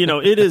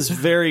 It is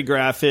very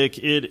graphic.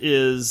 It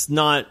is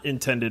not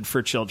intended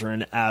for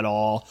children at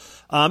all.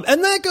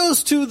 And that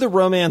goes to the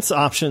romance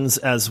options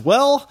as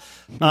well.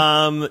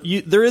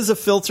 There is a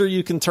filter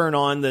you can turn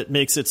on that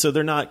makes it so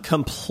they're not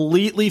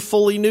completely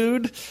fully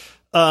nude.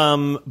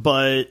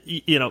 But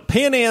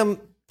Pan Am,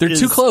 they're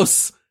too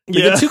close.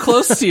 They get too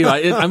close to you.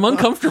 I'm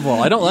uncomfortable.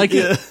 I don't like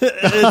it.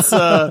 It's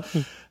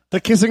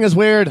the kissing is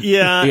weird.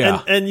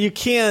 Yeah. And you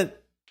can't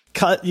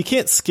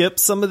skip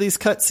some of these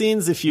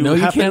cutscenes if you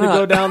happen to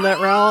go down that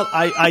route.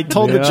 I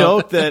told the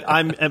joke that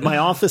I'm at my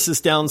office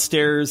is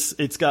downstairs.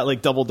 It's got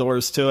like double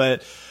doors to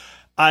it.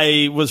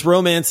 I was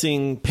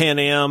romancing Pan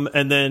Am,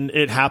 and then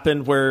it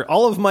happened where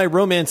all of my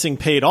romancing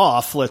paid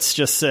off, let's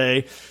just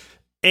say.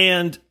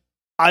 And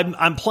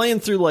I'm playing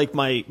through like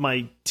my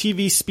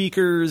TV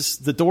speakers,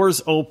 the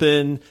doors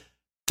open,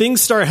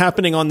 things start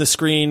happening on the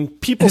screen.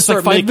 People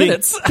start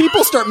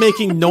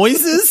making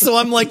noises. So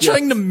I'm like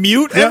trying to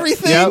mute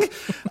everything. Yep.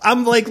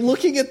 I'm like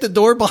looking at the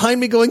door behind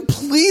me going,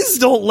 please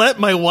don't let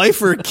my wife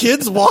or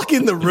kids walk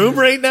in the room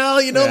right now.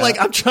 Like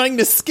I'm trying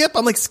to skip.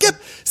 I'm like, skip.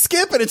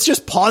 And it's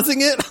just pausing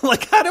it. I'm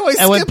like, how do I skip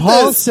this? And when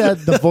Paul said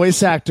the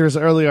voice actors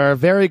earlier are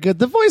very good,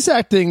 the voice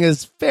acting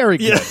is very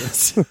good.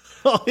 Yes.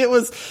 It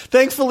was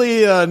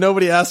thankfully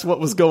nobody asked what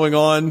was going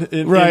on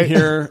in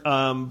here.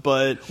 And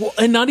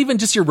not even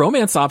just your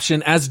romance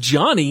option. As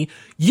Johnny,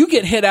 you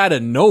get hit out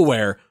of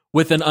nowhere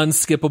with an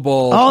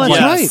unskippable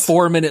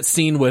 4-minute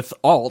scene with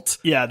Alt.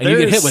 Yeah, and you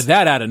get hit with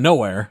that out of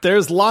nowhere.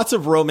 There's lots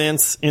of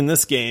romance in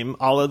this game,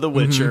 a la The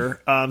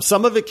Witcher.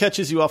 Some of it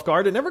catches you off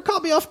guard. It never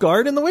caught me off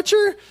guard in The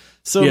Witcher.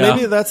 So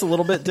maybe that's a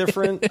little bit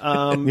different.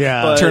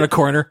 But, turn a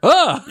corner.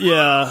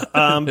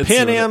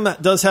 Pan Am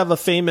does have a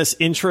famous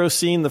intro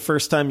scene. The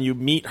first time you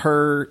meet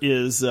her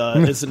is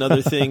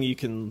another thing you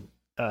can,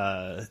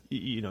 there's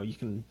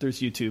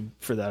YouTube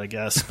for that, I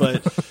guess.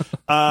 But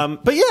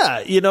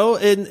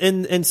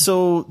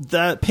so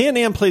that Pan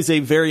Am plays a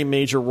very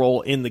major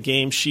role in the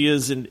game. She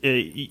is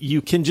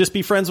you can just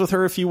be friends with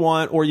her if you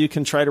want, or you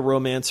can try to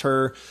romance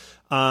her.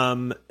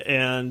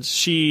 And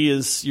she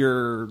is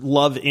your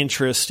love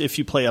interest if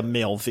you play a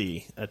male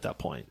V at that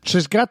point.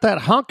 She's got that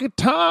honky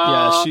tonk.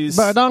 Yeah, she's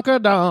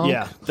ba-donka-donk.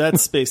 Yeah,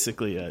 that's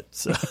basically it.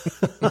 So.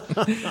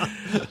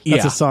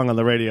 That's a song on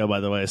the radio,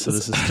 by the way. So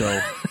this is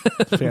still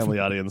family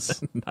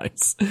audience.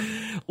 Nice.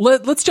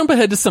 Let's jump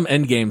ahead to some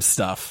endgame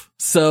stuff.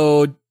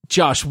 So,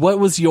 Josh, what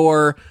was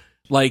your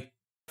very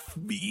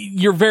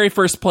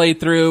first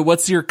playthrough?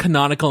 What's your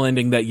canonical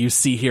ending that you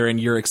see here in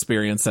your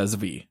experience as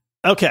V?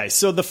 Okay,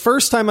 so the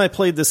first time I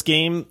played this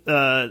game,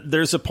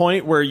 there's a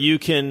point where you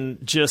can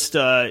just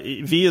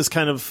V is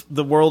kind of,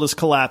 the world is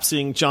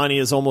collapsing. Johnny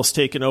has almost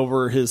taken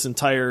over his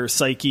entire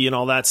psyche and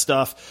all that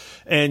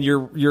stuff, and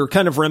you're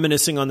kind of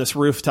reminiscing on this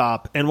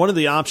rooftop. And one of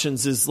the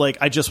options is like,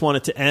 I just want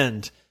it to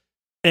end,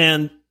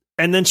 and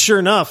then sure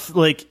enough,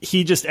 like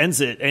he just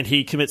ends it and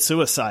he commits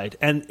suicide,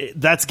 and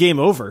that's game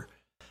over.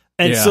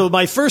 And so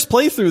my first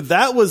playthrough,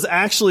 that was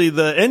actually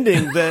the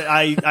ending that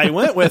I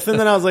went with. And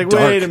then I was like,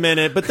 wait a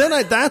minute. But then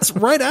that's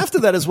right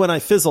after that is when I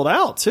fizzled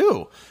out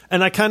too.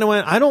 And I kind of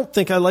went, I don't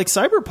think I like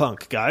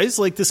Cyberpunk, guys.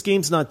 Like, this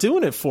game's not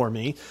doing it for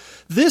me.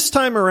 This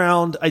time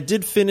around, I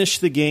did finish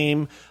the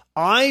game.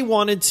 I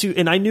wanted to,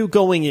 and I knew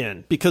going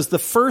in, because the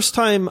first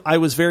time I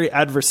was very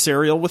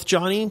adversarial with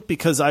Johnny,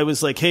 because I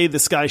was like, hey,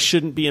 this guy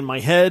shouldn't be in my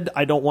head.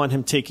 I don't want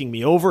him taking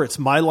me over. It's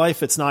my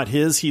life. It's not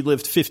his. He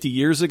lived 50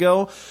 years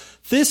ago.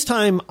 This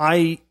time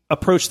I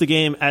approach the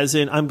game as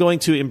in, I'm going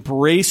to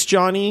embrace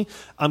Johnny.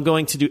 I'm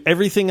going to do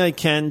everything I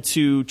can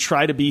to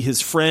try to be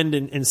his friend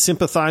and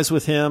sympathize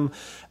with him.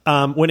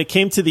 When it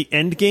came to the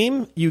end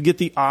game, you get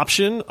the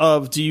option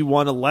of, do you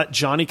want to let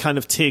Johnny kind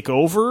of take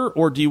over,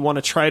 or do you want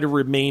to try to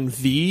remain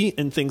V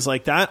and things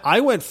like that? I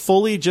went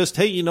fully just,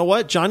 hey, you know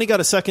what? Johnny got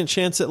a second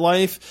chance at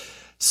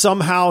life.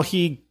 Somehow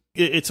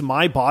it's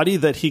my body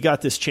that he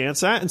got this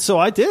chance at. And so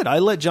I did. I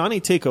let Johnny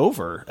take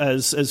over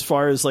as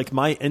far as like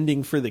my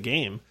ending for the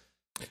game.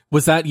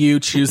 Was that you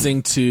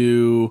choosing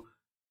to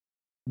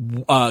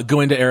go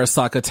into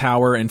Arasaka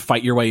Tower and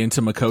fight your way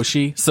into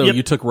Makoshi? So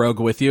you took Rogue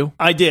with you?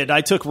 I did.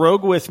 I took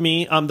Rogue with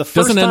me. The first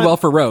doesn't end well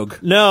for Rogue.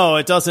 No,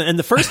 it doesn't. And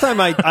the first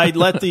time I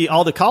let the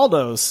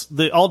Aldecaldos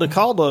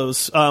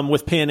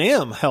with Pan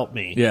Am help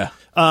me. Yeah.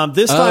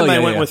 This time I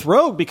went with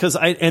Rogue because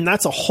and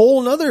that's a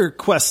whole nother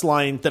quest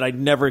line that I'd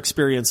never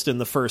experienced in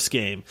the first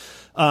game.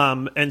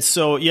 And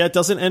so, it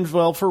doesn't end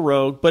well for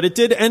Rogue, but it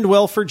did end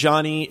well for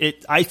Johnny.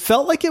 I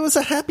felt like it was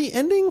a happy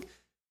ending,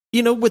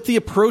 with the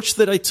approach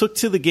that I took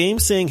to the game,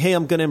 saying, hey,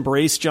 I'm going to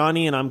embrace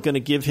Johnny and I'm going to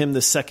give him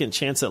the second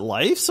chance at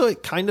life. So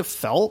it kind of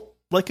felt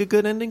like a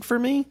good ending for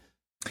me.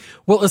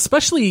 Well,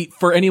 especially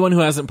for anyone who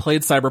hasn't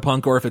played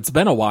Cyberpunk, or if it's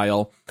been a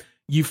while,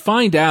 you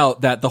find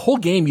out that the whole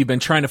game you've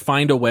been trying to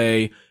find a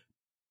way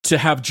to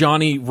have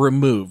Johnny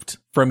removed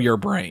from your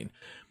brain.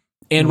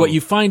 And what you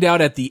find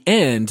out at the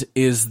end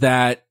is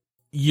that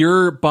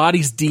your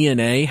body's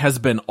DNA has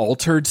been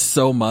altered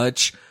so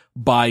much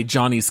by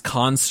Johnny's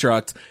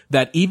construct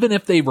that even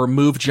if they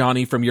remove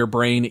Johnny from your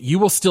brain, you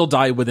will still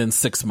die within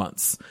 6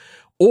 months.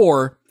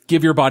 Or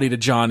give your body to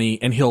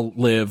Johnny and he'll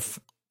live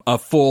a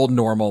full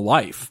normal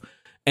life.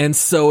 And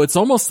so it's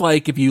almost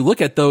like if you look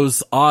at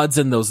those odds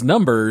and those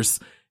numbers,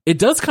 it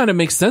does kind of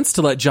make sense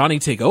to let Johnny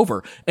take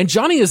over. And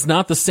Johnny is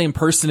not the same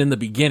person in the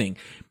beginning.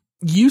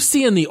 You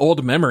see in the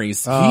old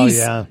memories,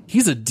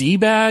 he's a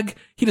D-bag.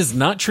 He does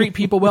not treat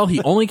people well. He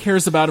only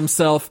cares about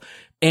himself.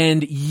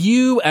 And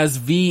you as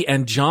V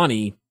and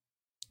Johnny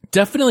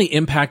definitely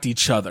impact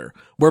each other,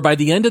 where by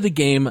the end of the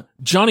game,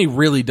 Johnny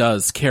really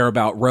does care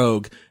about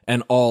Rogue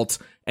and Alt,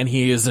 and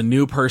he is a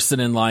new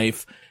person in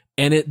life.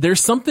 And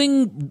there's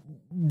something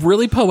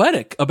really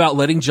poetic about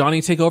letting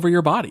Johnny take over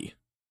your body.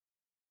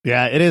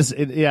 Yeah, it is.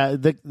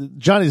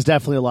 Johnny's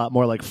definitely a lot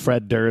more like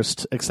Fred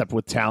Durst, except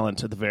with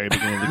talent at the very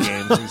beginning of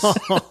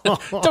the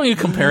game. Don't you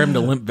compare him to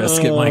Limp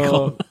Bizkit,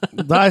 Michael?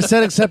 I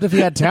said except if he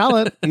had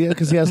talent,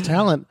 because he has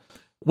talent.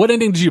 What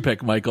ending did you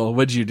pick, Michael?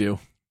 What did you do?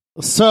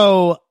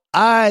 So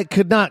I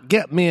could not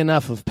get me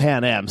enough of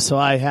Pan Am, so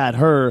I had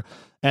her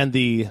and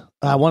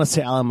I want to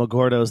say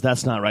Alamogordos.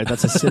 That's not right.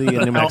 That's a city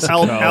in New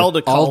Mexico.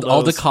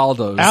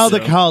 Aldecaldos.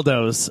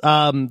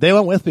 Aldecaldos. They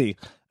went with me.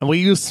 And we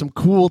used some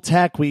cool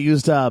tech. We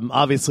used,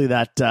 obviously,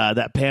 that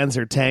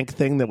Panzer tank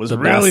thing that was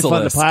really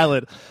fun to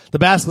pilot. The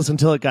Basilisk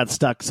until it got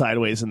stuck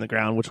sideways in the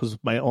ground, which was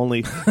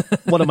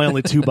one of my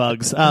only 2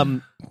 bugs.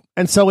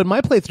 And so in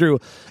my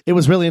playthrough, it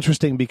was really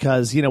interesting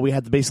because, we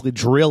had to basically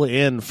drill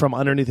in from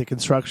underneath a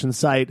construction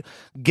site,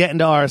 get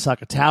into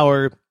Arasaka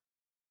Tower,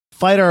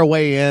 fight our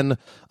way in.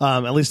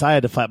 At least I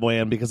had to fight my way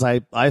in because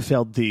I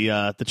failed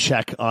the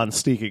check on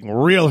sneaking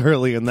real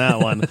early in that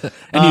one.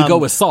 And you go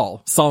with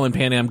Saul. Saul and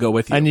Pan Am go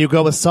with you. And you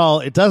go with Saul.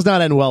 It does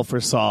not end well for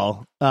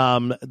Saul.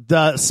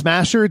 The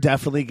Smasher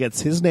definitely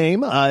gets his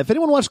name. If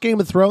anyone watched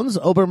Game of Thrones,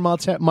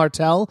 Oberyn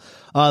Martell,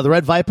 the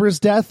Red Viper's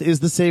death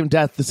is the same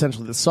death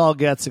essentially that Saul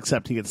gets,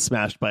 except he gets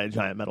smashed by a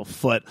giant metal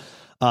foot.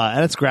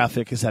 And it's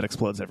graphic. His head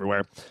explodes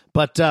everywhere.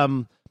 But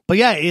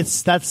yeah,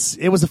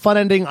 it was a fun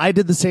ending. I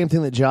did the same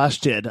thing that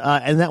Josh did,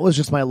 and that was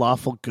just my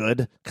lawful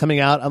good coming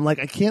out. I'm like,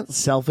 I can't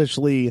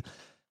selfishly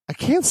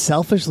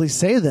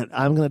say that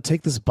I'm going to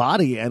take this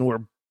body and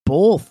we're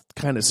both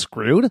kind of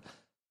screwed.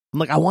 I'm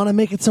like, I want to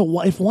make it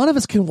so if one of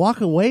us can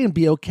walk away and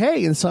be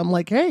okay. And so I'm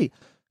like, hey,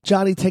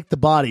 Johnny, take the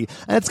body.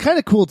 And it's kind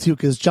of cool too,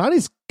 because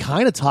Johnny's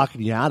kind of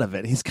talking you out of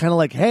it. He's kind of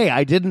like, hey,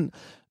 I didn't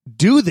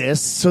do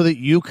this so that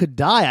you could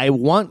die. I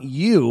want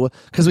you,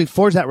 because we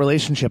forged that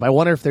relationship. I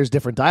wonder if there's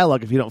different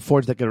dialogue if you don't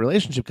forge that good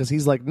relationship, because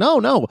he's like,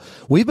 no,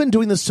 we've been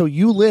doing this so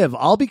you live.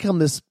 I'll become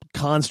this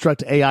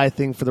construct AI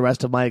thing for the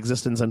rest of my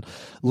existence and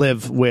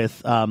live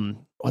with,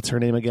 what's her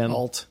name again?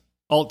 Alt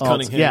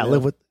Cunningham.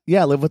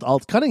 Yeah, live with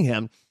Alt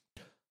Cunningham.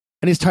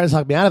 And he's trying to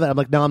talk me out of it. I'm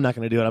like, no, I'm not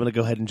going to do it. I'm going to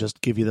go ahead and just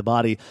give you the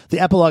body.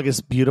 The epilogue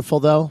is beautiful,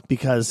 though,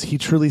 because he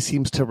truly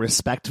seems to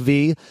respect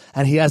V,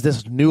 and he has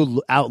this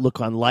new outlook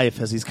on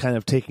life as he's kind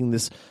of taking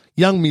this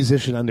young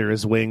musician under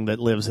his wing that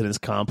lives in his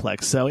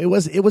complex. So it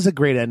was a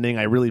great ending.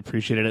 I really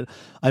appreciated it.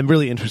 I'm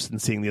really interested in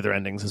seeing the other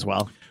endings as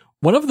well.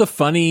 One of the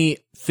funny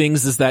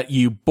things is that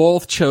you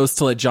both chose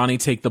to let Johnny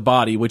take the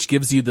body, which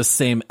gives you the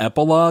same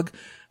epilogue.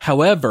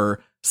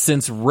 However,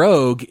 since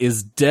Rogue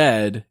is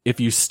dead,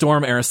 if you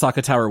storm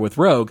Arasaka Tower with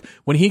Rogue,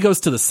 when he goes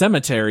to the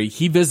cemetery,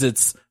 he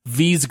visits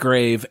V's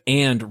grave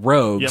and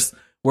Rogue's.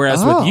 Yep.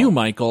 Whereas with you,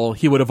 Michael,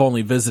 he would have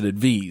only visited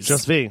V's.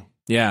 Just V.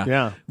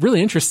 Yeah.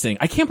 Really interesting.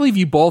 I can't believe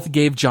you both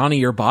gave Johnny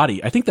your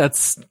body. I think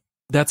that's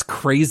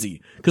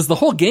crazy, because the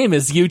whole game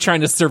is you trying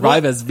to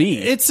survive as V.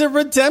 It's a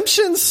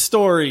redemption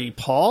story,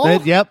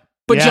 Paul. Yep.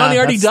 But Johnny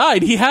already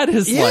died. He had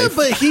his life. Yeah,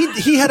 but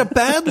he had a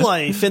bad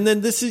life, and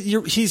then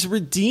he's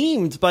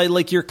redeemed by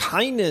like your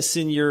kindness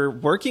and your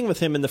working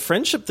with him and the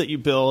friendship that you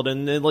build,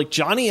 and then like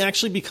Johnny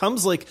actually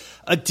becomes like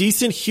a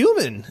decent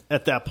human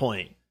at that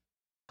point.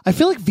 I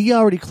feel like V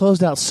already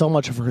closed out so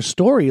much of her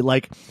story.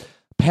 Like,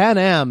 Pan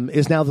Am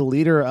is now the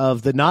leader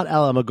of the not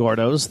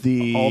Alamogordos,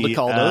 the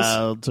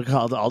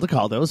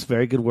Aldecaldos.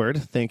 Very good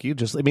word. Thank you.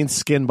 It means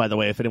skin, by the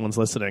way, if anyone's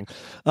listening.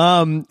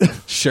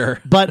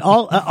 Sure. But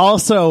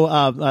also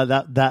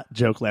that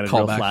joke landed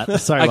real flat.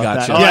 Sorry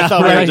about that. Oh, yeah, I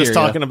thought we were just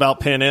talking about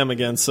Pan Am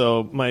again,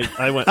 so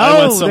I went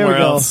somewhere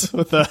else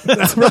with that.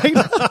 That's right.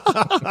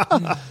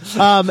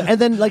 And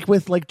then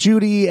with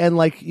Judy and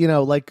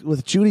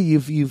with Judy,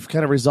 you've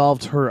kind of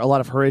resolved a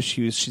lot of her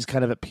issues. She's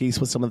kind of at peace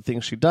with some of the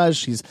things she does.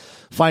 She's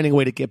finding a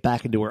way to get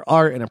back into her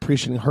art and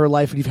appreciating her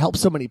life, and you've helped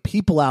so many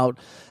people out.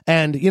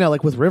 And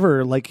with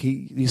River,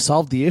 he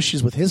solved the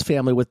issues with his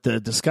family with the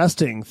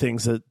disgusting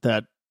things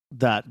that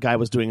guy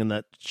was doing in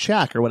that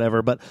shack or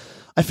whatever. But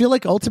I feel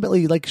like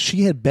ultimately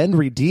she had been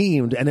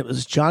redeemed, and it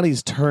was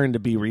Johnny's turn to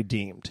be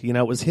redeemed.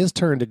 It was his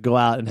turn to go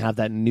out and have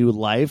that new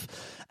life,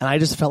 and I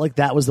just felt like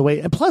that was the way.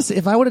 And plus,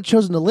 if I would have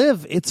chosen to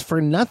live, it's for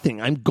nothing.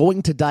 I'm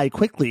going to die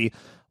quickly.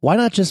 why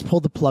not just pull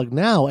the plug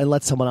now and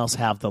let someone else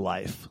have the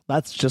life?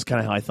 That's just kind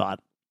of how I thought.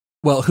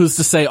 Well, who's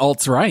to say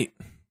Alt's right?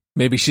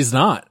 Maybe she's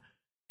not.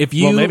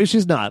 Well, maybe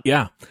she's not.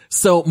 Yeah.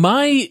 So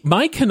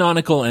my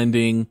canonical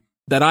ending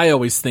that I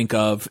always think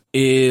of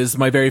is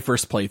my very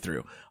first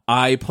playthrough.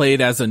 I played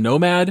as a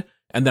nomad,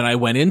 and then I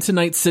went into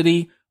Night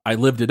City. I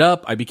lived it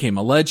up. I became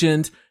a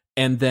legend.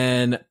 And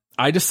then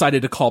I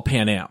decided to call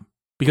Pan Am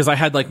because I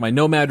had like my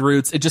nomad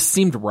roots. It just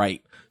seemed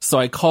right. So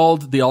I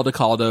called the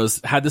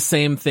Aldecaldos, had the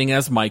same thing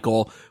as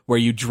Michael, where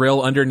you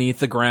drill underneath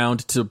the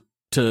ground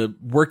to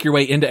work your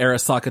way into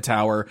Arasaka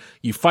Tower.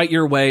 You fight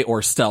your way,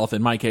 or stealth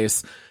in my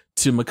case,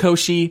 to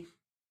Mikoshi.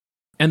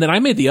 And then I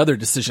made the other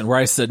decision where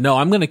I said, no,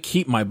 I'm going to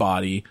keep my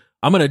body.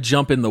 I'm going to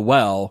jump in the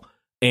well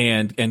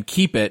and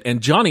keep it.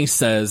 And Johnny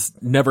says,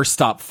 never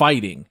stop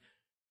fighting.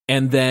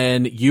 And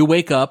then you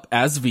wake up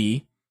as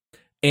V,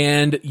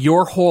 and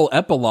your whole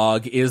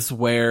epilogue is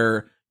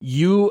where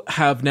you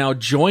have now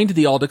joined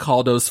the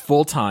Aldecaldos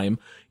full time.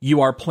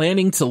 You are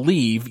planning to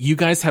leave. You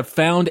guys have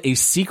found a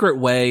secret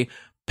way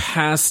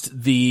past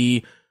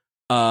the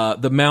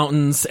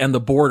mountains and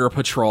the border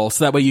patrol,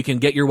 so that way you can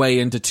get your way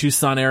into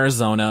Tucson,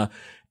 Arizona.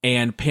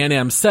 And Pan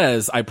Am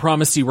says, I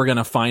promise you we're going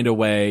to find a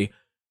way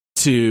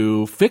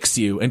to fix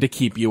you and to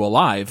keep you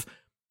alive.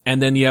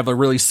 And then you have a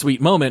really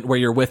sweet moment where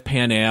you're with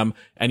Pan Am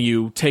and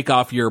you take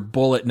off your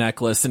bullet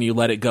necklace and you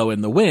let it go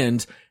in the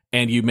wind,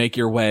 and you make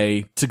your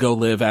way to go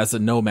live as a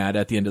nomad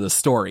at the end of the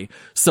story.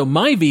 So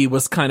my V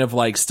was kind of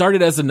like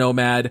started as a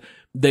nomad.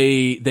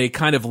 They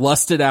kind of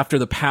lusted after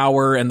the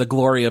power and the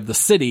glory of the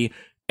city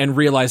and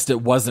realized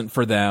it wasn't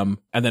for them,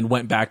 and then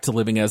went back to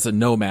living as a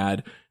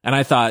nomad. And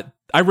I thought,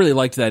 I really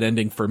liked that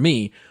ending for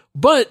me,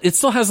 but it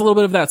still has a little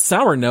bit of that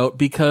sour note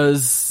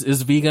because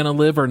is V gonna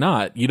live or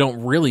not? You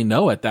don't really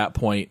know at that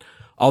point.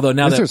 Although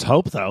now there's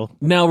hope though.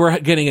 Now we're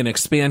getting an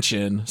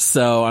expansion,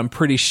 so I'm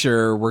pretty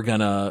sure we're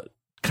gonna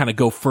kind of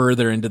go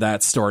further into that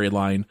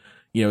storyline.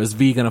 You know, is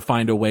V going to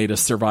find a way to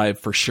survive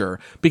for sure?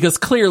 Because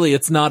clearly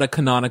it's not a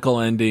canonical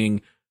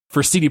ending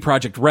for CD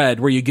Projekt Red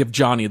where you give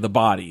Johnny the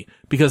body,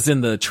 because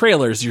in the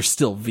trailers you're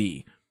still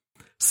V.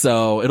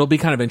 So it'll be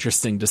kind of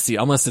interesting to see,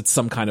 unless it's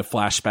some kind of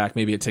flashback.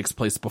 Maybe it takes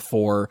place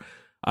before.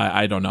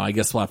 I don't know. I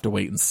guess we'll have to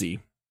wait and see.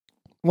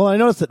 Well, I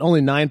noticed that only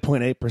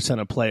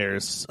 9.8% of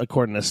players,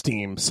 according to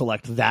Steam,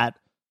 select that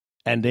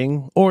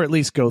ending, or at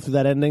least go through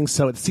that ending.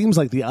 So it seems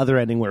like the other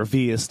ending where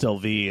V is still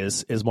V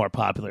is more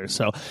popular.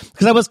 So,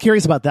 because I was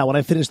curious about that when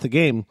I finished the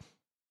game,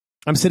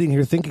 I'm sitting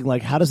here thinking,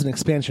 like, how does an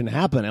expansion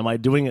happen? Am I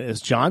doing it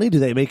as Johnny? Do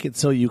they make it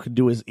so you can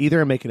do as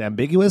either make it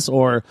ambiguous,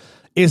 or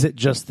is it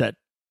just that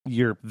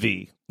you're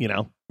V, you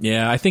know?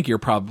 Yeah, I think you're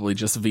probably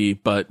just V,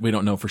 but we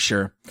don't know for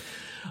sure.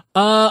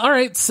 All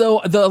right.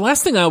 So the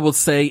last thing I will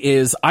say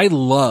is I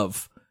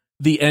love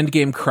the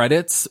endgame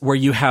credits where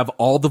you have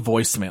all the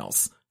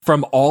voicemails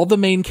from all the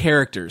main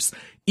characters,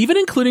 even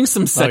including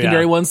some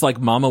secondary ones like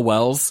Mama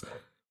Wells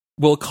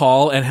will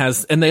call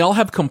and they all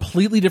have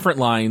completely different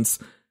lines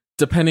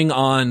depending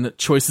on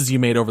choices you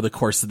made over the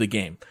course of the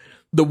game.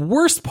 The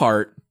worst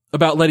part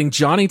about letting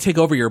Johnny take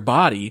over your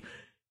body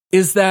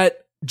is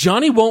that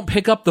Johnny won't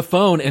pick up the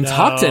phone and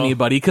talk to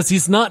anybody because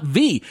he's not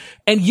V.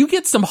 And you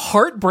get some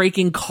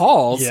heartbreaking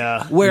calls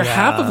where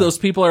half of those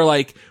people are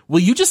like,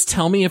 will you just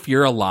tell me if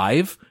you're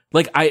alive?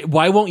 Like,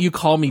 why won't you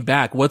call me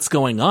back? What's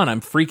going on?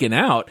 I'm freaking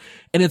out.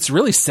 And it's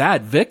really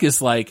sad. Vic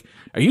is like,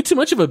 are you too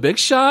much of a big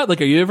shot?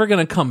 Like, are you ever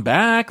going to come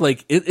back?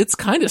 Like, it's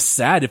kind of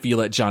sad if you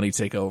let Johnny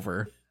take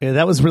over. Yeah,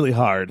 that was really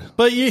hard.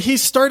 But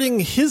he's starting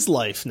his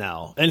life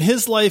now, and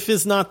his life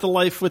is not the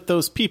life with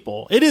those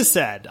people. It is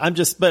sad.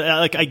 But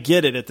I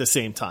get it at the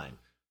same time.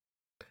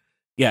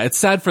 Yeah, it's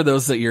sad for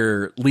those that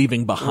you're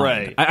leaving behind.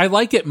 Right. I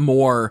like it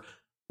more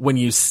when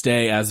you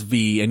stay as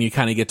V and you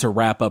kind of get to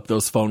wrap up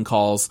those phone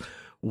calls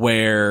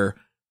where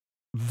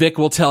Vic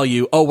will tell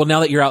you, oh, well, now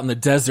that you're out in the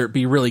desert,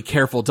 be really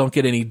careful. Don't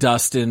get any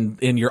dust in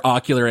your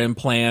ocular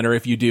implant, or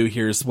if you do,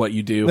 here's what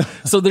you do.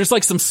 So there's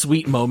like some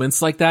sweet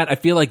moments like that. I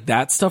feel like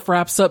that stuff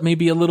wraps up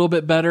maybe a little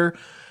bit better.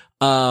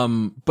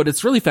 But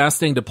it's really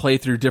fascinating to play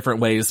through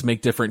different ways,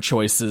 make different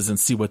choices, and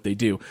see what they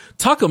do.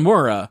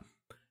 Takamura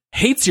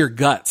hates your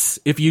guts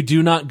if you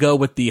do not go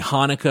with the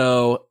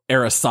Hanako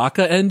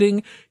Arasaka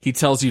ending. He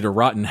tells you to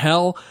rot in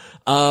hell,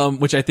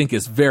 which I think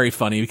is very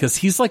funny because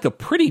he's like a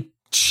pretty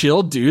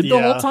chill dude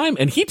the whole time,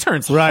 and he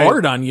turns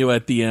hard on you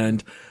at the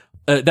end.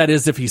 That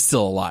is if he's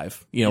still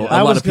alive. You know,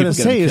 a lot of people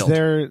get him killed.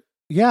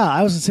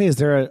 I was going to say, is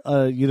there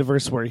a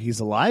universe where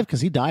he's alive?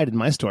 Because he died in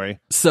my story.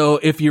 So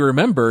if you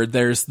remember,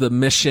 there's the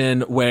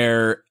mission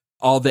where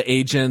all the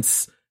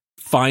agents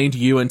find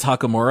you and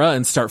Takamura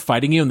and start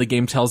fighting you, and the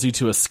game tells you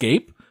to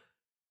escape.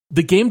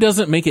 The game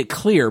doesn't make it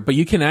clear, but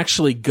you can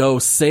actually go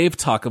save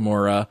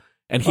Takamura,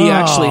 and he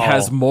actually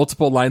has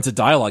multiple lines of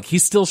dialogue. He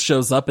still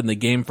shows up in the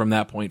game from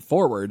that point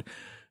forward,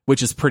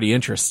 which is pretty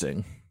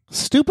interesting.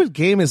 Stupid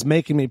game is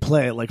making me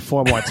play it like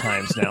 4 more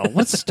times now.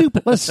 What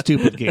a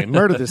stupid game.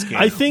 Murder this game.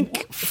 I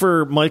think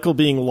for Michael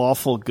being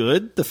lawful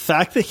good, the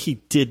fact that he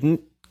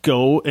didn't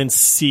go and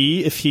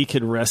see if he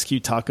could rescue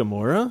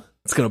Takamura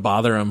It's going to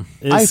bother him.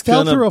 I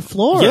fell through a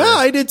floor. Yeah,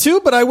 I did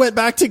too, but I went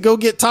back to go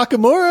get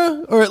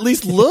Takamura, or at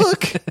least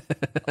look.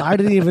 I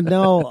didn't even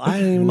know.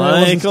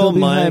 Michael.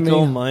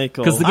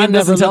 Because the game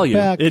doesn't tell you.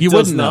 You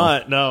wouldn't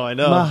know. No, I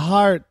know.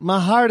 My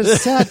heart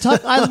is sad.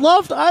 I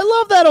love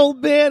that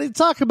old man. He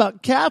talked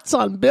about cats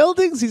on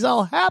buildings. He's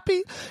all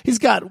happy. He's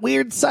got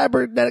weird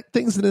cybernetic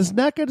things in his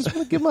neck. I just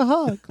want to give him a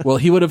hug. Well,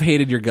 he would have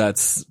hated your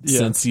guts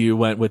since you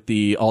went with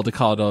the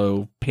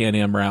Aldecado Pan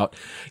Am route.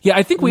 Yeah,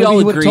 I think we all agree.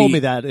 He would have told me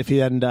that if he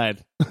hadn't died.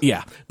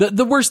 Yeah.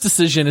 The worst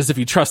decision is if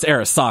you trust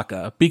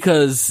Arasaka,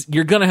 because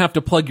you're going to have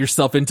to plug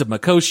yourself into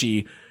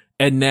Mikoshi,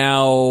 and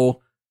now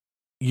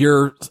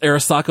you're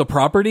Arasaka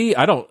property.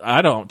 I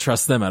don't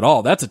trust them at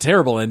all. That's a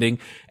terrible ending.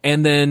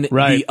 And then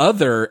the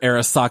other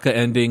Arasaka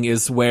ending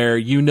is where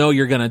you know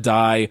you're going to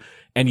die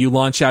and you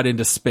launch out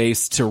into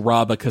space to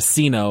rob a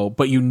casino,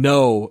 but you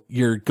know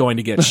you're going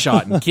to get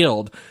shot and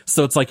killed.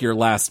 So it's like your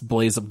last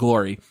blaze of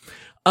glory.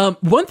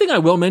 One thing I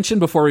will mention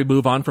before we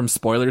move on from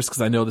spoilers,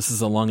 because I know this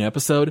is a long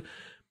episode.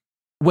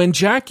 When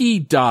Jackie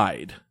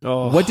died,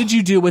 what did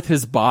you do with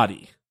his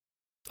body?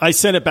 I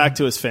sent it back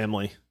to his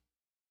family.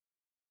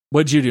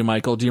 What'd you do,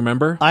 Michael? Do you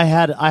remember? I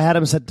had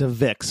him sent to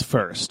Vix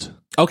first.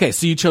 Okay,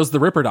 so you chose the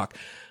Ripper Doc.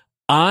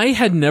 I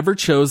had never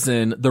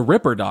chosen the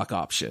Ripper Doc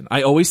option.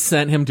 I always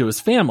sent him to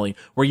his family,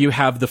 where you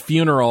have the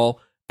funeral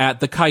at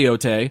the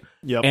Coyote,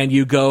 and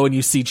you go and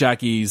you see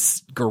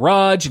Jackie's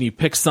garage, and you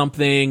pick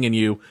something, and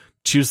you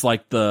choose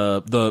like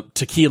the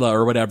tequila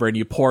or whatever, and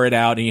you pour it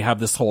out, and you have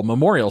this whole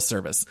memorial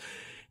service.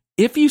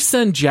 If you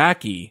send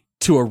Jackie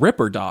to a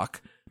Ripper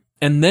Doc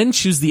and then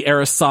choose the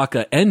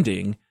Arasaka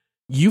ending,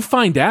 you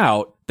find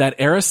out that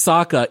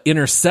Arasaka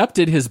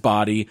intercepted his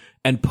body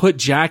and put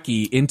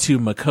Jackie into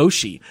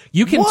Mikoshi.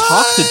 You can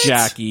talk to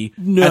Jackie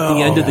at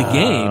the end of the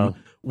game,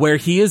 where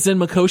he is in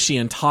Mikoshi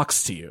and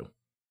talks to you.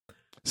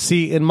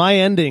 See, in my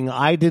ending,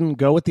 I didn't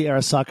go with the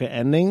Arasaka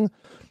ending,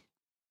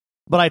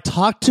 but I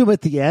talked to him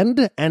at the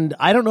end, and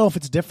I don't know if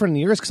it's different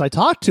in yours, because I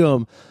talked to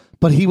him,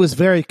 but he was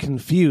very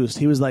confused.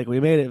 He was like, "We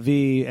made it,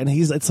 V," and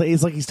he's like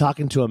he's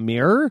talking to a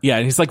mirror. Yeah,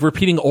 and he's like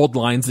repeating old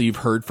lines that you've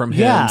heard from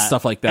him, and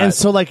stuff like that. And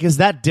so, like, is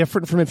that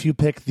different from if you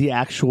pick the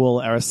actual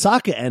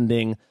Arasaka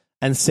ending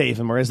and save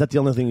him, or is that the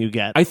only thing you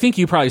get? I think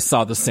you probably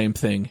saw the same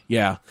thing.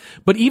 Yeah,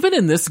 but even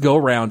in this go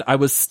round, I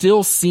was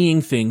still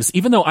seeing things.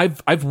 Even though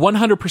I've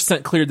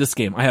 100% cleared this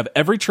game, I have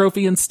every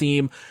trophy in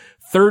Steam.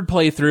 Third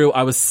playthrough,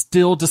 I was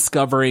still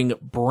discovering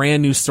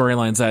brand new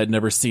storylines I had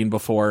never seen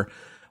before.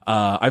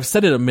 I've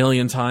said it a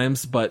million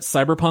times, but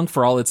Cyberpunk,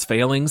 for all its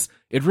failings,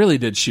 it really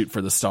did shoot for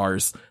the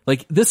stars.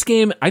 Like, this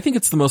game, I think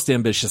it's the most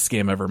ambitious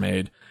game ever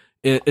made.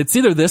 It's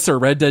either this or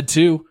Red Dead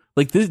 2.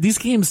 Like, these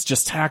games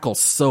just tackle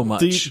so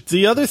much.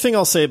 The other thing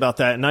I'll say about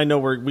that, and I know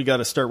we got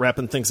to start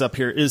wrapping things up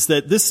here, is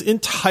that this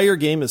entire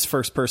game is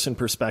first-person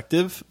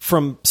perspective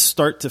from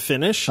start to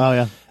finish. Oh,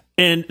 yeah.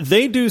 And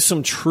they do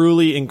some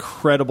truly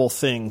incredible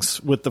things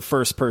with the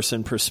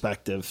first-person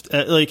perspective.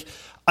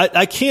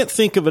 I can't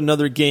think of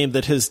another game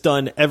that has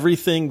done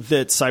everything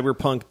that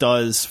Cyberpunk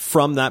does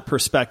from that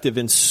perspective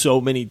in so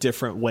many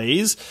different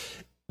ways.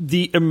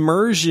 The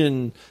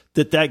immersion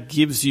that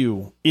gives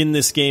you in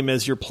this game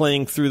as you're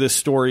playing through this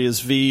story as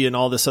V and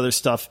all this other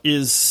stuff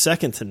is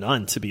second to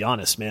none, to be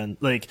honest, man.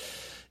 Like,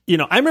 you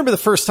know, I remember the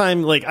first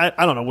time, like, I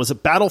don't know, was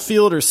it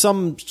Battlefield or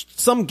some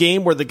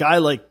game where the guy,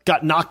 like,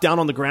 got knocked down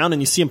on the ground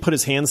and you see him put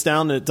his hands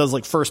down and it does,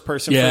 like, first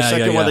person for a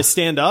second while they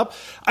stand up.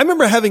 I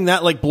remember having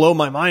that, like, blow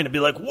my mind and be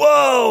like,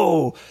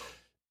 whoa!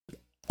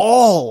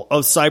 All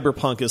of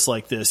Cyberpunk is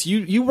like this.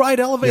 You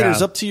ride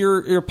elevators up to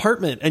your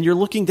apartment and you're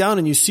looking down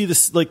and you see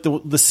this, like,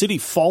 the city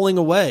falling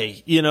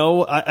away, you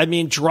know? I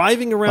mean,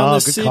 driving around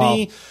the city...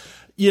 Call.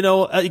 You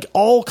know, like,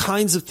 all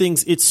kinds of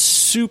things. It's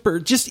super,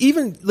 just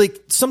even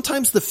like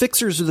sometimes the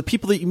fixers or the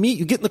people that you meet,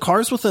 you get in the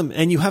cars with them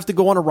and you have to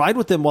go on a ride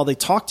with them while they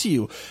talk to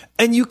you,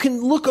 and you can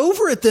look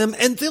over at them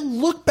and they'll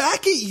look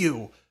back at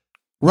you.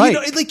 Right. You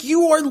know, like,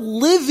 you are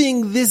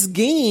living this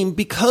game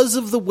because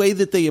of the way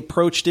that they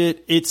approached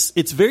it. It's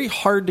very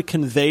hard to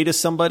convey to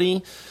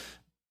somebody.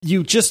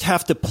 You just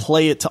have to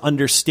play it to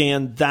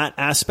understand that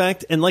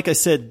aspect. And like I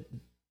said,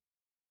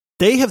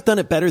 they have done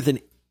it better than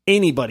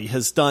anybody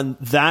has done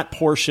that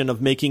portion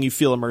of making you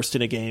feel immersed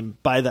in a game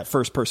by that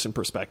first person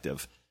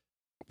perspective.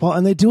 Well,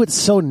 and they do it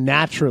so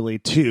naturally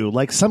too.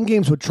 Like, some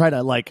games would try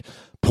to, like,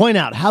 point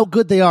out how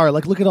good they are.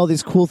 Like, look at all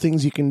these cool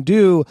things you can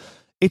do.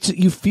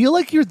 You feel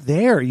like you're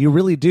there. You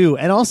really do.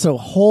 And also,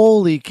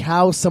 holy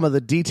cow, some of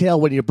the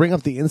detail when you bring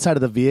up the inside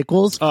of the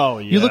vehicles. Oh,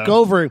 yeah. You look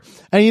over,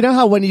 and you know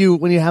how when you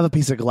have a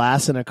piece of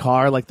glass in a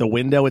car, like the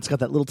window, it's got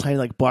that little tiny,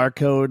 like,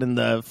 barcode and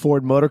the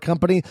Ford Motor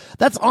Company.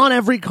 That's on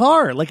every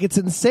car. Like, it's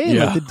insane.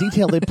 Yeah. Like, the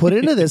detail they put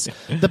into this.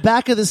 The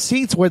back of the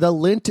seats where the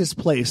lint is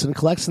placed and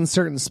collects in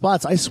certain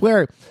spots. I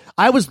swear,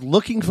 I was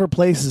looking for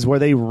places where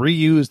they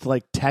reused,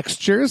 like,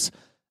 textures,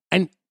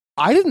 and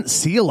I didn't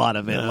see a lot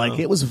of it. No. Like,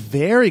 it was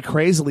very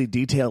crazily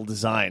detailed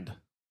designed.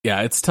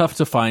 Yeah, it's tough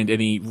to find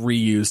any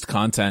reused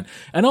content.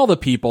 And all the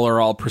people are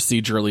all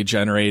procedurally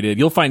generated.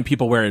 You'll find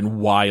people wearing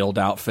wild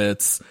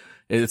outfits.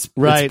 It's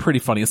pretty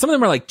funny. And some of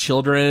them are like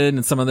children,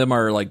 and some of them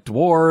are like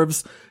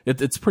dwarves.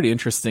 It's pretty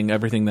interesting,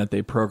 everything that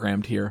they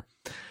programmed here.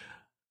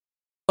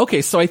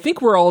 Okay, so I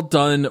think we're all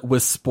done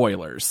with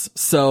spoilers.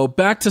 So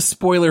back to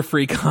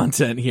spoiler-free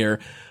content here.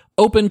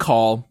 Open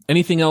call.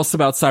 Anything else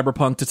about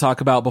Cyberpunk to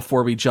talk about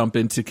before we jump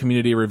into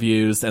community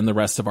reviews and the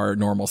rest of our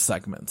normal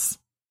segments?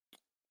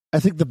 I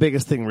think the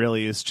biggest thing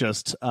really is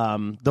just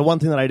the one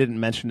thing that I didn't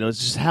mention is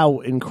just how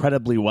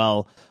incredibly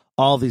well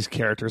all these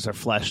characters are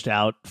fleshed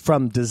out,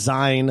 from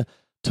design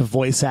to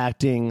voice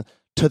acting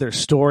to their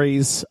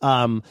stories.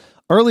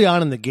 Early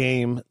on in the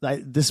game,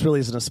 this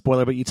really isn't a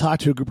spoiler, but you talk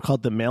to a group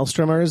called the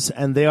Maelstromers,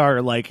 and they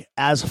are like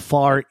as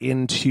far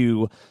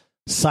into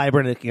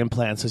cybernetic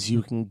implants as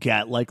you can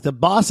get. Like the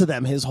boss of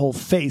them, his whole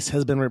face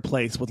has been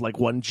replaced with like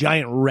one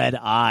giant red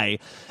eye.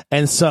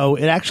 And so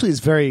it actually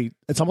is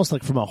it's almost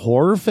like from a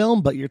horror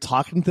film, but you're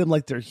talking to them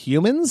like they're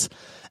humans.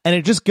 And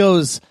it just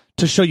goes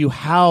to show you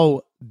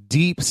how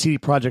deep CD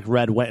Projekt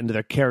Red went into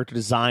their character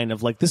design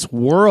of like, this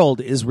world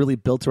is really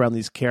built around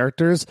these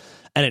characters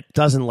and it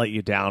doesn't let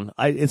you down.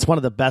 It's one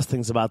of the best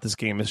things about this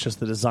game is just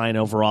the design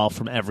overall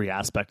from every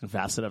aspect and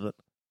facet of it.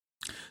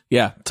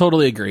 Yeah,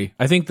 totally agree.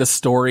 I think the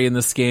story in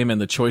this game and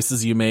the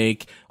choices you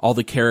make, all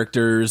the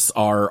characters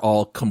are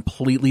all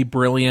completely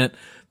brilliant.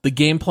 The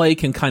gameplay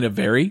can kind of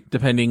vary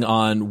depending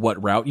on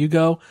what route you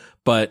go,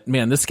 but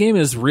man, this game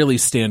is really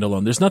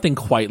standalone. There's nothing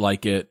quite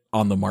like it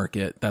on the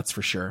market, that's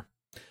for sure.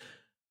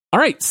 All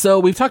right, so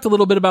we've talked a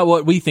little bit about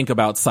what we think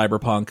about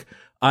Cyberpunk.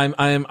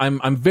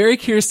 I'm very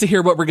curious to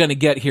hear what we're going to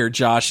get here,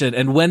 Josh,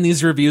 and when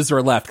these reviews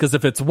are left, because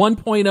if it's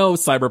 1.0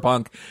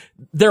 Cyberpunk,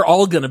 they're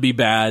all going to be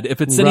bad.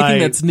 If it's anything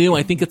that's new,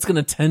 I think it's going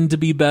to tend to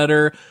be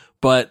better,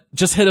 but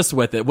just hit us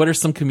with it. What are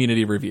some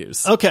community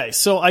reviews? Okay,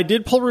 so I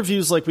did pull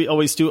reviews like we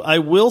always do. I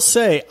will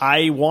say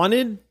I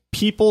wanted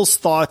people's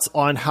thoughts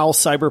on how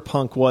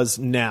Cyberpunk was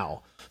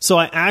now. So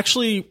I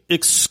actually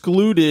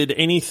excluded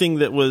anything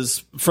that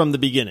was from the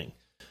beginning.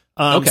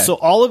 So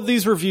all of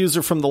these reviews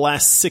are from the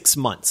last 6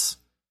 months.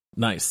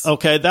 Nice.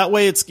 Okay, that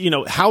way it's,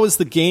 how is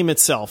the game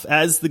itself?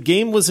 As the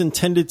game was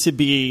intended to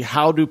be,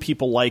 how do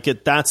people like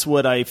it? That's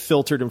what I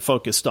filtered and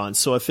focused on.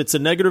 So if it's a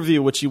negative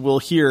review, which you will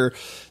hear,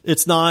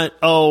 it's not,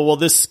 oh, well,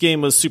 this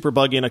game was super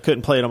buggy and I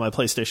couldn't play it on my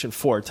PlayStation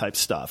 4 type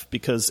stuff,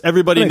 because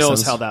everybody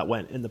knows how that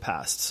went in the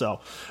past. So,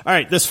 all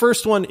right, this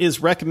first one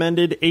is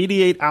recommended,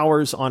 88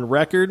 hours on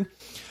record.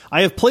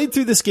 I have played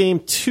through this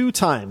game 2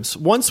 times.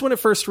 Once when it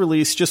first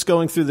released, just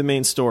going through the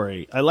main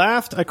story. I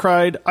laughed, I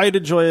cried, I'd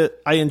enjoy it.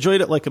 I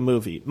enjoyed it like a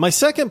movie. My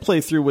second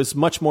playthrough was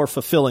much more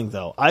fulfilling,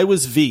 though. I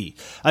was V.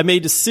 I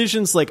made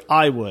decisions like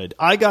I would.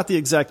 I got the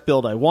exact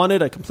build I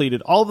wanted. I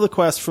completed all of the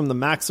quests from the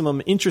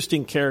maximum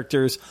interesting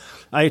characters.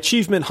 I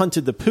achievement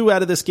hunted the poo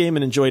out of this game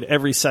and enjoyed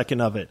every second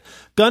of it.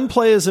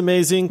 Gunplay is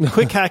amazing.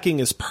 Quick hacking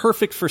is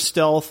perfect for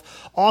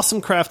stealth. Awesome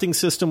crafting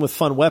system with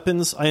fun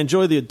weapons. I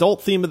enjoy the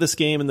adult theme of this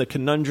game and the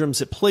conundrums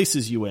it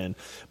places you in.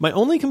 My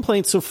only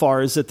complaint so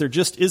far is that there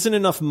just isn't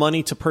enough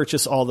money to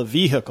purchase all the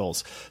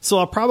vehicles. So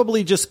I'll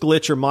probably just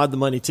glitch or mod the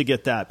money to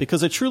get that,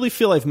 because I truly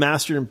feel I've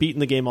mastered and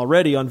beaten the game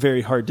already on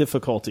very hard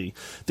difficulty.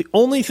 The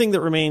only thing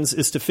that remains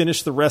is to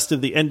finish the rest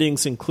of the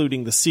endings,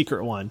 including the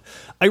secret one.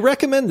 I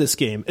recommend this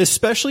game,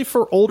 especially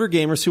for older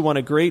gamers who want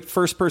a great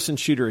first-person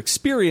shooter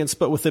experience,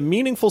 but with a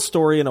meaningful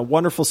story and a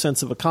wonderful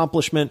sense of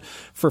accomplishment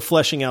for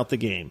fleshing out the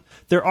game.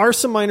 There are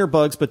some minor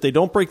bugs, but they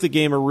don't break the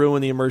game or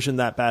ruin the immersion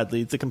that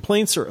badly. The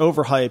complaints are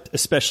overhyped,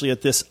 especially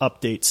at this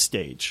update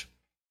stage.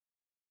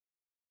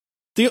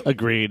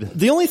 Agreed.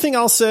 The only thing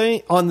I'll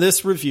say on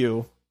this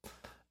review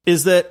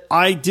is that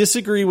I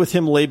disagree with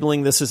him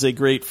labeling this as a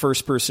great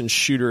first-person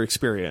shooter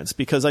experience,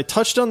 because I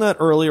touched on that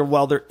earlier.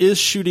 While there is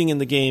shooting in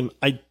the game,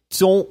 I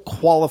don't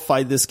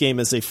qualify this game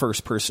as a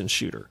first-person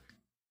shooter.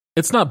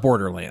 It's not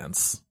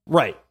Borderlands.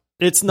 Right.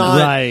 It's not.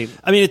 Right.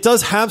 I mean, it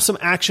does have some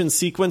action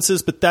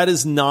sequences, but that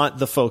is not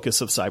the focus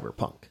of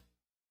Cyberpunk.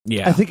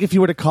 Yeah. I think if you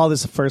were to call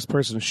this a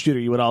first-person shooter,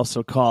 you would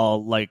also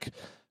call, like,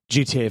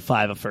 GTA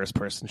 5 a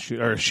first-person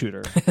shooter, or a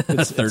shooter.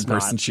 It's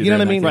third-person shooter. You know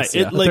what I mean? Right.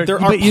 Yeah.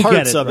 There are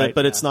parts of it,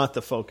 but it's not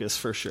the focus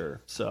for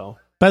sure. So.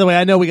 By the way,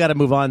 I know we got to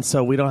move on,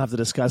 so we don't have to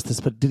discuss this,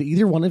 but did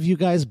either one of you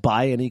guys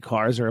buy any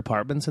cars or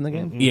apartments in the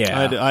game? Yeah,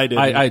 I did.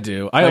 I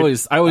do. I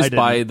always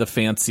buy the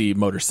fancy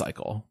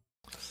motorcycle.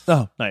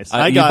 Oh, nice.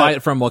 You buy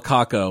it from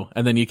Wakako,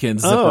 and then you can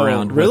zip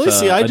around with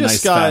a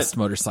nice, fast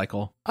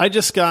motorcycle. I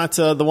just got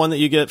the one that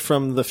you get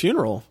from the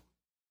funeral.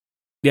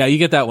 Yeah, you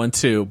get that one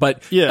too.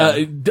 But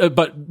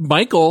but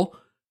Michael,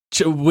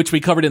 which we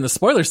covered in the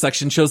spoiler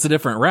section, chose a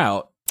different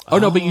route. Oh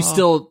no, but you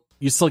still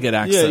get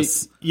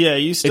access. Yeah,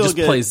 you still it just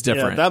plays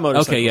different. Yeah, that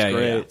motorcycle is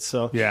great. Yeah.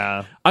 So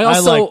yeah, I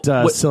liked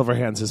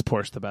Silverhands'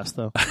 Porsche the best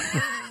though.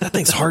 That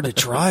thing's hard to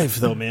drive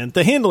though, man.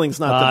 The handling's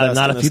not the best.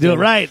 Not if you do it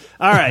right.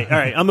 All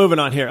right. I'm moving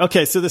on here.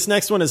 Okay, so this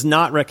next one is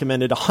not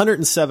recommended.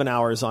 107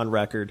 hours on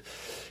record.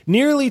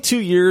 Nearly 2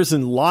 years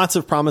and lots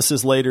of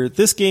promises later,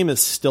 this game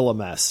is still a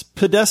mess.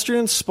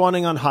 Pedestrians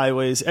spawning on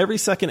highways, every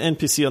second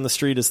NPC on the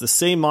street is the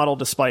same model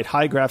despite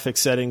high graphic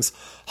settings,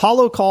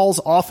 hollow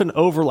calls often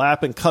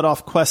overlap and cut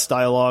off quest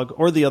dialogue,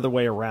 or the other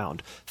way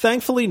around.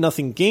 Thankfully,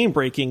 nothing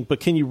game-breaking, but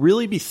can you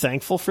really be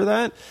thankful for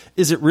that?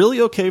 Is it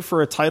really okay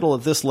for a title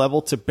of this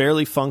level to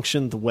barely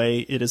function the way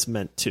it is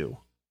meant to?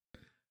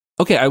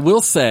 Okay, I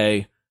will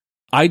say,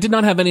 I did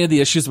not have any of the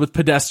issues with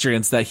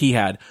pedestrians that he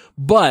had,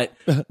 but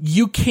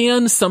you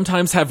can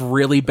sometimes have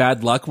really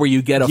bad luck where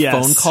you get a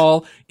phone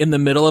call in the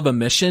middle of a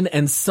mission,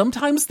 and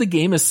sometimes the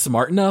game is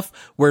smart enough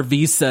where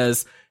V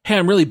says, "Hey,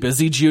 I'm really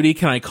busy, Judy.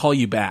 Can I call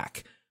you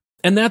back?"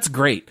 And that's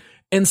great.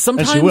 And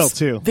sometimes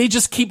they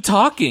just keep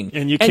talking.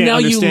 And you can't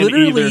understand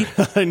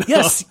either.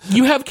 Yes,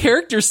 you have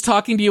characters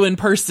talking to you in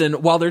person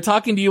while they're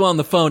talking to you on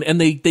the phone,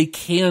 and they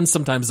can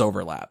sometimes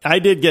overlap. I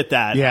did get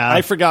that. Yeah.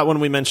 I forgot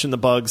when we mentioned the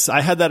bugs. I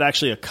had that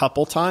actually a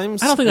couple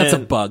times. I don't think that's a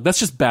bug. That's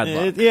just bad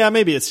luck. Yeah,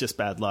 maybe it's just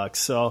bad luck.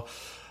 So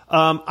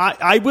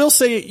I will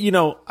say,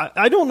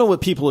 I don't know what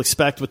people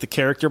expect with the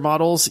character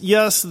models.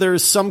 Yes,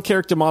 there's some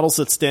character models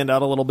that stand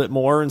out a little bit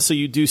more, and so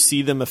you do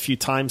see them a few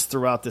times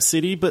throughout the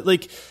city, but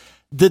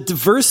the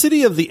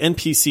diversity of the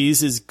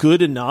NPCs is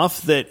good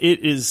enough that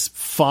it is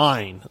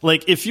fine.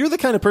 Like, if you're the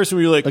kind of person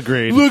where you're like,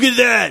 agreed, look at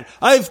that,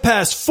 I've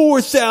passed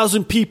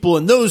 4,000 people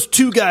and those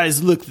two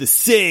guys look the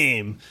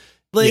same.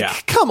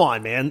 Come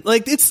on, man.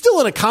 Like, it's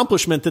still an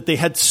accomplishment that they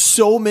had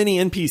so many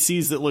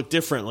NPCs that look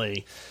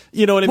differently.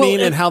 You know what I mean?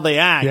 And how they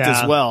act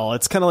as well.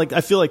 It's kind of like,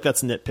 I feel like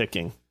that's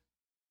nitpicking.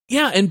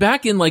 Yeah, and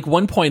back in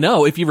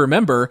 1.0, if you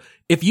remember,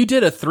 if you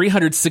did a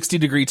 360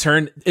 degree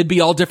turn, it'd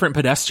be all different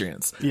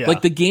pedestrians. Yeah.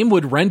 Like, the game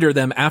would render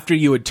them after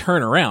you would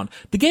turn around.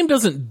 The game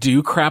doesn't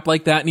do crap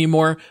like that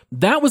anymore.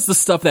 That was the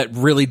stuff that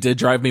really did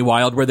drive me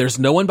wild, where there's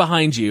no one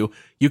behind you,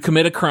 you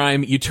commit a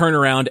crime, you turn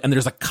around, and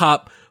there's a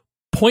cop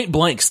point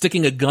blank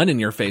sticking a gun in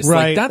your face.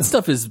 Right. Like, that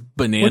stuff is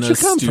bananas. Where'd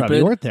you come stupid. from?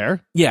 You weren't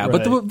there. Yeah,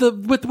 right.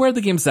 But with where the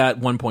game's at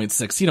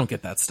 1.6, you don't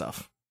get that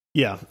stuff.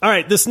 Yeah. All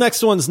right. This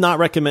next one's not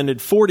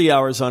recommended. 40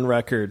 hours on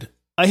record.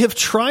 I have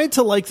tried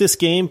to like this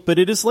game, but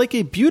it is like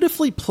a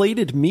beautifully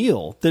plated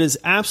meal that is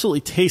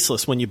absolutely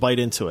tasteless when you bite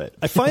into it.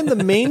 I find the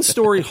main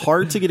story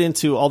hard to get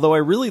into, although I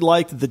really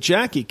liked the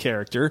Jackie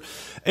character,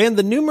 and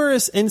the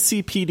numerous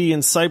NCPD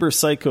and Cyber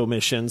Psycho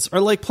missions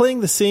are like playing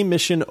the same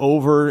mission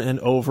over and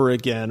over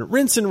again,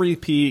 rinse and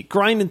repeat,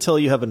 grind until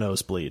you have a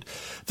nosebleed.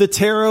 The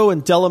Tarot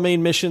and Delamain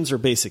missions are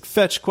basic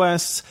fetch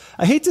quests.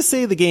 I hate to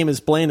say the game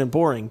is bland and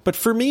boring, but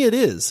for me it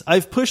is.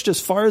 I've pushed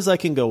as far as I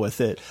can go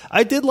with it.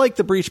 I did like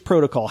the Breach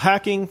Protocol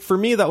hacking. For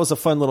me, that was a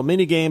fun little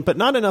mini game, but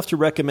not enough to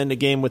recommend a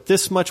game with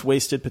this much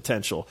wasted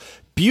potential.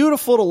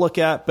 Beautiful to look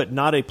at, but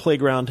not a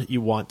playground you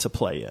want to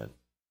play in.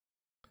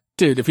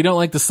 Dude, if you don't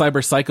like the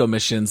Cyber Psycho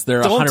missions,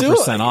 they're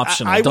 100%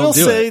 optional. I will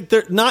say,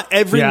 not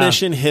every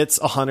mission hits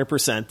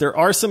 100%. There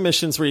are some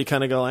missions where you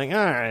kind of go like, all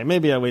right,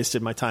 maybe I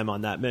wasted my time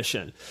on that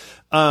mission.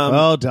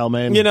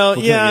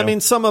 Delmain. I mean,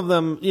 some of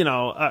them,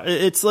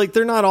 it's like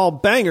they're not all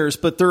bangers,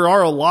 but there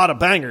are a lot of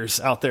bangers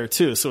out there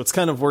too. So it's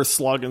kind of worth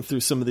slogging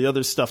through some of the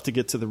other stuff to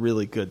get to the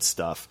really good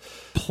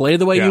stuff. Play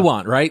the way you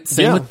want, right?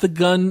 Same with the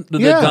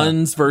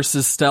guns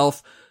versus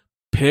stealth.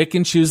 Pick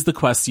and choose the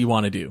quests you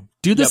want to do.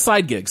 Do the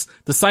side gigs.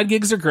 The side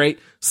gigs are great.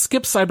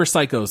 Skip Cyber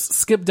Psychos.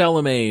 Skip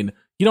Delamain.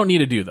 You don't need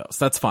to do those.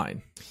 That's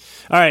fine.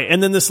 All right.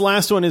 And then this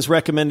last one is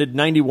recommended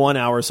 91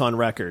 hours on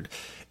record.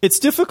 It's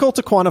difficult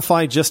to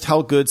quantify just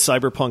how good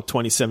Cyberpunk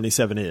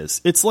 2077 is.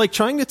 It's like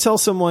trying to tell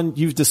someone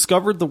you've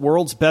discovered the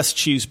world's best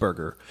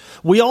cheeseburger.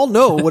 We all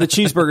know what a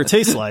cheeseburger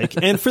tastes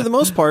like, and for the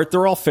most part,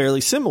 they're all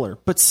fairly similar.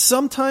 But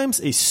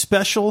sometimes a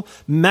special,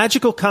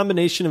 magical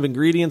combination of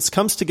ingredients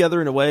comes together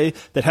in a way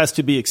that has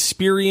to be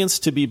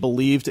experienced to be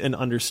believed and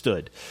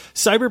understood.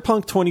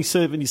 Cyberpunk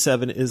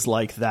 2077 is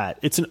like that.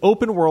 It's an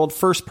open-world,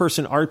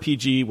 first-person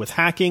RPG with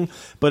hacking,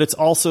 but it's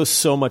also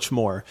so much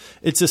more.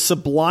 It's a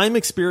sublime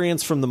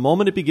experience from the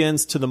moment it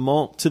begins to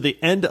the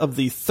end of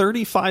the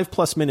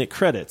 35-plus minute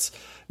credits.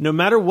 No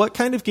matter what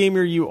kind of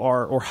gamer you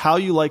are or how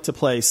you like to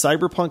play,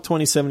 Cyberpunk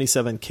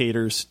 2077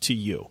 caters to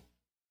you.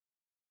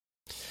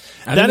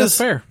 I think that's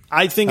fair.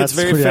 I think that's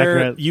it's very fair.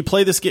 Accurate. You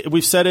play this game.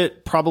 We've said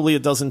it probably a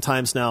dozen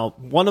times now.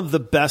 One of the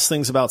best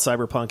things about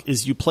Cyberpunk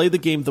is you play the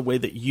game the way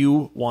that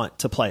you want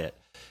to play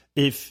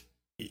it.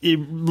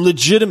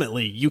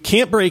 Legitimately, you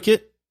can't break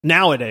it.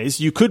 Nowadays,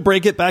 you could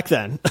break it back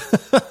then,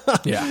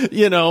 but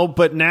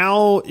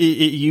now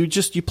you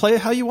play it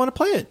how you want to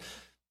play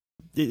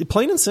it.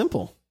 Plain and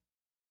simple.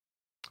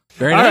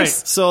 Very All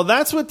nice. right, so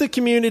that's what the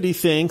community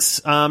thinks.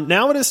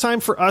 Now it is time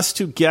for us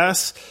to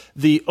guess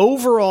the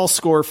overall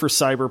score for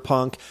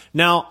Cyberpunk.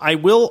 Now, I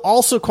will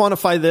also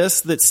quantify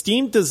this, that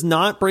Steam does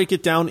not break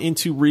it down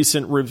into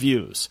recent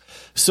reviews.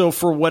 So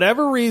for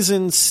whatever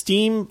reason,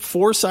 Steam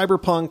for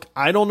Cyberpunk,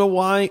 I don't know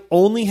why,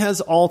 only has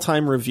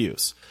all-time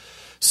reviews.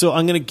 So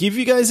I'm going to give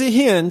you guys a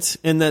hint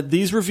in that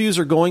these reviews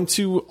are going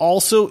to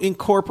also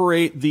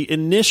incorporate the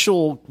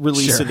initial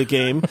release of the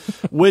game,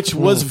 which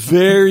was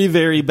very,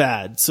 very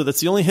bad. So that's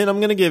the only hint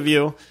I'm going to give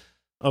you.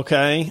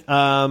 Okay.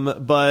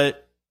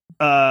 But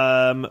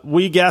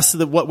we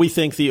guessed what we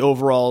think the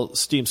overall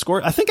Steam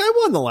score. I think I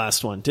won the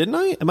last one, didn't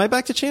I? Am I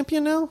back to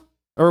champion now?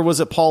 Or was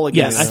it Paul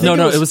again? Yes.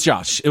 No, it was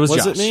Josh. It was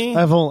Josh. Was it me?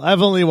 I've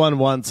only won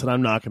once, and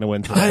I'm not going to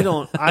win today.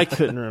 I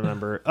couldn't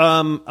remember.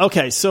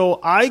 Okay,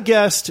 so I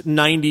guessed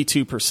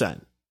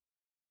 92%.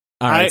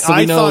 All right, so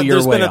we know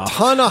you're way There's been a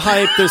ton of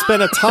hype. There's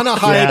been a ton of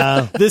hype.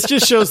 Yeah. This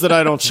just shows that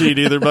I don't cheat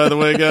either, by the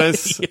way,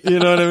 guys. Yeah. You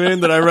know what I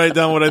mean? That I write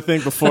down what I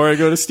think before I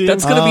go to Steam.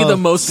 That's going to be the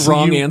most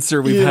wrong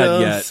answer we've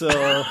had yet.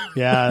 So.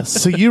 Yeah,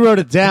 so you wrote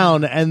it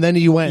down, and then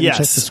you went and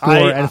checked the score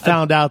and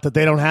found out that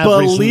they don't have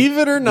Believe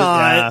it or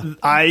not,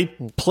 I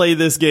play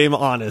this game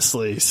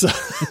honestly. So.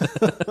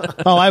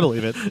 Oh, I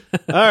believe it.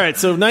 All right,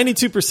 so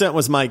 92%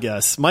 was my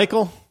guess.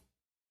 Michael?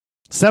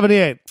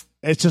 78.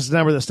 It's just a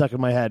number that stuck in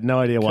my head. No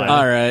idea why.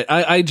 All right,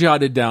 I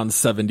jotted down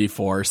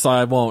 74, so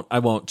I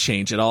won't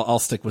change it. I'll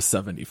stick with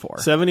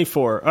 74.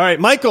 74. All right,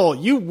 Michael,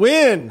 you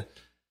win.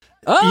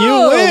 Oh, you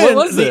win.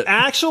 What was the it?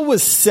 actual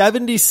was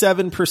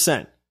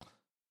 77%.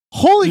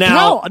 Holy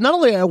cow! Not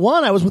only I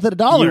won, I was within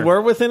 $1. You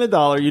were within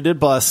 $1. You did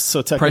bust,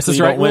 so technically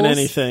you don't win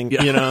anything.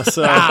 Yeah. You know,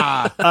 so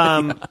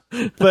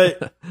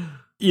but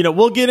you know,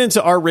 we'll get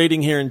into our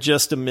rating here in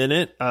just a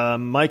minute.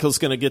 Michael's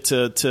going to get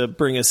to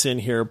bring us in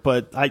here,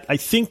 but I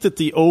think that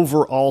the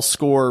overall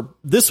score,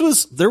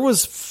 there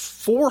was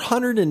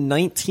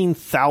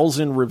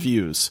 419,000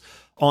 reviews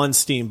on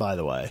Steam, by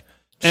the way,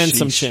 and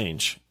some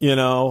change, you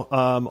know,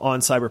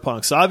 on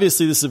Cyberpunk. So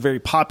obviously this is a very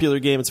popular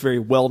game. It's a very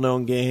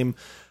well-known game.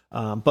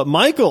 But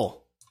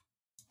Michael,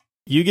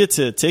 you get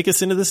to take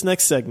us into this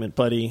next segment,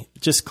 buddy.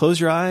 Just close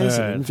your eyes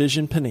and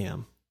envision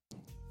Panam.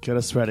 Get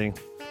us ready.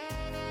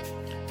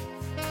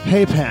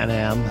 Hey,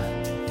 Panam.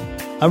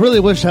 I really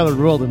wish I would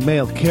roll the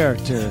male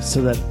character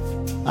so that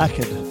I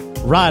could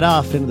ride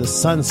off into the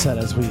sunset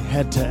as we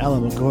head to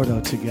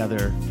Alamogordo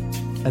together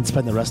and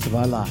spend the rest of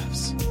our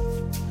lives.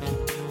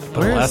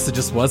 But alas, it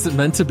just wasn't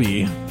meant to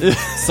be.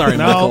 Sorry,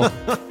 Michael.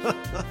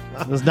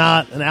 It was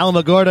not an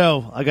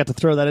Alamogordo. I got to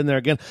throw that in there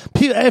again.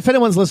 If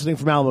anyone's listening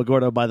from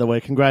Alamogordo, by the way,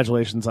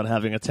 congratulations on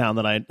having a town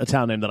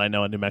name that I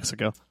know in New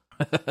Mexico.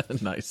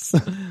 Nice.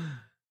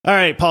 All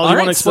right, Paul, you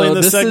want to explain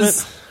this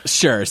segment?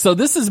 Sure. So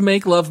this is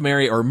Make, Love,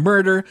 Marry, or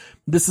Murder.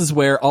 This is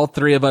where all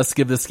three of us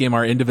give this game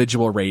our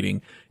individual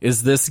rating.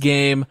 Is this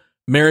game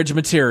marriage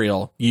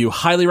material? You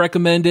highly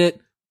recommend it.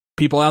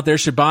 People out there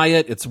should buy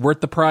it. It's worth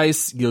the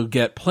price. You'll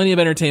get plenty of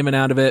entertainment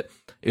out of it.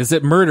 Is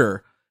it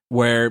murder,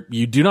 where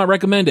you do not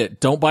recommend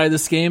it? Don't buy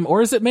this game.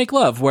 Or is it Make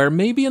Love, where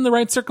maybe in the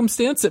right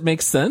circumstance it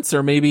makes sense,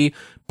 or maybe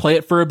play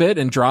it for a bit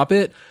and drop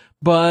it.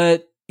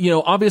 But, you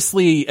know,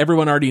 obviously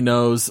everyone already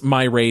knows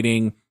my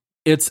rating.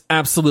 It's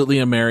absolutely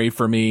a marry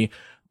for me.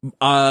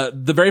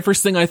 The very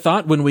first thing I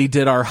thought when we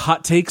did our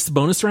hot takes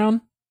bonus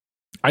round,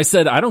 I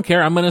said, I don't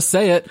care. I'm going to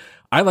say it.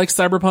 I like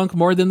Cyberpunk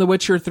more than The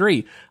Witcher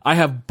 3. I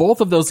have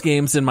both of those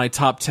games in my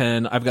top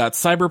 10. I've got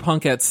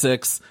Cyberpunk at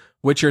 6,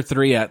 Witcher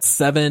 3 at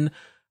 7.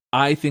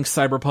 I think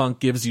Cyberpunk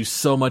gives you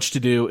so much to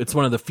do. It's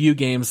one of the few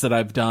games that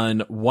I've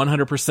done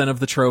 100% of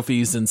the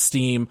trophies in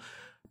Steam.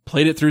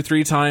 Played it through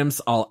 3 times.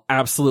 I'll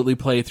absolutely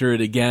play through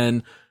it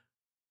again.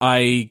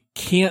 I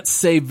can't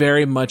say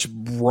very much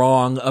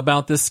wrong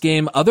about this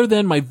game other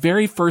than my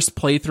very first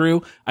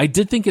playthrough. I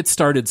did think it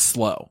started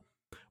slow,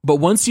 but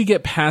once you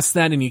get past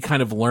that and you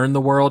kind of learn the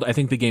world, I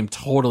think the game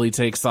totally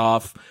takes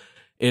off.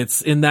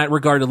 It's in that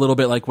regard a little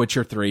bit like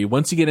Witcher 3.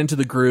 Once you get into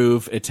the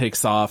groove, it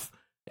takes off,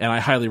 and I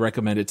highly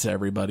recommend it to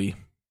everybody.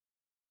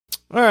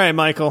 All right,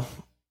 Michael.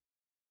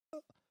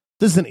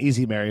 This is an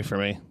easy marry for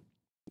me.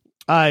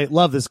 I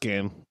love this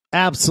game.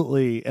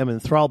 Absolutely am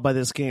enthralled by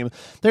this game.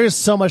 There's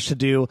so much to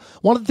do.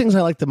 One of the things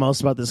I like the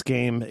most about this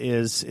game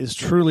is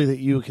truly that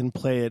you can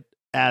play it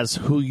as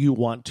who you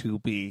want to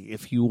be.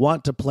 If you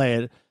want to play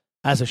it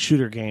as a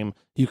shooter game,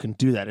 you can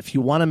do that. If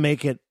you want to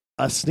make it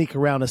a sneak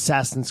around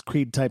Assassin's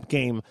Creed type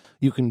game,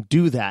 you can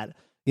do that.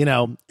 You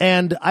know,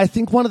 and I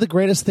think one of the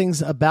greatest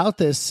things about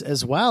this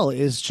as well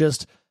is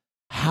just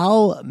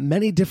how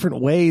many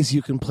different ways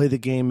you can play the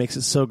game makes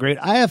it so great.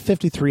 I have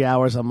 53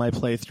 hours on my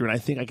playthrough, and I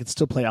think I could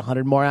still play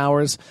 100 more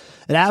hours.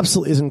 It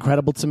absolutely is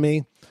incredible to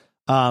me.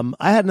 I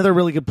had another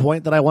really good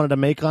point that I wanted to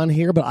make on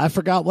here, but I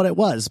forgot what it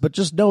was. But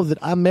just know that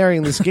I'm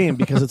marrying this game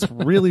because it's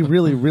really,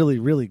 really, really,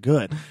 really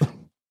good.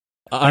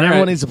 And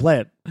everyone needs to play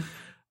it.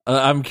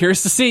 I'm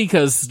curious to see,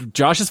 because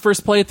Josh's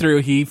first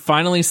playthrough, he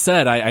finally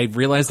said, I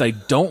realized I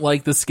don't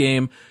like this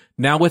game.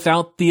 Now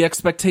without the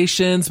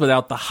expectations,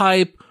 without the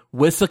hype,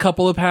 with a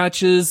couple of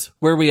patches,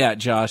 where are we at,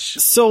 Josh?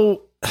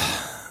 So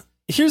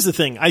here's the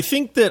thing. I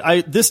think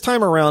that this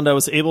time around, I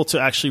was able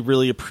to actually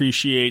really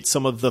appreciate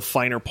some of the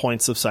finer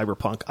points of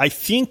Cyberpunk. I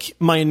think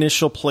my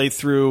initial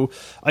playthrough,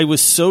 I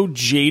was so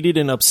jaded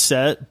and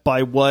upset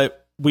by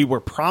what we were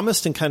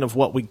promised and kind of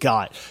what we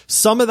got.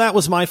 Some of that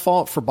was my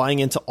fault for buying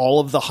into all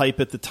of the hype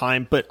at the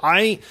time, but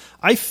I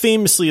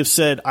famously have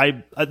said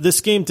this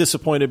game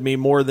disappointed me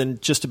more than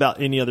just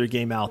about any other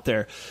game out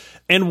there.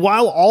 And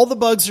while all the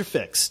bugs are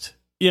fixed,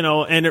 you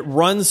know, and it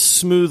runs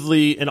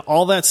smoothly and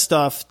all that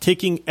stuff,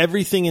 taking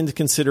everything into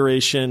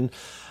consideration,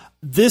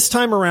 this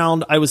time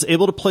around, I was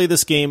able to play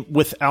this game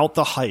without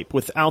the hype,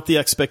 without the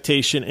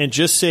expectation, and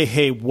just say,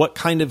 hey, what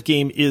kind of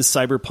game is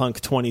Cyberpunk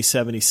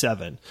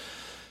 2077?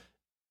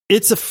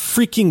 It's a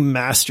freaking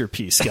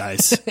masterpiece,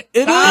 guys.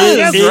 It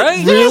is,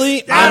 right?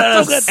 Really,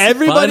 Yes.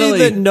 everybody Finally.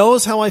 that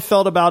knows how I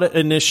felt about it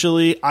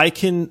initially, I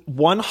can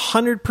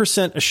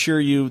 100% assure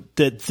you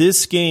that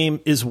this game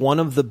is one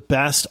of the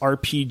best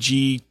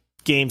RPG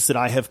games that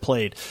I have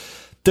played.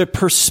 The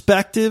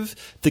perspective,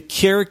 the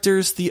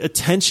characters, the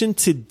attention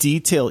to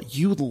detail.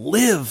 You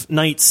live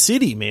Night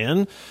City,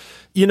 man.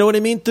 You know what I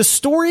mean? The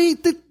story,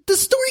 the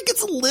story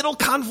gets a little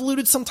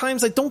convoluted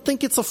sometimes. I don't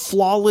think it's a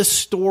flawless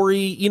story.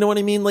 You know what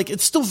I mean? Like,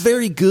 it's still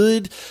very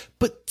good,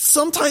 but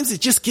sometimes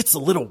it just gets a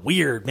little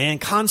weird, man.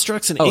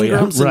 Constructs and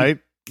ingrams and right.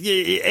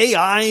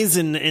 AIs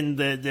and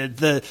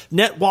the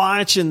net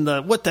watch and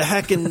the what the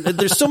heck. And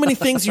there's so many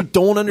things you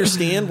don't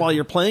understand while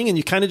you're playing, and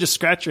you kind of just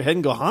scratch your head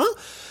and go, huh?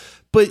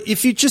 But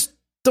if you just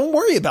don't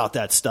worry about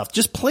that stuff,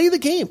 just play the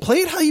game,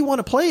 play it how you want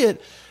to play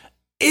it.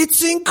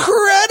 It's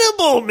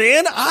incredible,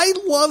 man. I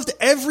loved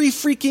every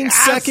freaking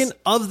second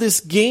of this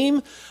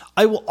game.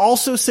 I will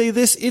also say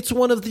this. It's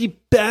one of the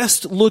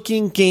best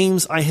looking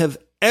games I have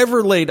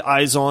ever laid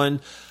eyes on.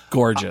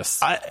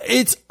 Gorgeous.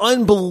 It's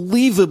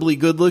unbelievably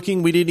good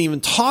looking. We didn't even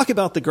talk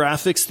about the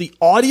graphics. The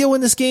audio in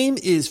this game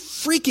is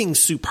freaking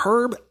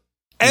superb.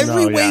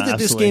 Every way that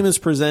this game is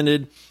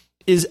presented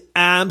is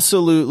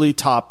absolutely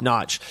top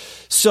notch.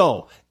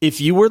 So if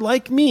you were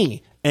like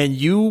me, and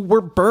you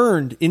were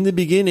burned in the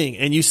beginning,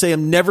 and you say,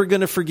 I'm never going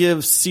to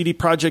forgive CD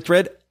Projekt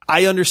Red,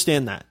 I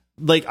understand that.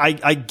 Like,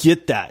 I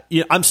get that.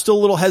 You know, I'm still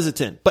a little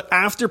hesitant. But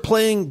after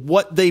playing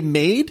what they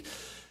made,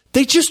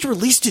 they just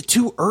released it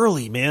too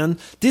early, man.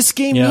 This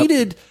game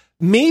needed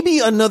maybe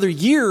another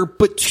year,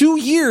 but 2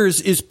 years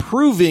is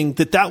proving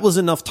that that was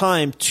enough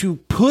time to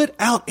put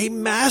out a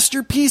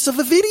masterpiece of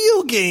a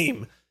video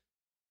game.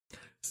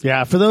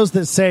 Yeah, for those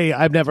that say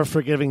I'm never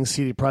forgiving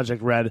CD Projekt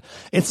Red,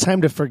 it's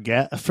time to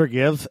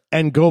forgive,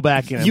 and go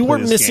back in. You are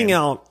missing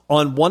out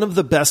on one of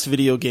the best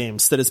video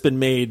games that has been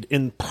made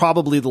in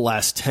probably the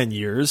last 10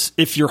 years,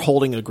 if you're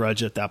holding a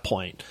grudge at that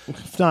point.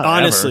 If not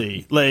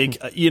honestly,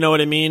 like, you know what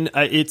I mean?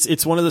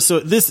 It's one of the, so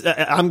this,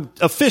 I'm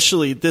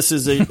officially, this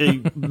is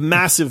a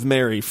massive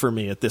Mary for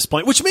me at this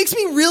point, which makes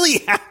me really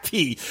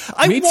happy.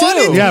 Me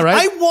too. Yeah,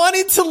 right? I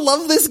wanted to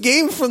love this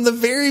game from the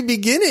very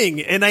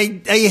beginning, and I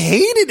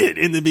hated it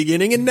in the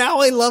beginning, and now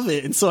I love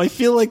it. And so I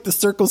feel like the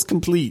circle's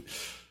complete.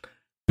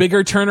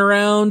 Bigger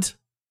turnaround,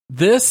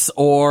 this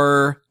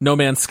or No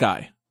Man's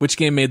Sky? Which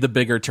game made the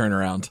bigger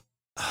turnaround?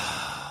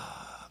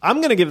 I'm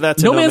going to give that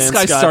to No Man's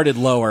Sky. Started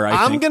lower, I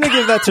think. I'm going to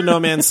give that to No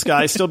Man's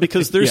Sky still,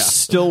 because they're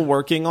still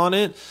working on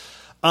it.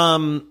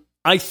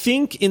 I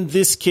think in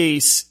this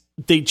case,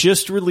 they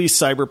just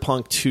released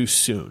Cyberpunk too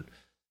soon.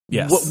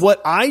 Yes.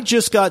 What I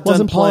just got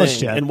done polished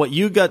playing yet. and what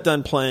you got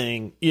done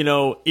playing, you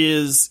know,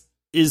 is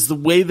the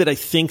way that I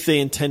think they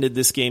intended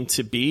this game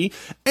to be.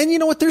 And you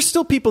know what? There's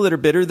still people that are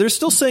bitter. They're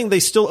still saying they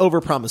still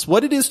overpromised.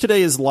 What it is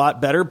today is a lot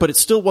better, but it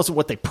still wasn't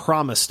what they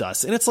promised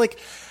us. And it's like,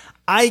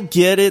 I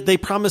get it. They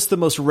promised the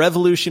most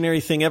revolutionary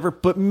thing ever,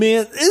 but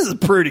man, this is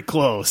pretty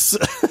close.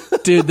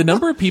 Dude, the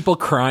number of people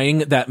crying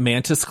that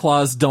mantis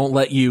claws don't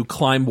let you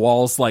climb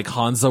walls like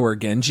Hanzo or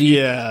Genji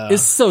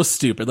is so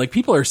stupid. Like,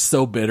 people are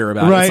so bitter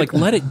about it. It's like,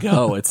 let it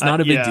go. It's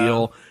not a big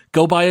deal.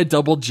 Go buy a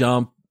double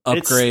jump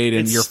upgrade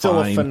and you're still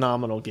fine. It's still a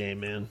phenomenal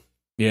game, man.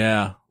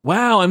 Yeah.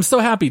 Wow, I'm so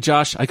happy,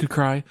 Josh. I could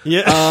cry.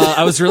 Yeah.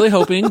 I was really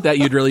hoping that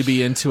you'd really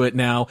be into it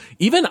now.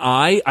 Even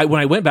I when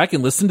I went back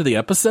and listened to the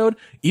episode,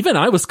 even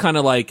I was kind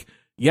of like,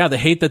 yeah, the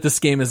hate that this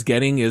game is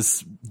getting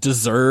is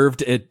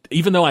deserved. It,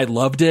 even though I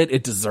loved it,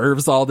 it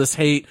deserves all this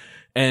hate.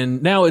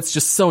 And now it's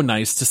just so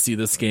nice to see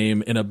this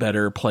game in a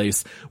better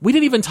place. We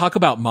didn't even talk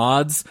about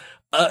mods.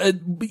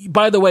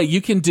 By the way,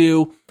 you can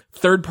do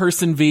third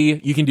person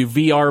V, you can do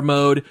VR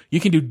mode, you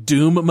can do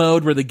Doom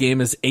mode where the game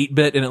is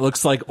 8-bit and it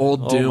looks like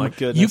old Doom. My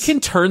goodness. You can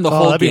turn the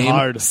whole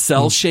game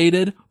cell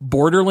shaded.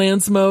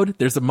 Borderlands mode,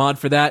 there's a mod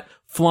for that.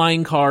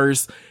 Flying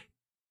cars.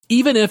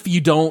 Even if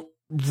you don't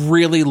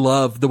really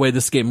love the way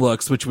this game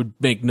looks, which would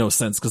make no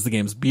sense because the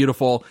game's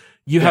beautiful,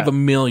 you have a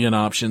million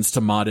options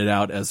to mod it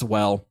out as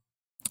well.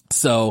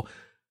 So,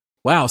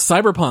 wow,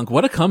 Cyberpunk,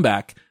 what a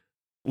comeback.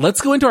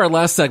 Let's go into our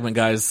last segment,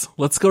 guys.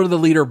 Let's go to the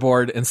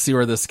leaderboard and see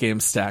where this game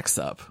stacks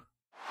up.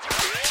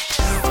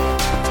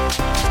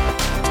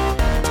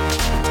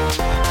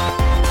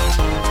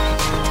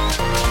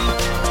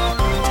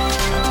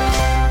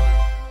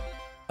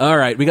 All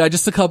right, we got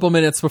just a couple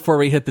minutes before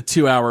we hit the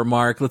 2-hour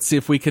mark. Let's see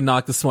if we can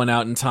knock this one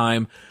out in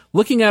time.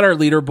 Looking at our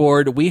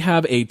leaderboard, we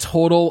have a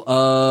total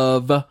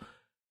of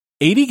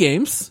 80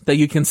 games that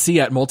you can see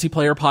at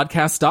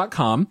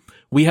multiplayerpodcast.com.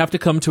 We have to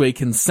come to a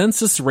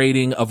consensus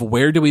rating of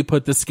where do we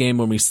put this game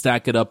when we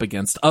stack it up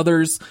against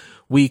others.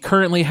 We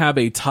currently have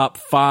a top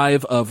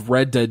 5 of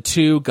Red Dead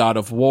 2, God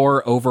of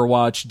War,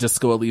 Overwatch,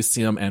 Disco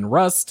Elysium, and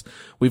Rust.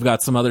 We've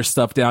got some other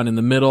stuff down in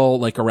the middle,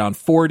 like around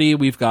 40.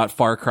 We've got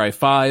Far Cry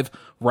 5,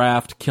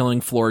 Raft,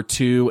 Killing Floor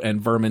 2,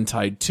 and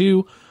Vermintide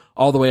 2.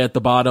 All the way at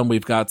the bottom,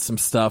 we've got some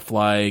stuff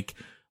like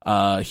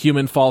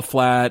Human Fall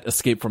Flat,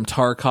 Escape from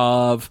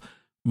Tarkov,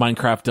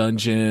 Minecraft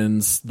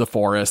Dungeons, The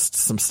Forest,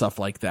 some stuff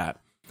like that.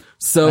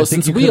 So I think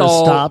since you we could have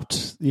all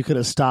stopped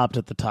have stopped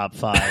at the top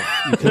 5.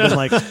 You could have been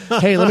like,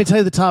 hey, let me tell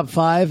you the top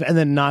 5, and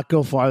then not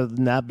go farther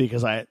than that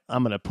because I'm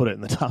going to put it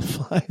in the top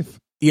 5.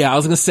 Yeah, I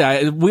was going to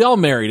say, we all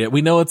married it.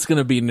 We know it's going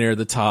to be near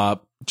the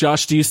top.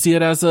 Josh, do you see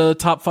it as a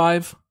top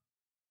 5?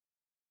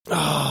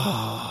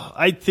 Oh,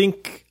 I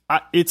think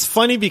it's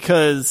funny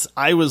because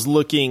I was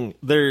looking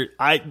there.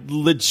 I'm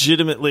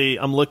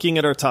looking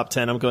at our top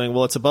 10. I'm going,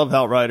 well, it's above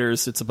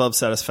Outriders. It's above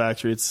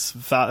Satisfactory. It's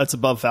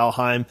above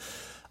Valheim.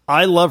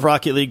 I love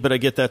Rocket League, but I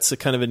get that's a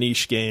kind of a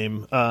niche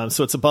game.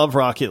 So it's above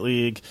Rocket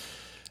League.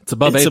 It's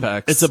above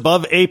Apex. It's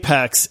above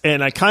Apex.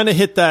 And I kind of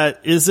hit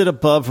that, is it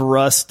above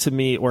Rust to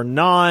me or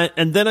not?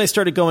 And then I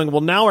started going,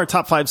 well, now our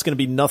top 5 is going to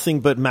be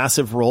nothing but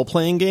massive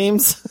role-playing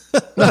games.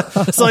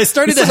 So I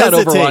started to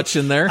hesitate. Overwatch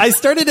in there. I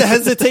started to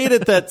hesitate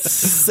at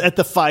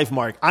the 5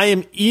 mark. I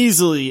am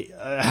easily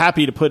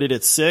happy to put it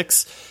at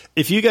 6.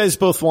 If you guys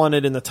both want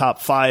it in the top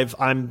 5,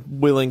 I'm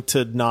willing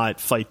to not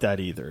fight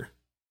that either.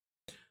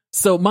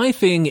 So my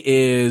thing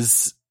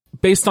is,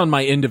 based on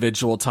my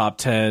individual top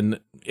 10,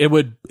 it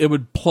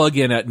would plug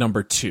in at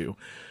number 2.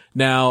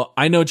 Now,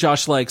 I know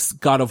Josh likes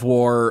God of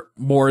War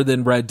more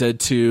than Red Dead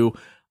 2.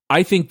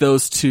 I think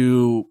those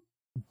two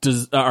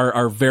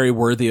are very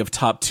worthy of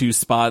top 2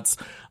 spots.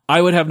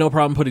 I would have no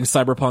problem putting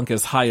Cyberpunk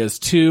as high as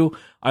 2.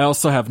 I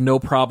also have no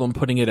problem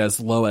putting it as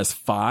low as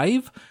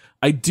 5.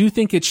 I do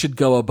think it should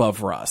go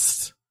above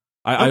Rust.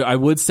 I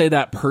would say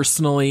that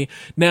personally.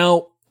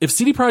 Now, if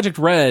CD Projekt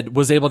Red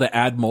was able to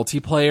add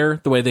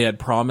multiplayer the way they had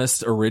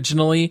promised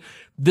originally,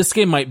 this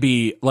game might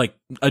be like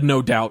a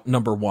no doubt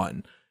number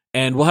 1.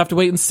 And we'll have to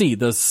wait and see.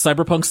 The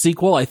Cyberpunk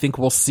sequel, I think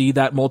we'll see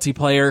that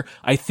multiplayer.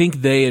 I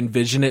think they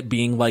envision it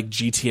being like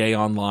GTA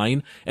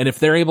Online. And if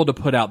they're able to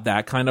put out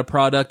that kind of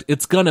product,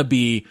 it's gonna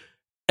be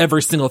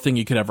every single thing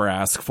you could ever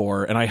ask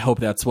for. And I hope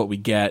that's what we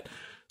get.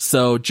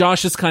 So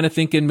Josh is kind of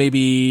thinking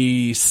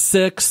maybe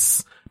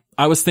 6.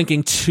 I was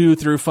thinking 2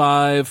 through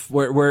 5.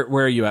 Where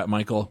are you at,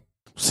 Michael?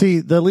 See,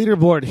 the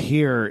leaderboard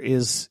here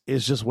is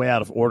just way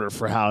out of order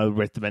for how I would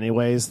rate them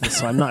anyways,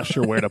 so I'm not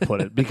sure where to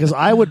put it. Because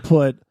I would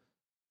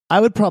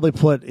probably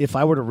put, if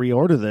I were to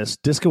reorder this,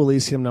 Disco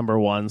Elysium number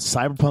 1,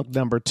 Cyberpunk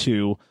number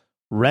 2,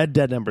 Red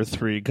Dead number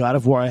 3, God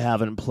of War I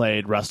haven't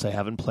played, Rust I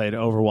haven't played,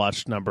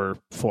 Overwatch number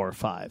 4 or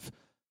 5.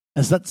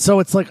 So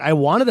it's like I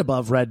want it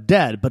above Red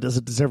Dead, but does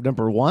it deserve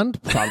number 1?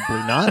 Probably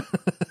not.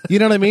 You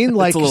know what I mean?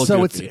 Like,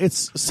 so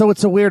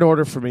it's a weird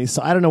order for me.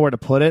 So I don't know where to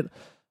put it.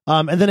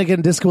 And then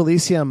again, Disco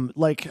Elysium,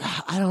 like,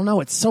 I don't know.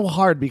 It's so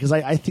hard because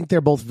I think they're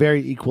both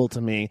very equal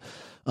to me.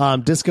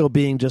 Disco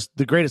being just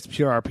the greatest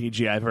pure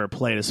RPG I've ever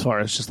played as far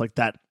as just like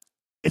that.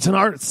 It's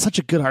such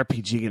a good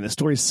RPG game. The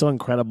story is so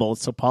incredible.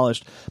 It's so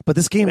polished. But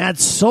this game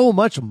adds so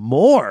much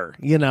more,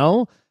 you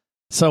know?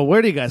 So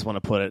where do you guys want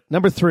to put it?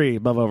 Number 3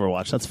 above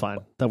Overwatch. That's fine.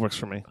 That works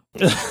for me.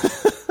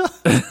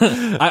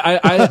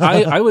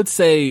 I would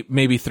say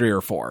maybe 3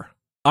 or 4.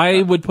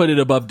 I would put it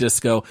above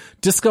Disco.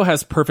 Disco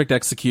has perfect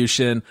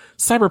execution.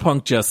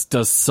 Cyberpunk just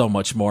does so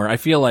much more. I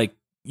feel like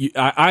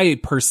I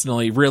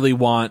personally really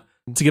want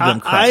to give them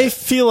credit. I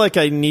feel like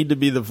I need to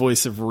be the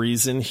voice of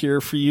reason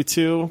here for you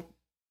two.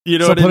 You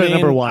know what I mean? Put it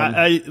number 1.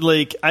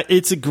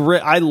 It's a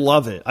great. I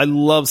love it. I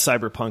love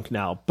Cyberpunk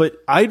now, but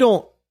I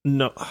don't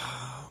know.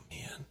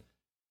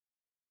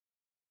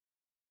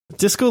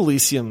 Disco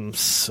Elysium's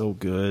so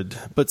good,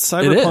 but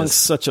Cyberpunk's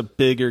such a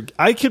bigger.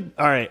 All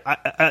right.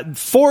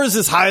 4 is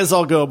as high as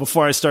I'll go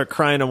before I start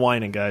crying and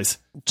whining, guys.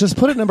 Just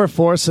put it number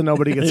 4 so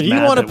nobody gets if mad.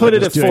 You want to put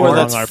it at 4,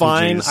 that's RPGs.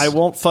 fine. I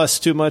won't fuss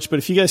too much, but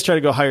if you guys try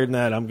to go higher than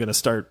that, I'm going to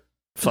start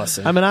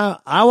fussing. I mean,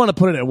 I want to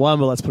put it at 1,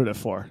 but let's put it at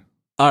 4.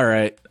 All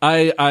right.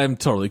 I'm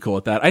totally cool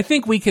with that. I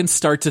think we can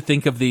start to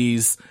think of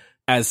these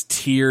as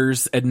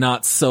tiers and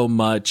not so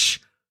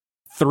much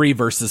 3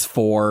 versus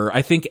 4.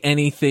 I think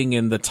anything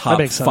in the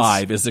top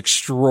 5 is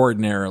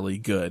extraordinarily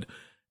good.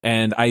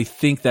 And I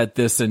think that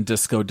this and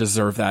Disco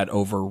deserve that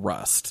over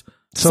Rust.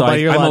 So by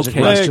your logic,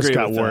 Rust just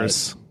got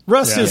worse.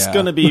 Rust is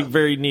going to be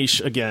very niche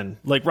again.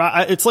 Like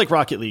it's like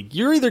Rocket League.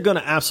 You're either going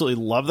to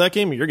absolutely love that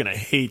game or you're going to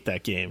hate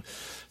that game.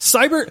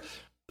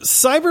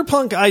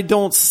 Cyberpunk, I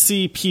don't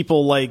see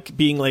people like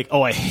being like,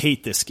 "Oh, I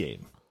hate this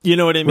game." You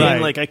know what I mean?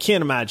 Right. Like I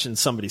can't imagine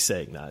somebody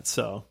saying that.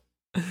 So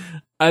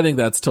I think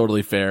that's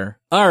totally fair.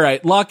 All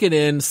right, lock it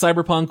in.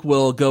 Cyberpunk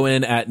will go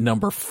in at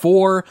number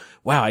 4.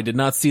 Wow, I did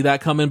not see that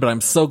coming, but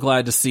I'm so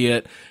glad to see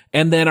it.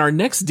 And then our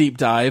next deep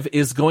dive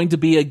is going to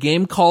be a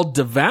game called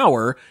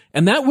Devour,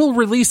 and that will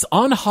release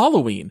on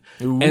Halloween.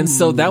 Ooh. And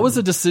so that was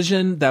a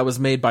decision that was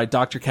made by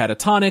Dr.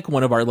 Catatonic,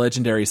 one of our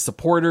legendary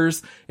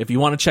supporters. If you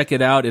want to check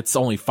it out, it's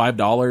only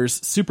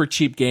 $5. Super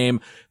cheap game.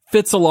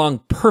 Fits along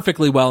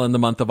perfectly well in the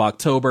month of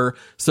October.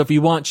 So if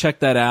you want,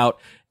 check that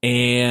out.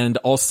 And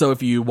also,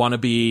 if you want to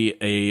be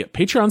a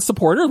Patreon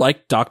supporter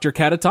like Dr.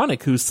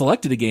 Catatonic, who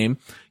selected a game,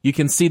 you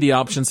can see the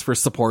options for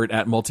support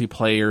at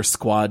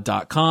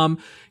multiplayersquad.com.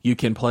 You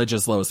can pledge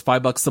as low as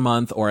 $5 a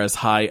month or as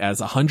high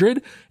as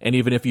 $100. And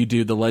even if you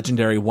do the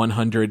legendary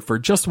 100 for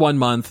just 1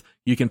 month,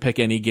 you can pick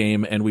any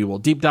game and we will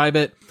deep dive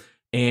it.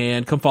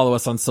 And come follow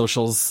us on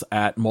socials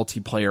at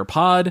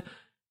multiplayerpod.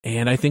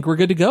 And I think we're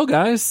good to go,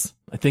 guys.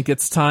 I think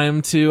it's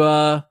time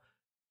to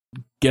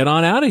get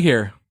on out of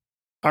here.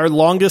 Our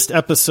longest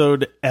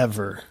episode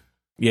ever.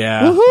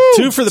 Yeah. Woohoo!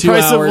 2 for the 2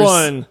 price hours. of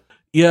 1.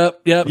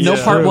 Yep. No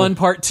Yeah. part 1,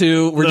 part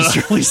 2. We're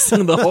just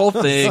releasing the whole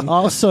thing.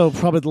 Also,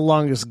 probably the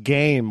longest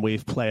game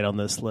we've played on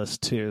this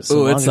list too. So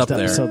Ooh, it's longest up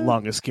there. episode,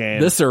 longest game.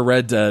 This or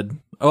Red Dead.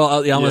 Well,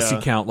 unless Yeah.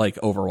 you count like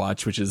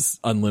Overwatch, which is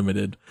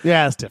unlimited.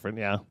 Yeah, it's different.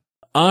 Yeah.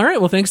 All right.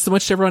 Well, thanks so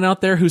much to everyone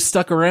out there who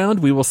stuck around.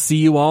 We will see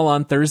you all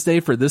on Thursday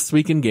for This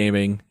Week in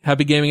Gaming.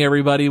 Happy gaming,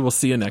 everybody. We'll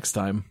see you next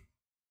time.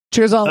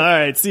 Cheers, all. All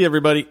right. See you,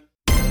 everybody.